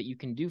don't think that you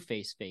can do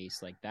face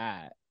like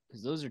that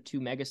because those are two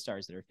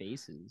megastars that are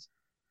faces.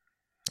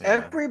 Yeah.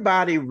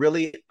 Everybody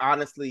really,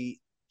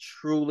 honestly,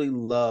 truly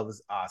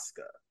loves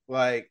Asuka.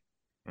 Like,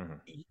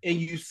 and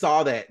you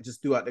saw that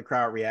just throughout the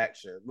crowd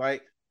reaction.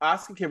 Like,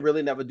 Asuka can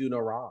really never do no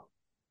wrong.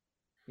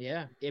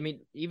 Yeah, I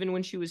mean, even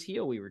when she was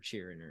heel, we were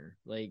cheering her.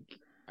 Like,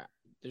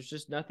 there's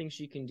just nothing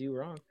she can do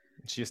wrong.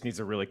 She just needs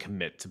to really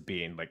commit to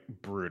being like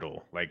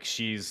brutal. Like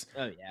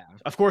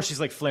of course she's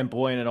like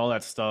flamboyant and all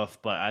that stuff,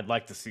 but I'd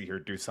like to see her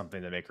do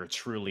something to make her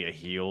truly a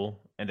heel,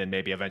 and then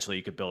maybe eventually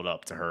you could build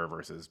up to her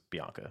versus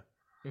Bianca.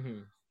 Mm-hmm.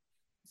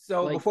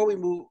 So before we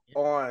move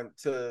on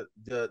to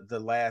the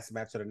last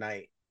match of the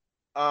night,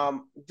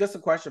 just a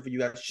question for you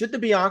guys: should the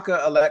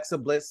Bianca Alexa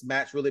Bliss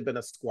match really been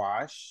a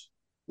squash?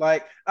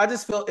 Like, I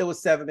just felt it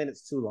was 7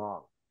 minutes too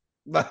long.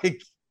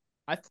 Like,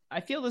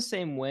 I feel the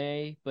same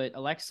way, but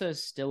Alexa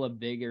is still a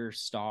bigger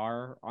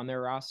star on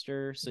their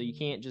roster, so you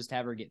can't just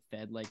have her get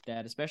fed like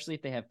that, especially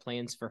if they have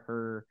plans for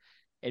her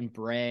and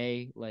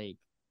Bray. Like,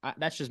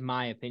 that's just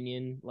my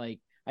opinion. Like,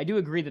 I do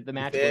agree that the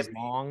match was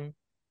long.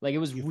 Like, it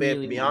was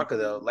really fed Bianca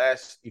long. Though.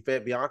 You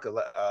fed Bianca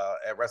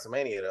at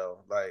WrestleMania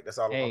though. Like, that's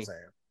all I'm saying.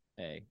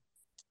 Hey.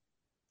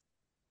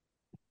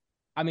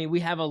 I mean, we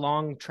have a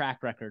long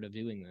track record of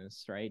doing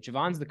this, right?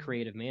 Javon's the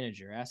creative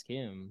manager. Ask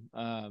him.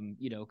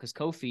 Because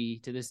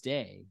Kofi to this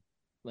day,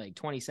 like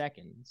 20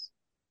 seconds.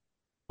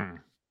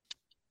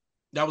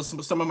 That was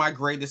some of my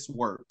greatest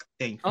work.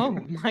 Thank you. Oh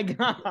my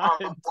god.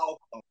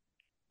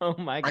 Oh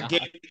my god. I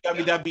gave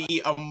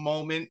WWE a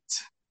moment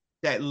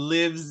that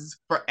lives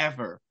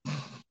forever.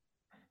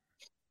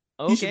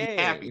 Okay. You should be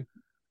happy.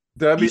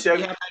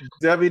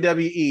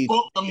 WWE.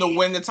 Book them to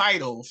win the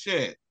title.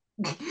 Shit.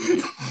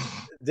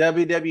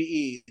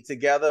 WWE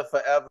together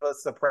forever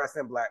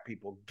suppressing black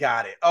people.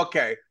 Got it.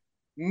 Okay.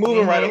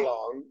 Moving right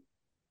along.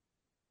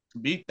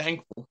 Be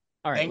thankful.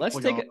 All right,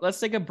 let's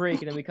take a break,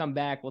 and then we come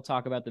back. We'll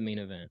talk about the main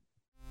event.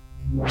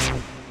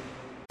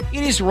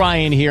 It is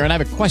Ryan here, and I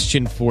have a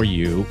question for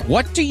you.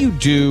 What do you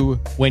do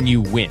when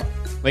you win?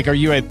 Like, are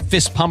you a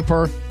fist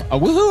pumper, a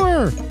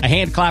woohooer, a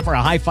hand clapper,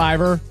 a high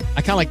fiver?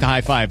 I kind of like the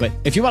high five, but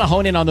if you want to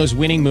hone in on those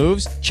winning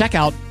moves, check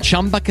out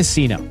Chumba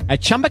Casino.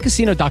 At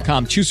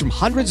ChumbaCasino.com, choose from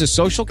hundreds of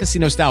social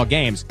casino-style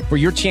games for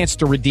your chance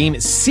to redeem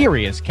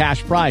serious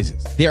cash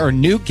prizes. There are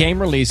new game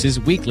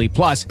releases weekly,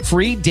 plus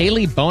free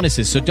daily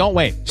bonuses, so don't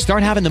wait.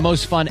 Start having the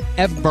most fun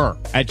ever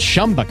at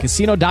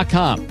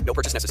ChumbaCasino.com. No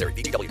purchase necessary.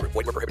 VGW Group.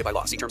 Void where prohibited by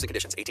law. See terms and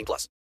conditions.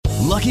 18+.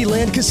 Lucky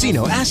Land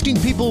Casino, asking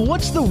people,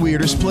 what's the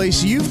weirdest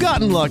place you've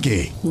gotten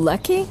lucky?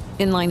 Lucky?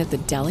 In line at the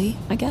deli,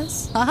 I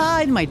guess?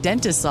 Aha, in my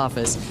dentist's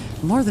office.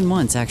 More than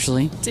once,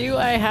 actually. Do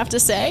I have to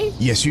say?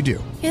 Yes, you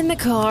do. In the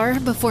car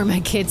before my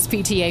kids'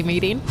 PTA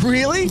meeting.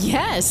 Really?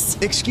 Yes.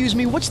 Excuse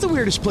me, what's the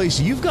weirdest place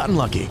you've gotten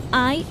lucky?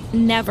 I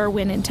never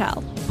win and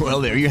tell.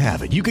 Well, there you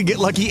have it. You can get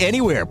lucky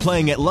anywhere,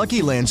 playing at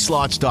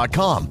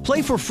LuckyLandSlots.com.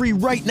 Play for free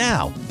right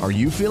now. Are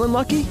you feeling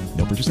lucky?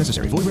 No purchase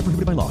necessary. Void where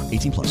prohibited by law.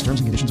 18+. Terms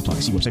and conditions apply.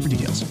 See website for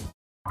details.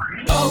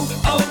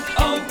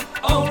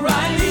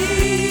 O'Reilly.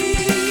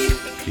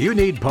 You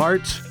need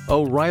parts?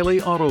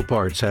 O'Reilly Auto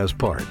Parts has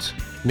parts.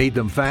 Need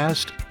them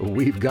fast?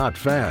 We've got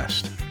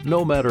fast.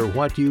 No matter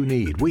what you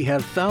need, we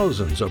have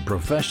thousands of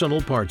professional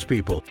parts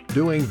people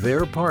doing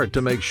their part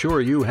to make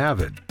sure you have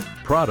it.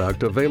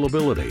 Product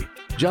availability.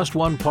 Just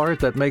one part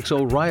that makes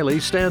O'Reilly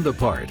stand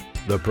apart.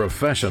 The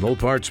professional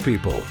parts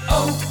people.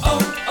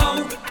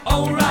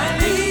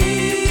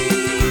 O'Reilly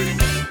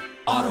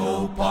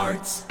Auto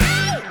Parts.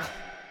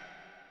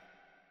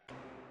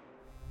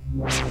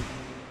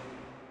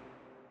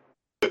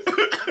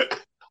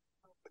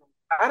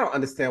 I don't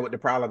understand what the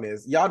problem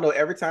is. Y'all know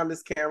every time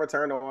this camera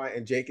turned on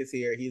and Jake is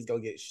here, he's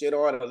gonna get shit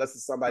on unless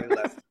it's somebody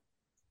left.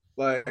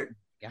 Like,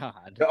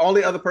 God, the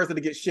only other person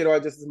to get shit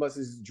on just as much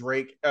as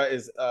Drake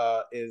is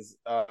what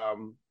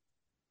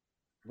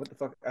the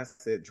fuck I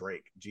said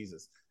Drake,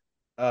 Jesus.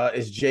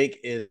 Is Jake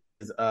is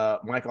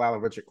Michael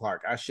Allen Richard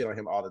Clark. I shit on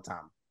him all the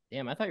time.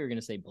 Damn, I thought you were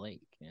gonna say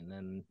Blake, and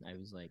then I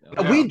was like,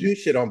 okay. We do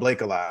shit on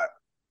Blake a lot.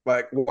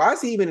 Like, why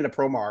is he even in the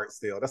promo art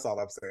still? That's all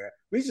I'm saying.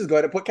 We should just go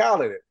ahead and put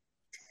Cal in it.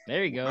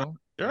 There you go.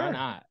 Sure. Why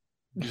not?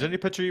 Use any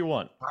picture you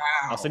want. Wow.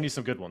 I'll send you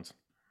some good ones.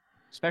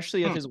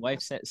 Especially if his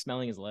wife's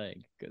smelling his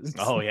leg.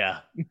 Oh, yeah.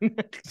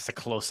 Just a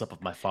close-up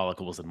of my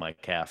follicles and my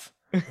calf.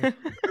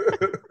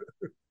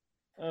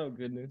 Oh,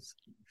 goodness.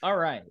 All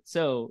right.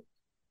 So,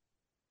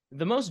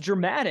 the most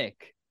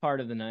dramatic part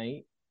of the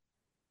night,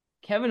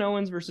 Kevin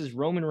Owens versus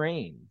Roman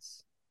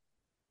Reigns,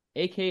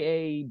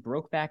 a.k.a.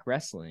 Brokeback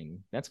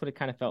Wrestling. That's what it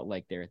kind of felt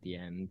like there at the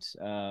end.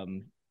 I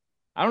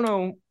don't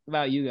know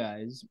about you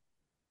guys.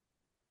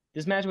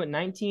 This match went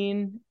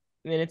 19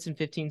 minutes and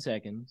 15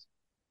 seconds.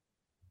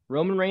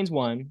 Roman Reigns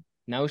won.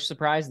 No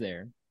surprise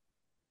there.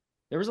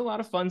 There was a lot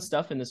of fun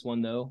stuff in this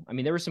one, though. I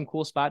mean, there were some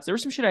cool spots. There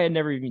was some shit I had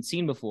never even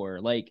seen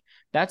before. Like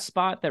that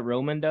spot that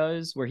Roman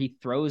does where he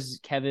throws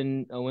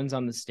Kevin Owens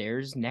on the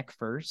stairs neck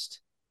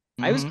first.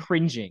 Mm-hmm. I was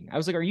cringing. I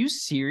was like, are you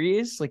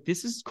serious? Like,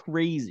 this is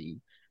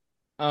crazy.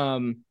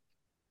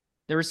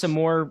 There were some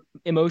more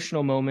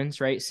emotional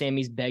moments, right?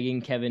 Sammy's begging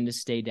Kevin to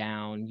stay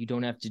down. You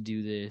don't have to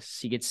do this.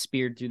 He gets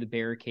speared through the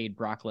barricade,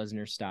 Brock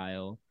Lesnar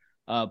style.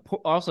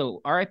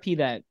 Also, RIP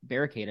that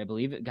barricade. I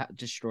believe it got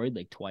destroyed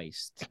like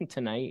twice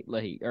tonight,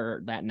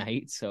 or that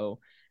night. So,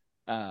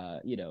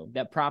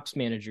 that props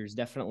manager is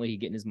definitely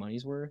getting his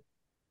money's worth.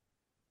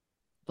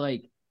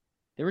 Like,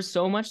 there was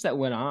so much that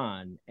went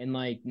on, and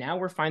like now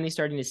we're finally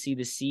starting to see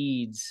the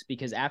seeds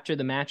because after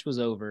the match was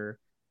over.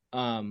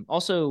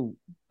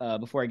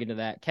 Before I get to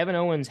that, Kevin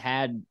Owens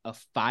had a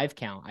 5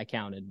 count. I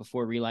counted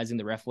before realizing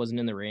the ref wasn't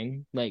in the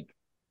ring, like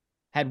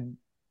had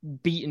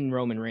beaten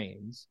Roman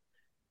Reigns.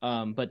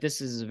 But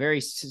this is a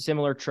very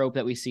similar trope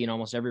that we see in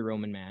almost every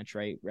Roman match,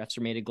 right? Refs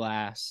are made of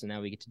glass, and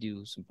now we get to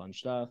do some fun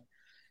stuff.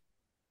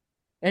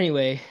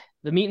 Anyway,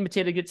 the meat and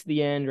potato get to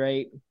the end,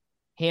 right?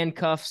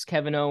 Handcuffs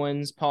Kevin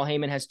Owens. Paul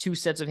Heyman has 2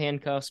 sets of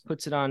handcuffs,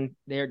 puts it on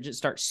there, just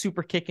starts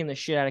super kicking the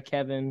shit out of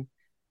Kevin.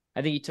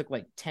 I think he took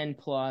like 10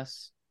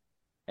 plus.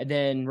 And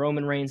then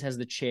Roman Reigns has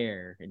the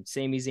chair, and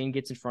Sami Zayn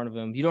gets in front of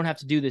him. You don't have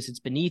to do this.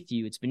 It's beneath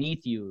you. It's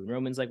beneath you. And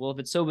Roman's like, well, if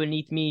it's so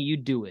beneath me, you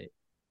do it.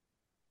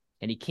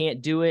 And he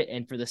can't do it.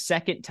 And for the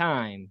second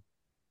time,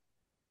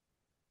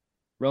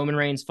 Roman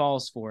Reigns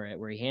falls for it,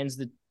 where he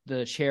hands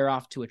the chair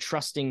off to a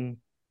trusting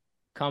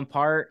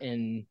compart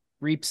and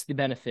reaps the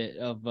benefit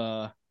of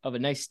a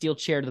nice steel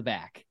chair to the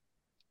back.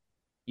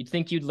 You'd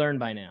think you'd learn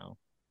by now.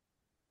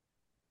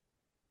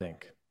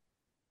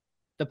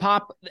 The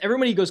pop,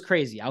 everybody goes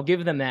crazy. I'll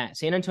give them that.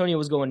 San Antonio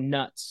was going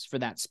nuts for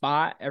that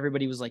spot.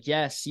 Everybody was like,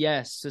 yes,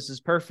 this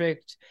is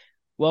perfect.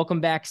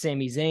 Welcome back,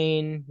 Sami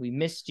Zayn. We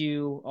missed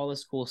you, all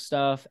this cool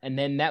stuff. And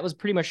then that was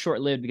pretty much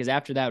short-lived because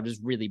after that, it was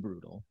really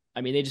brutal.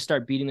 I mean, they just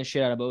start beating the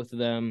shit out of both of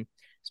them,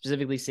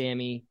 specifically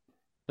Sami.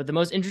 But the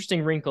most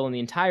interesting wrinkle in the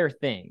entire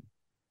thing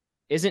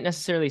isn't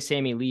necessarily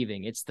Sami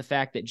leaving. It's the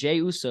fact that Jey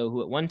Uso,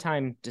 who at one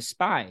time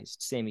despised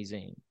Sami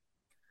Zayn,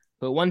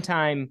 who at one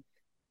time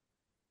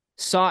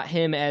sought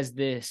him as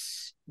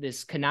this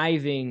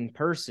conniving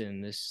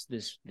person, this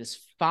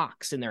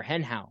fox in their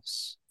hen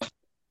house,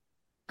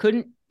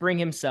 couldn't bring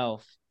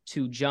himself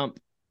to jump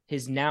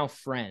his now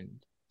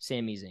friend,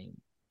 Sami Zayn,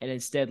 and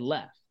instead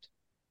left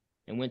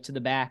and went to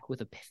the back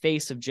with a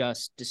face of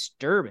just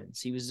disturbance.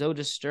 He was so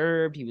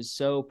disturbed. He was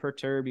so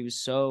perturbed. He was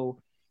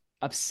so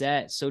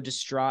upset, so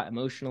distraught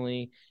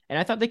emotionally. And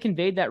I thought they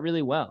conveyed that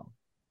really well.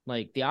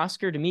 Like, the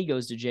Oscar to me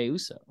goes to Jey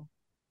Uso.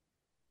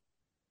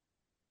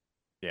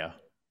 Yeah.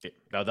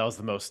 That was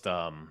the most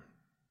that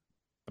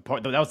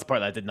was the part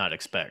that I did not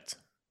expect,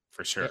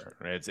 for sure.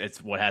 Yeah.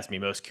 It's what has me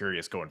most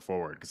curious going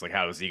forward, because like,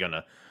 how is he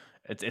gonna?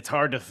 It's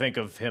hard to think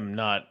of him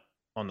not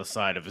on the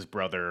side of his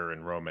brother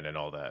and Roman and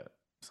all that.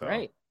 So.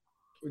 Right.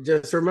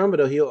 Just remember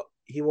though,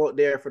 he won't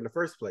dare from the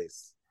first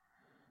place.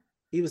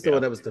 He was the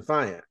one that was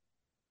defiant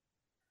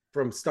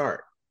from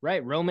start.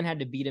 Right. Roman had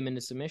to beat him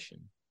into submission.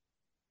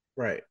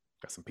 Right.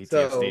 Got some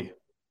PTSD.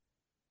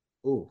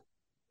 So, ooh.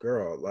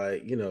 Girl,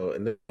 like, you know,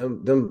 and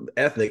them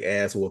ethnic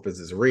ass whoopings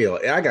is real.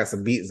 I got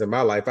some beatings in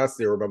my life I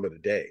still remember the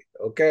day.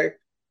 Okay,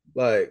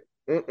 like,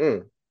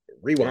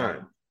 rewind.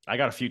 Yeah. I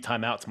got a few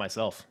timeouts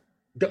myself.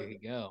 There you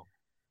go.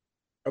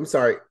 I'm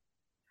sorry.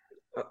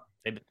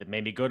 It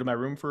made me go to my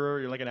room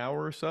for like an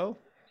hour or so.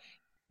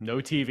 No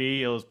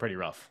TV. It was pretty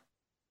rough.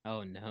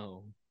 Oh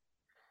no.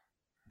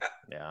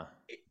 Yeah.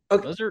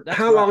 Okay.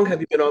 How long have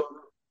you been on?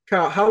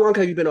 Kyle, how long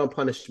have you been on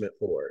punishment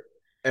for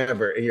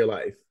ever in your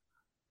life?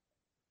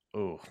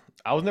 Oh,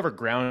 I was never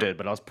grounded,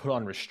 but I was put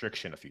on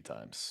restriction a few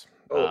times.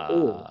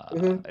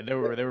 They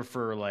were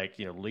for like,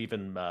 you know,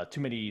 leaving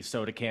too many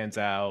soda cans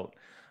out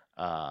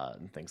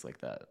and things like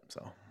that.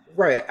 So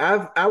right,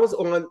 I was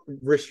on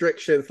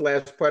restriction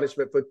 /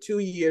 punishment for 2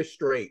 years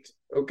straight.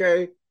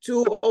 Okay,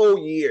 2 whole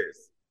years.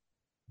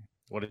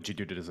 What did you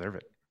do to deserve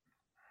it?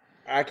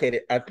 I can't.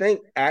 I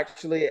think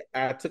actually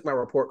I took my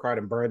report card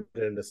and burned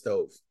it in the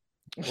stove.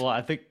 Well,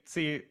 I think,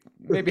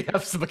 maybe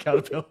have some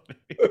accountability.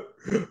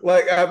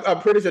 Like, I'm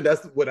pretty sure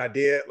that's what I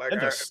did. Like, in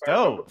the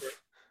stove.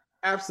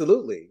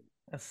 Absolutely.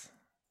 That's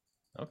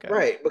okay.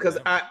 Right, because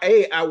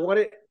I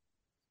wanted.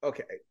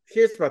 Okay,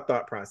 here's my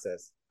thought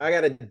process. I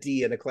got a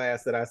D in a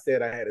class that I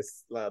said I had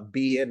a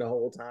B in the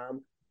whole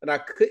time, and I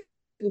couldn't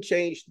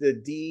change the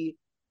D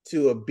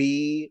to a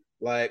B,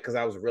 like, because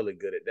I was really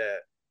good at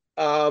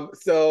that.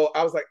 So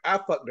I was like, I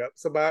fucked up.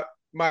 So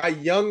my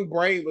young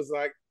brain was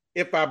like,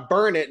 if I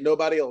burn it,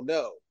 nobody will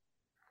know.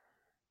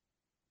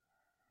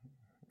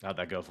 How'd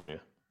that go for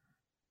you?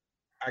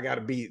 I got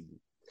a B.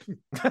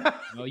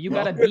 No, you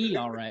got a B,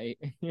 all right.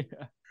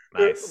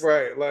 Nice.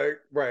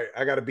 Right.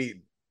 I got a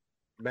B.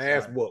 My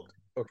ass whooped.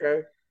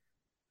 Okay.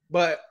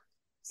 But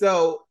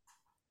so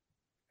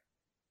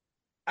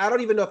I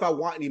don't even know if I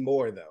want any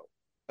more though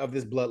of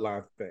this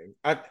bloodline thing.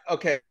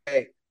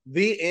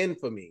 The end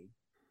for me.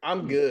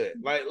 I'm good.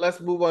 Like, let's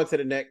move on to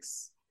the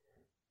next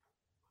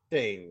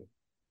thing.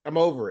 I'm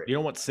over it. You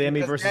don't want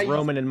Sammy versus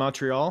Roman in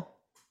Montreal?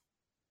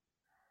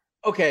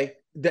 Okay,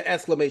 the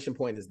exclamation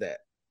point is that.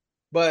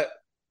 But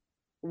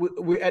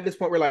we at this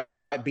point, we're like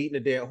beating a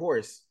dead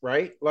horse,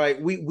 right? Like,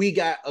 we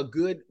got a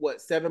good,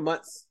 7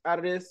 months out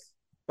of this?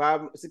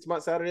 5, 6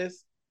 months out of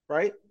this,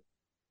 right?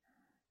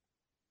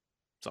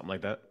 Something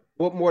like that.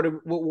 What more do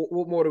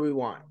we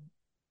want?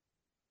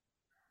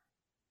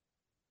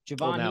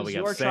 Javon, he's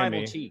your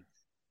tribal chief.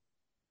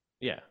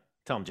 Yeah,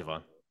 tell him,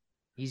 Javon.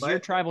 He's your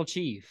tribal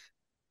chief.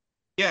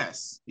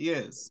 Yes, he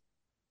is.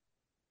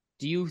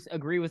 Do you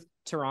agree with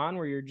Tehran,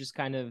 where you're just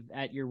kind of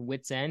at your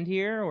wit's end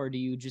here, or do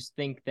you just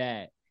think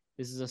that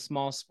this is a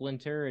small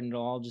splinter and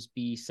it'll all just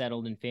be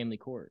settled in family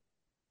court?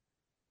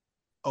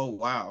 Oh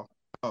wow!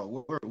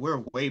 Oh,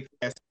 we're way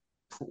past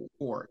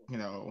court. You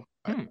know,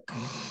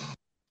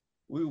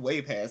 we're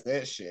way past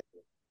that shit.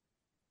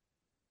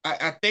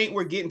 I think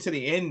we're getting to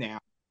the end now.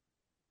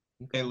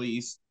 Okay. At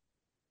least,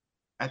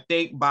 I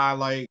think by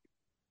like.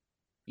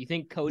 You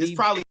think Cody? This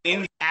probably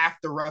ends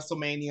after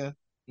WrestleMania.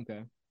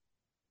 Okay.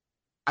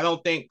 I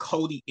don't think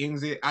Cody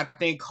ends it. I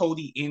think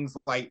Cody ends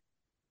like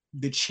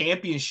the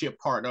championship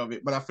part of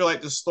it, but I feel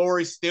like the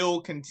story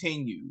still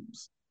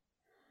continues.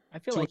 I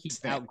feel like he's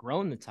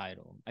outgrown the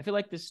title. I feel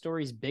like this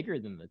story is bigger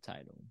than the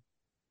title.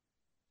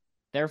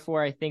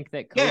 Therefore, I think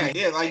that Cody...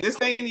 Yeah, like this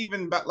ain't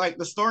even about, like,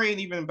 the story ain't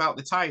even about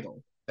the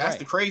title. That's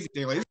the crazy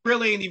thing. Like, it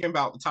really ain't even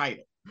about the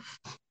title.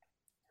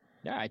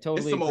 Yeah, I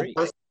totally agree.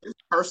 It's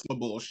personal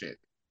bullshit.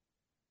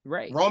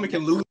 Right. Roman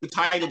can lose the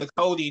title to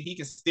Cody and he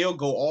can still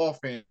go off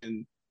and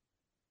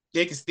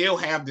they can still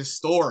have this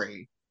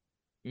story.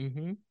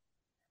 Mm-hmm.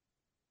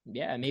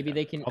 Yeah, maybe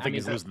they can. I think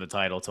he's losing the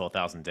title till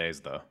 1,000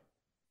 days, though.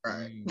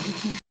 Right.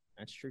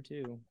 That's true,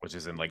 too. Which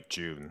is in, like,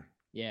 June.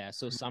 Yeah,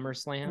 so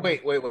SummerSlam.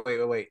 Wait.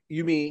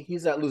 You mean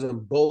he's not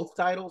losing both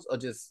titles or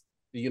just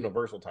the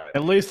Universal title?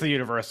 At least the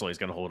Universal he's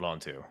going to hold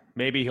on to.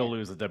 Maybe he'll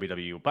lose the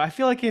WWE. But I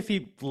feel like if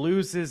he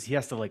loses, he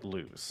has to, like,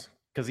 lose.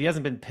 Because he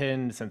hasn't been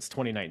pinned since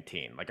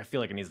 2019. Like, I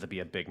feel like it needs to be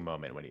a big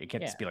moment. It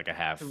can't just be, like, a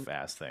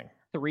half-ass thing.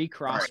 3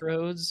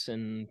 crossroads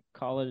and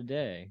call it a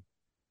day.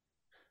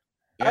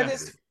 Yeah.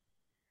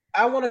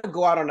 I want to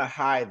go out on a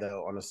high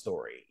though on a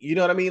story. You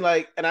know what I mean?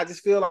 Like, and I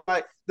just feel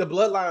like the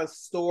Bloodline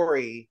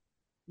story.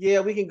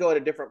 Yeah, we can go at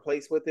a different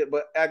place with it,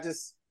 but I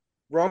just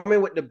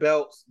Roman with the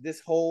belts. This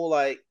whole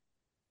like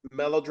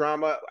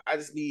melodrama. I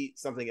just need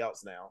something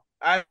else now.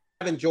 I've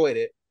enjoyed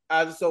it.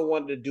 I just don't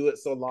want to do it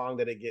so long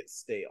that it gets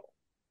stale.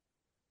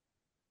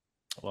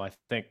 Well, I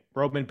think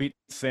Roman beats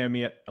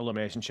Sammy at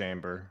Elimination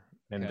Chamber,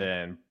 and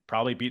then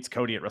probably beats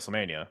Cody at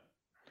WrestleMania.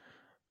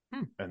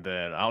 And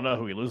then I don't know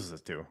who he loses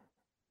it to.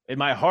 In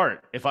my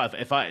heart, if I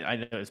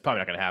know it's probably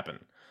not going to happen.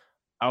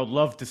 I would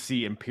love to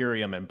see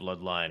Imperium and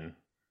Bloodline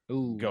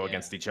go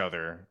against each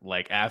other,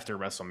 like after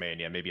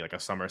WrestleMania, maybe like a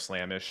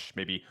SummerSlam-ish,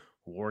 maybe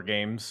War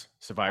Games,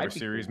 Survivor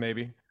Series,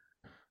 maybe.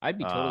 I'd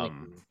be totally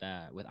cool with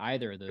that, with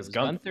either of those.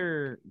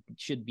 Gunther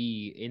should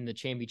be in the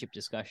championship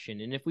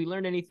discussion. And if we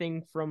learn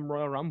anything from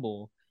Royal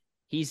Rumble,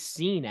 he's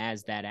seen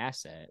as that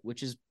asset,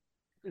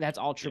 that's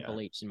all Triple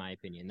H, in my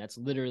opinion. That's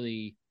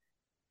literally,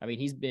 I mean,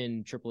 he's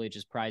been Triple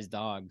H's prize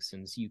dog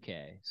since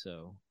UK.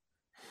 So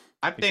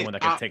I think someone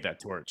that can take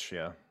that torch.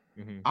 Yeah.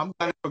 Mm-hmm. I'm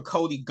going for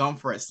Cody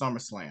Gunther at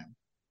SummerSlam.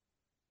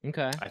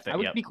 Okay. I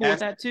would be cool with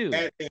that too.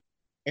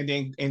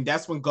 And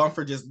that's when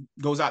Gunther just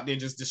goes out there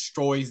and just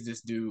destroys this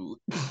dude.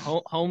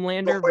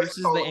 Homelander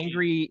versus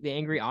the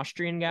angry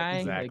Austrian guy.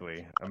 Exactly.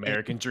 Like,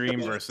 American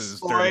Dream versus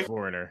Dirty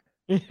Foreigner.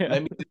 Yeah.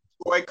 Let me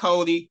destroy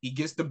Cody. He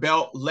gets the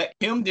belt. Let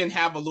him then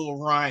have a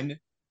little run.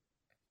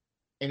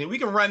 And then we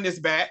can run this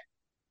back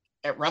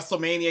at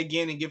WrestleMania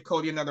again and give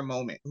Cody another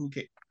moment. Who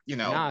can,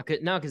 No,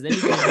 because then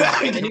you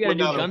got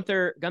to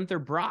do Gunther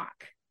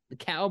Brock, the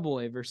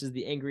cowboy versus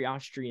the angry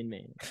Austrian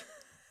man.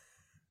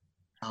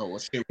 Oh, well,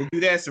 shit. We'll do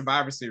that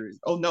Survivor Series.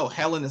 Oh, no.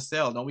 Hell in a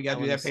Cell. Don't we got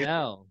to do that?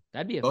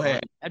 That'd be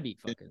that'd be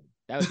fucking.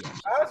 That would be.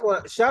 I just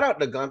want to shout out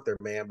to Gunther,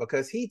 man,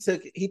 because he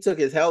took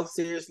his health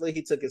seriously.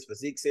 He took his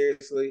physique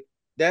seriously.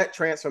 That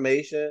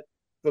transformation,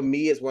 for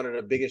me, is one of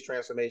the biggest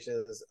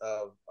transformations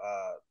of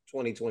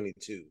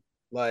 2022.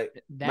 Like,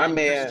 that my and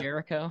man. Chris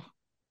Jericho.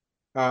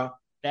 Huh?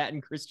 That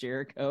and Chris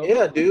Jericho.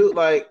 Yeah, dude.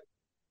 Like,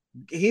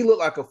 he looked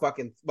like a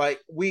fucking,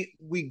 like, we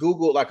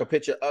Googled like a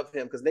picture of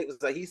him because Nate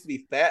was like, he used to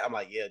be fat. I'm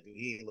like, yeah, dude,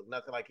 he looked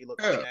nothing like he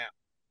looks like now.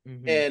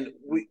 Mm-hmm. And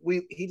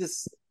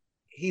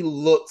he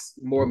looks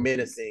more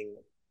menacing,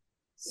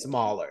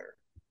 smaller.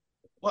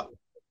 Well,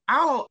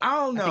 I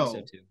don't know. I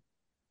think so too.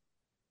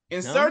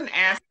 In certain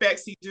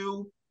aspects he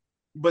do,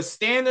 but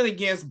standing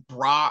against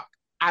Brock,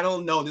 I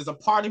don't know. There's a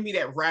part of me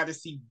that rather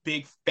see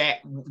big fat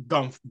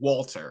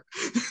Walter.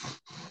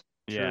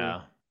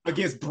 Yeah.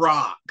 Against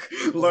Brock,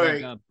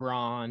 like a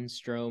Braun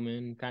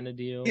Strowman kind of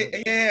deal.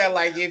 Yeah,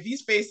 like if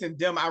he's facing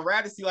them, I'd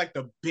rather see like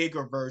the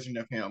bigger version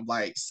of him.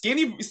 Like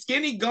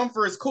skinny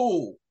Gunther is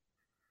cool,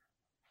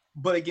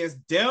 but against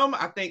them,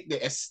 I think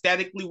that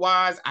aesthetically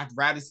wise, I'd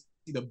rather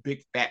see the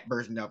big fat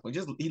version of him.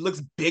 Just he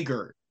looks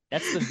bigger.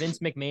 That's the Vince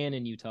McMahon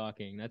in you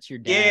talking. That's your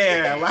dad.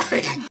 Yeah,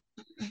 like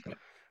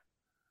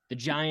the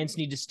Giants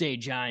need to stay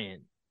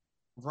giant.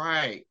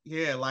 Right.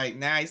 Yeah, like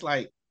now he's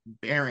like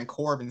Baron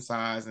Corbin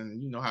size,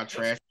 and you know how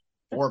trash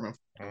Corbin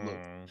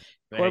looks.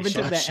 Corbin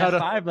took that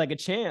F5 like a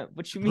champ.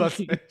 What you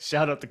mean?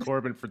 Shout out to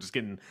Corbin for just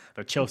getting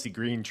the Chelsea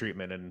Green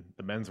treatment in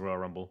the men's Royal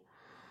Rumble.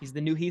 He's the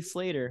new Heath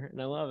Slater,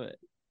 and I love it.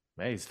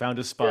 Hey, he's found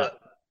his spot.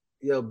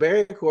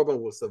 Baron Corbin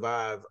will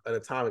survive an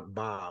atomic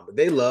bomb.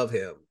 They love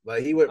him.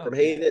 Like he went from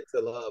hated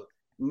to love.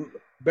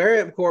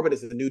 Baron Corbin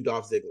is the new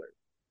Dolph Ziggler.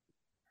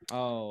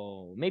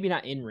 Oh, maybe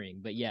not in ring,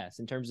 but yes,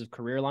 in terms of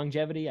career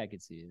longevity, I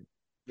could see it.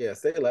 Yeah,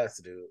 say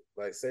less, dude.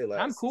 Like, say less.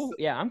 I'm cool.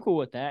 Yeah, I'm cool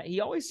with that. He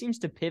always seems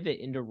to pivot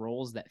into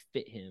roles that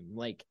fit him.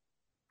 Like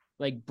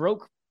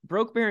broke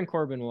Baron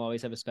Corbin will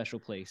always have a special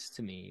place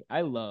to me.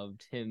 I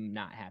loved him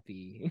not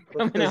happy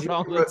coming out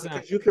all the time.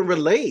 Because you can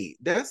relate.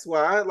 That's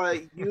why,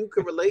 like, you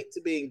can relate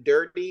to being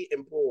dirty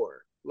and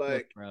poor. Like,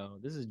 look, bro,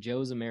 this is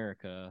Joe's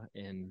America,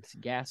 and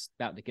gas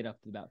about to get up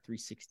to about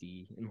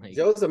 360. And like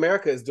Joe's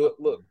America is doing.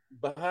 Look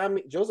behind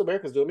me. Joe's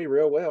America is doing me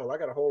real well. I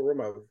got a whole room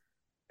of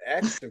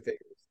action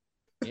figures.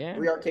 Yeah,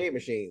 3 arcade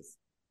machines.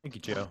 Thank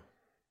you, Joe.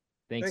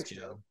 Thanks,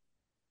 Joe.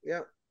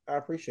 Yeah, I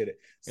appreciate it.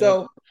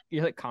 So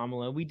you're like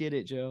Kamala. We did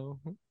it, Joe.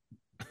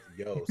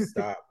 Yo,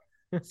 stop.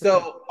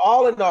 So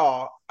all in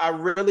all, I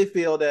really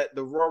feel that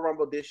the Royal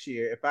Rumble this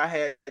year, if I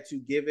had to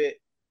give it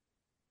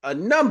a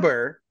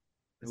number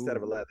instead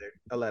of a letter,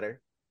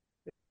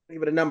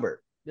 give it a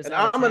number. And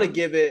I'm going to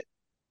give it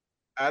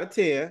out of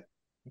 10.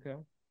 Okay.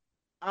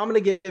 I'm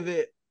going to give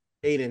it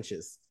 8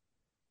 inches.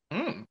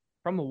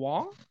 From the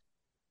wall?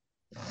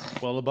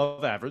 Well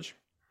above average.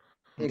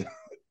 Right.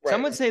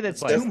 Some would say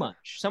that's too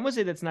much. Some would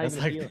say that's not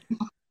even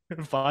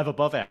like 5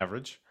 above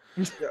average.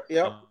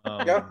 Yep.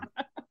 How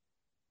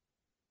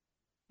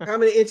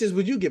many inches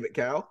would you give it,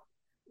 Cal?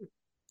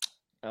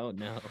 Oh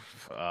no.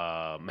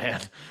 Man.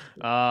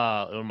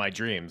 My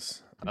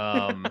dreams.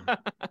 Probably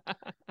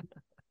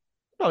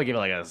give it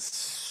like a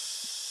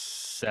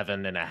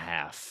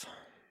 7.5.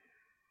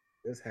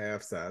 This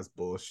half size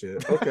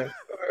bullshit. Okay.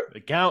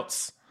 It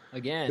counts.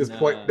 Again. The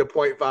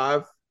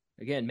 0.5.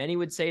 Again, many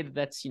would say that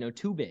that's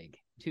too big.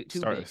 Too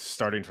big.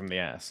 Starting from the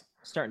ass.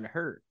 Starting to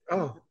hurt.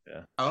 Oh.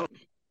 Yeah. Oh.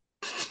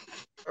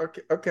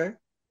 Okay.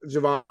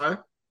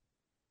 Javon?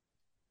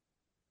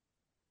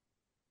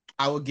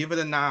 I would give it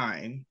a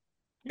 9.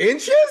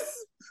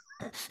 Inches?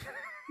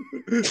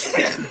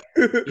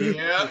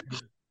 Yeah.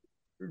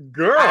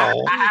 Girl.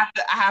 I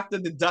have to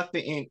deduct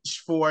the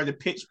inch for the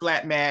pitch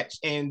black match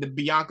and the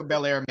Bianca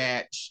Belair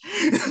match.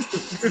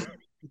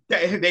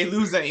 They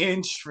lose an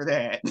inch for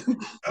that.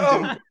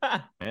 Oh,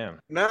 man.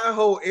 9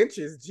 whole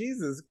inches.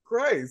 Jesus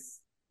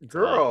Christ.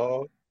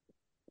 Girl.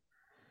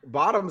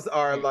 Bottoms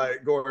are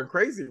like going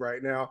crazy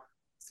right now.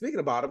 Speaking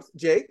of bottoms,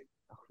 Jake.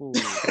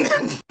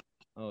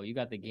 Oh, you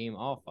got the game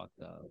all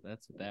fucked up.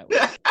 That's what that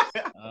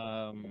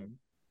was.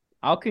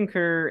 I'll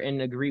concur and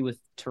agree with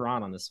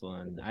Tehran on this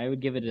one. I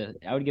would give it an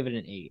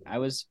 8. I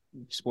was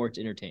sports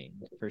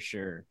entertained for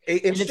sure.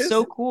 8 inches? And it's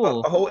so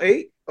cool. A whole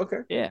 8?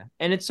 Okay. Yeah.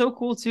 And it's so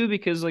cool too,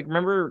 because like,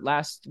 remember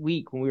last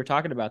week when we were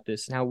talking about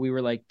this and how we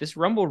were like, this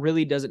Rumble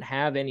really doesn't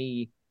have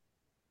any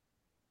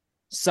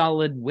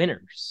solid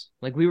winners.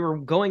 Like we were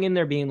going in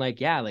there being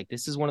like, yeah, like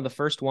this is one of the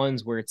first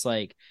ones where it's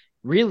like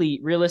really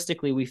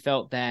realistically, we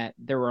felt that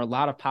there were a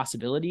lot of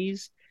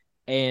possibilities.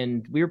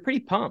 And we were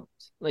pretty pumped.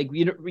 Like,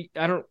 you know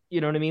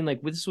what I mean?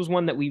 Like, this was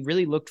one that we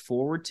really looked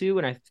forward to,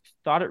 and I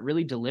thought it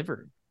really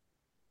delivered.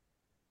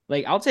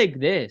 Like, I'll take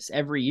this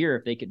every year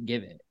if they could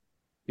give it.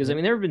 Because, I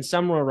mean, there have been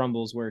some Royal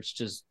Rumbles where it's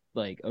just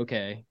like,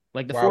 okay.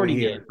 Like the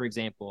 40-man, for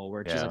example,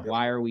 where it's just like,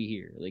 why are we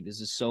here? Like,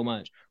 this is so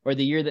much. Or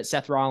the year that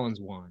Seth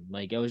Rollins won.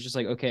 Like, it was just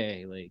like,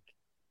 okay, like,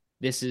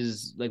 this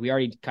is, like, we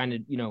already kind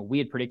of, we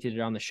had predicted it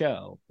on the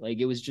show. Like,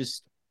 it was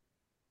just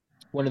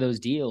one of those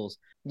deals.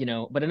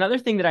 But another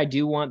thing that I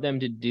do want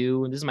them to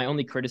do, and this is my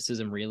only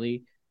criticism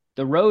really,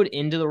 the road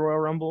into the Royal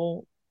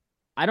Rumble,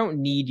 I don't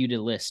need you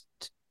to list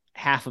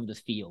half of the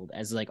field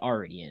as like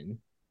already in.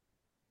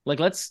 Like,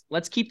 let's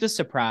keep the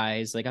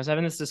surprise. Like, I was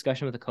having this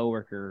discussion with a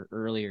coworker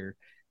earlier,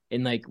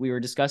 and like we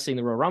were discussing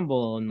the Royal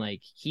Rumble, and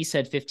like he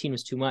said 15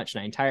 was too much,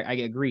 and I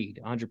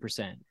agreed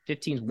 100%.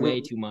 15 is way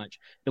too much.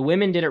 The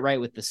women did it right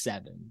with the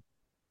 7.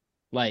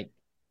 Like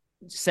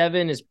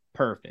 7 is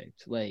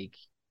perfect. Like,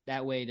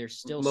 that way, there's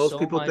still most so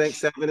people much... think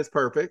 7 is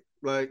perfect.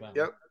 Like,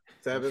 yep,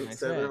 7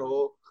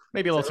 whole.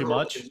 Maybe a little too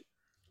much.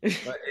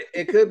 But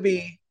it could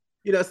be,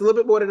 it's a little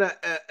bit more than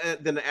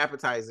an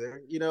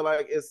appetizer.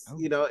 Like it's,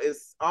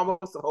 it's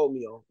almost a whole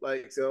meal.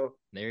 Like, so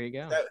there you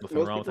go.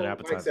 Nothing wrong with an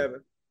appetizer. Like 7.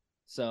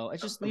 So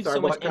it just leaves so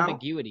much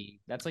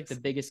ambiguity. That's like the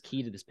biggest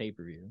key to this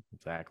pay-per-view.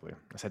 Exactly.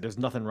 I said there's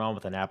nothing wrong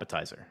with an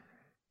appetizer.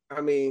 I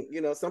mean,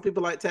 some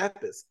people like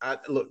tapas.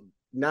 Look,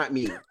 not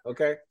me.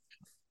 Okay.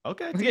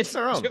 Okay. Teach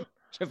their own.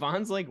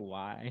 Javon's like,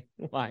 why?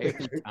 Why are you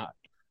talking?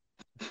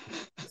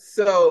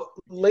 So,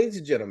 ladies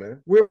and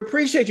gentlemen, we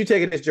appreciate you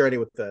taking this journey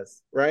with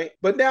us, right?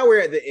 But now we're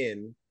at the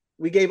end.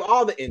 We gave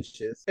all the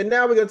inches, and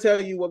now we're going to tell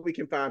you what we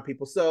can find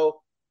people. So,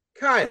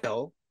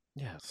 Kyle,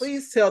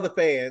 please tell the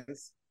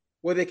fans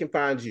where they can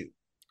find you.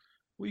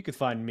 Well, you can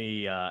find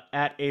me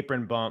at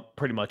Apron Bump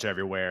pretty much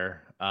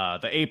everywhere.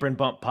 The Apron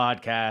Bump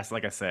podcast,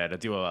 like I said, I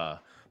do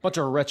a bunch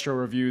of retro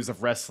reviews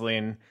of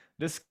wrestling.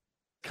 This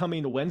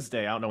coming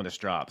Wednesday, I don't know when this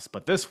drops,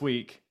 but this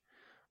week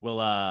we'll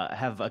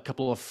have a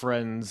couple of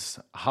friends,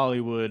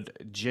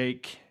 Hollywood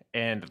Jake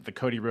and the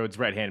Cody Rhodes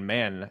right-hand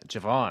man,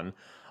 Javon,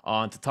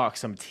 on to talk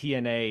some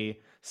TNA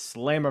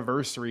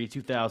Slammiversary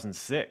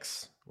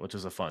 2006, which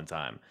was a fun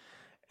time.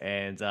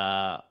 And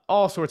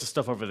all sorts of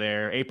stuff over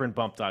there.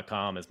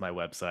 Apronbump.com is my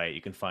website.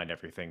 You can find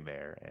everything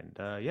there. And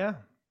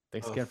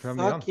thanks again for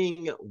having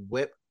me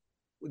on.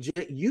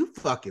 You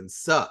fucking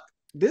suck.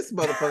 This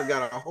motherfucker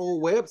got a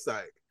whole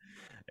website.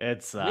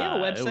 It's we have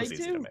a website it was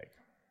easy too. to make.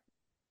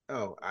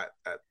 I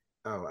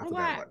Relax.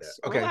 forgot about that.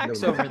 Okay,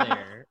 relax over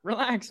there.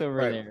 Relax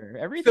over there.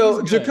 Everything's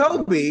so good.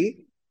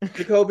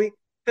 Jacoby,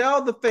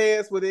 tell the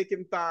fans where they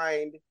can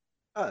find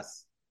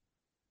us.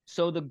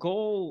 So the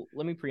goal,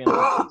 let me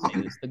preemptively say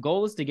this. The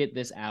goal is to get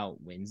this out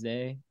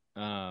Wednesday,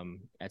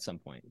 at some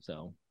point.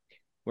 So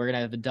we're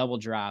gonna have a double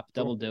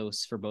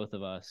dose for both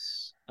of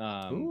us.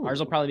 Ours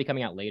will probably be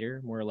coming out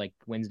later, more like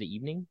Wednesday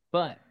evening,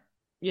 but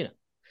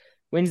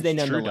Wednesday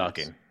nonetheless. True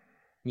docking.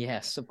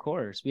 Yes, of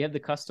course. We have the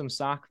custom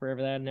sock for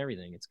that and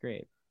everything. It's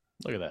great.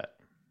 Look at that.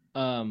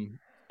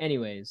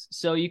 Anyways,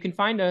 so you can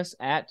find us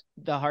at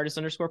the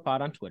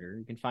hardest_pod on Twitter.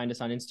 You can find us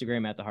on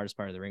Instagram at the hardest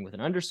part of the ring with an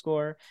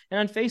underscore,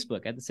 and on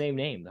Facebook at the same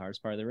name, the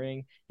hardest part of the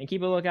ring. And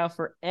keep a lookout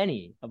for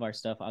any of our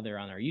stuff either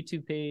on our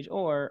YouTube page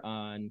or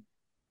on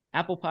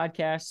Apple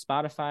Podcasts,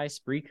 Spotify,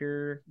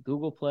 Spreaker,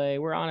 Google Play.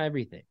 We're on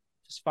everything.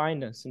 Just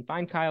find us and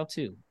find Kyle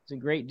too. He's a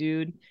great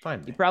dude.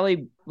 He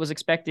probably was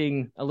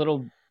expecting a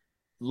little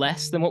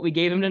less than what we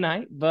gave him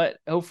tonight, but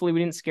hopefully we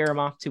didn't scare him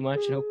off too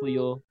much, and hopefully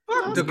you'll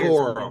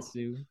decorum.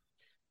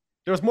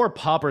 There was more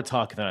popper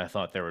talk than I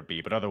thought there would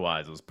be, but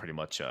otherwise it was pretty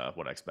much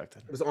what I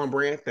expected. It was on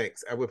brand.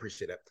 Thanks. I would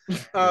appreciate that.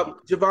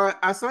 Javon,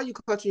 I saw you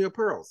clutching your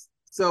pearls.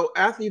 So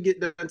after you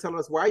get done telling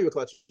us why you were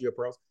clutching your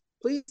pearls,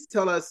 please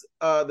tell us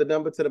the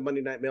number to the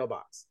Monday Night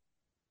Mailbox.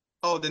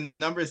 Oh, the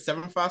number is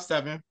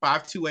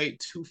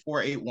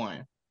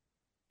 757-528-2481.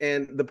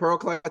 And the pearl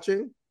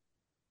clutching?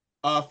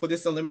 For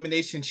this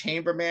Elimination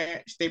Chamber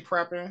match they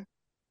prepping.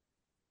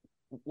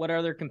 What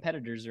other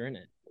competitors are in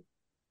it?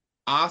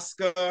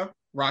 Asuka,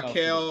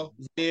 Raquel,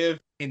 Liv,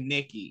 and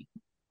Nikki.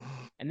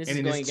 And this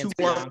is going against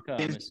Bianca,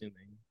 I'm assuming.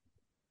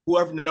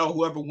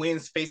 Whoever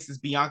wins faces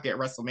Bianca at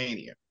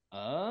WrestleMania.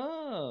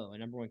 Oh, a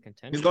number one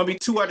contender. There's going to be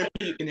 2 other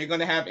people, and they're going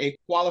to have a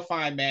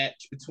qualifying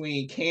match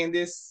between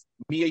Candice,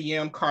 Mia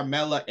Yim,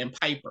 Carmella, and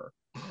Piper.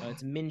 Oh,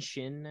 it's Min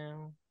Shin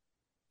now.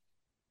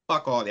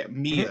 Fuck all that,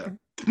 Mia.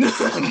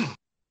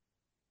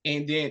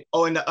 And then,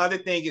 and the other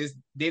thing is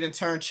they done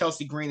turned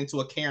Chelsea Green into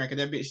a Karen because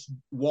that bitch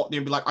walked in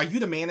and be like, "Are you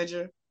the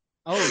manager?"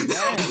 Oh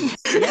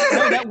yes,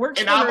 no, that works.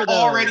 And for I'm her, though.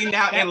 already in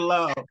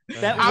love.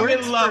 I'm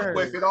in love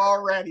with it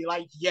already.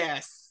 Like,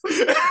 yes.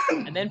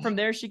 And then from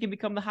there, she can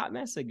become the hot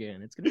mess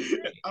again. It's gonna be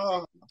great.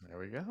 There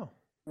we go.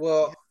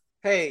 Well,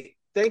 hey,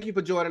 thank you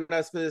for joining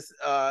us for this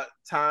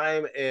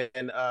time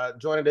and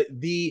joining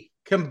the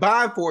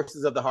combined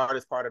forces of the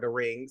hardest part of the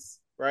rings,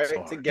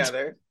 right?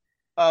 Together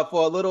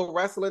for a little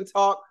wrestling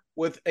talk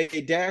with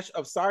a dash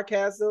of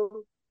sarcasm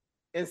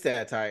and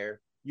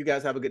satire. You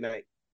guys have a good night.